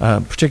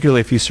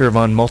 particularly if you serve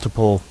on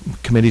multiple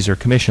committees or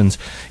commissions,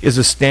 is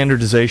a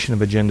standardization of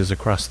agendas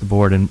across the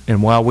board.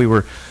 And while we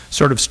were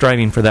sort of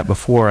striving for that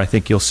before, I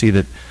think you'll see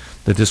that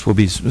this will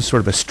be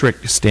sort of a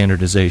strict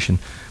standardization.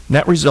 And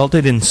that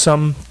resulted in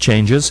some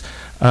changes.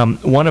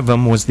 One of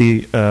them was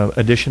the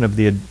addition of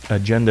the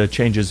agenda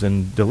changes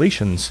and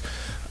deletions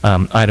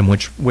item,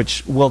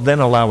 which will then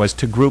allow us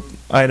to group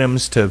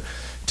items, to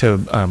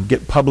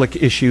get public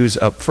issues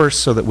up first,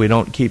 so that we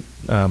don't keep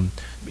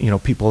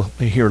people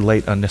here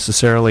late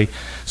unnecessarily.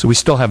 So we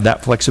still have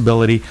that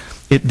flexibility.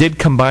 It did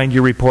combine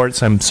your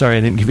reports. I'm sorry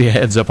I didn't give you a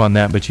heads up on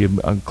that, but you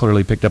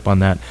clearly picked up on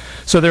that.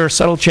 So there are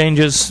subtle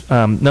changes.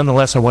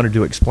 Nonetheless, I wanted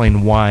to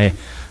explain why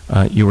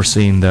you were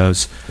seeing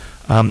those.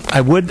 I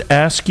would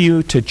ask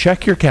you to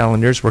check your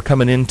calendars. We're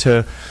coming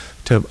into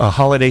a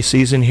holiday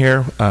season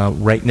here.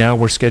 Right now,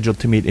 we're scheduled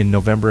to meet in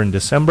November and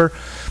December.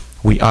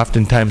 We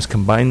oftentimes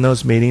combine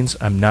those meetings.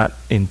 I'm not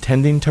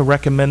intending to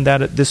recommend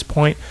that at this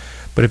point,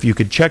 but if you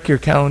could check your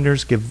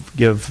calendars,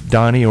 give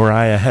Donnie or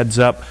I a heads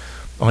up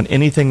on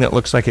anything that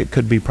looks like it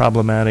could be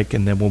problematic,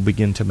 and then we'll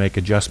begin to make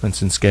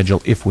adjustments in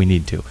schedule if we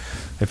need to.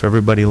 If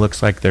everybody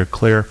looks like they're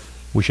clear,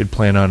 we should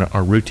plan on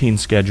our routine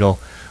schedule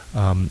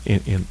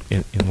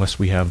unless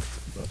we have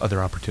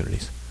other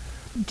opportunities.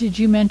 Did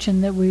you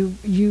mention that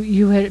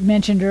you had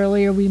mentioned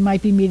earlier we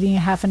might be meeting a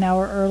half an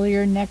hour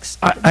earlier next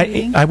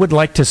meeting? I would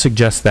like to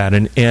suggest that,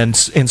 and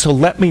so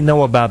let me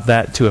know about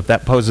that too if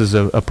that poses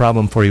a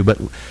problem for you. But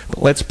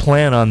let's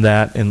plan on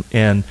that,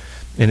 and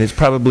it's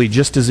probably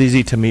just as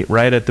easy to meet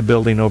right at the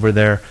building over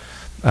there,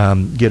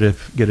 get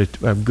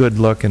a good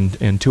look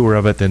and tour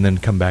of it, and then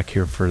come back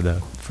here for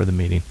the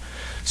meeting.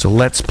 So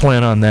let's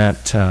plan on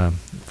that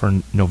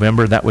for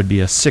November. That would be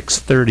a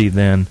 6:30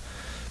 then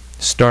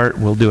start.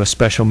 We'll do a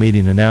special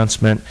meeting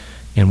announcement,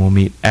 and we'll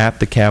meet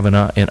at the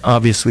Kavanaugh, and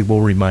obviously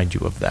we'll remind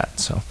you of that.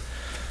 So,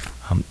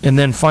 and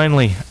then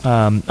finally,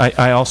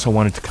 I also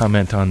wanted to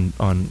comment on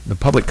the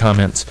public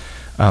comments.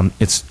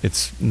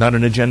 It's not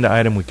an agenda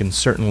item. We can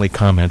certainly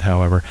comment,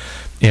 however,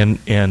 and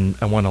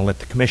I want to let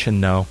the commission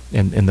know,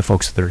 and the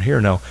folks that are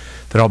here know,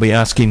 that I'll be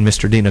asking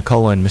Mr.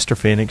 DiNicola and Mr.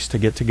 Phoenix to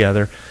get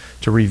together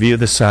to review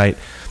the site.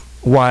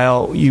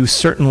 While you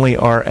certainly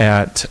are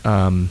at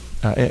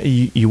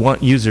you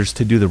want users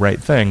to do the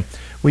right thing,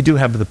 we do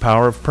have the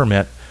power of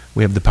permit.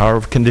 We have the power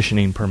of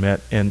conditioning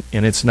permit, and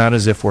it's not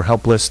as if we're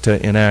helpless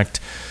to enact,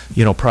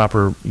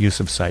 proper use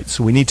of sites.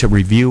 So we need to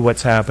review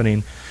what's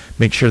happening,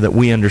 make sure that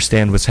we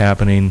understand what's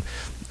happening.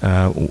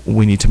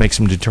 We need to make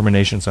some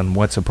determinations on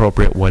what's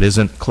appropriate, what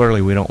isn't.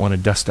 Clearly, we don't want to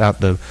dust out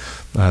the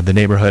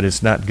neighborhood.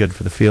 It's not good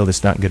for the field.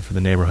 It's not good for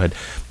the neighborhood.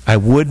 I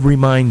would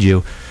remind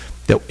you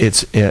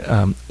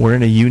that we're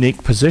in a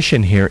unique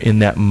position here in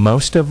that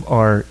most of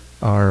our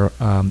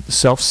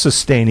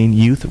self-sustaining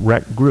youth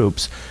rec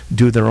groups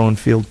do their own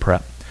field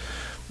prep.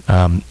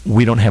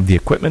 We don't have the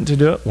equipment to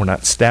do it. We're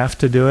not staffed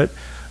to do it.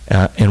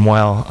 And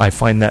while I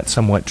find that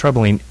somewhat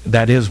troubling,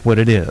 that is what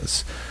it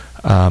is.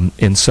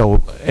 And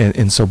so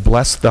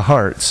bless the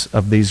hearts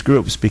of these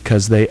groups,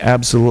 because they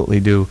absolutely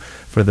do,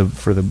 for the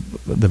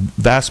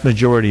vast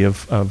majority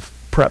of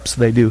preps,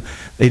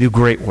 they do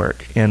great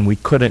work, and we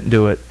couldn't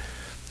do it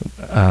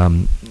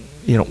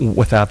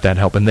without that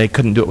help, and they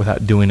couldn't do it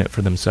without doing it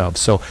for themselves.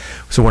 So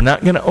we're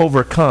not going to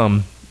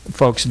overcome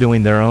folks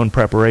doing their own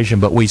preparation,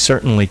 but we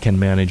certainly can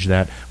manage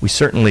that. We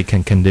certainly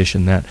can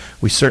condition that.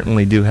 We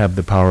certainly do have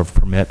the power of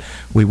permit.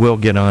 We will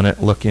get on it,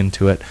 look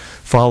into it,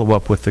 follow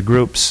up with the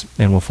groups,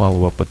 and we'll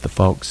follow up with the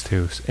folks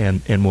too,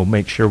 and we'll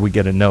make sure we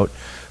get a note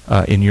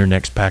in your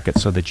next packet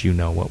so that you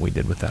know what we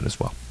did with that as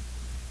well.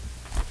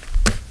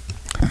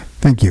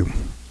 Thank you.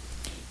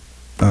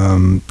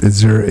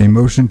 Is there a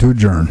motion to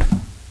adjourn?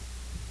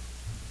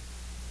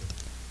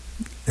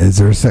 Is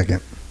there a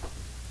second?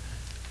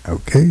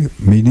 Okay,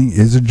 meeting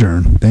is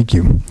adjourned. Thank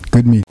you.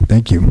 Good meeting.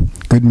 Thank you.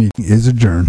 Good meeting is adjourned.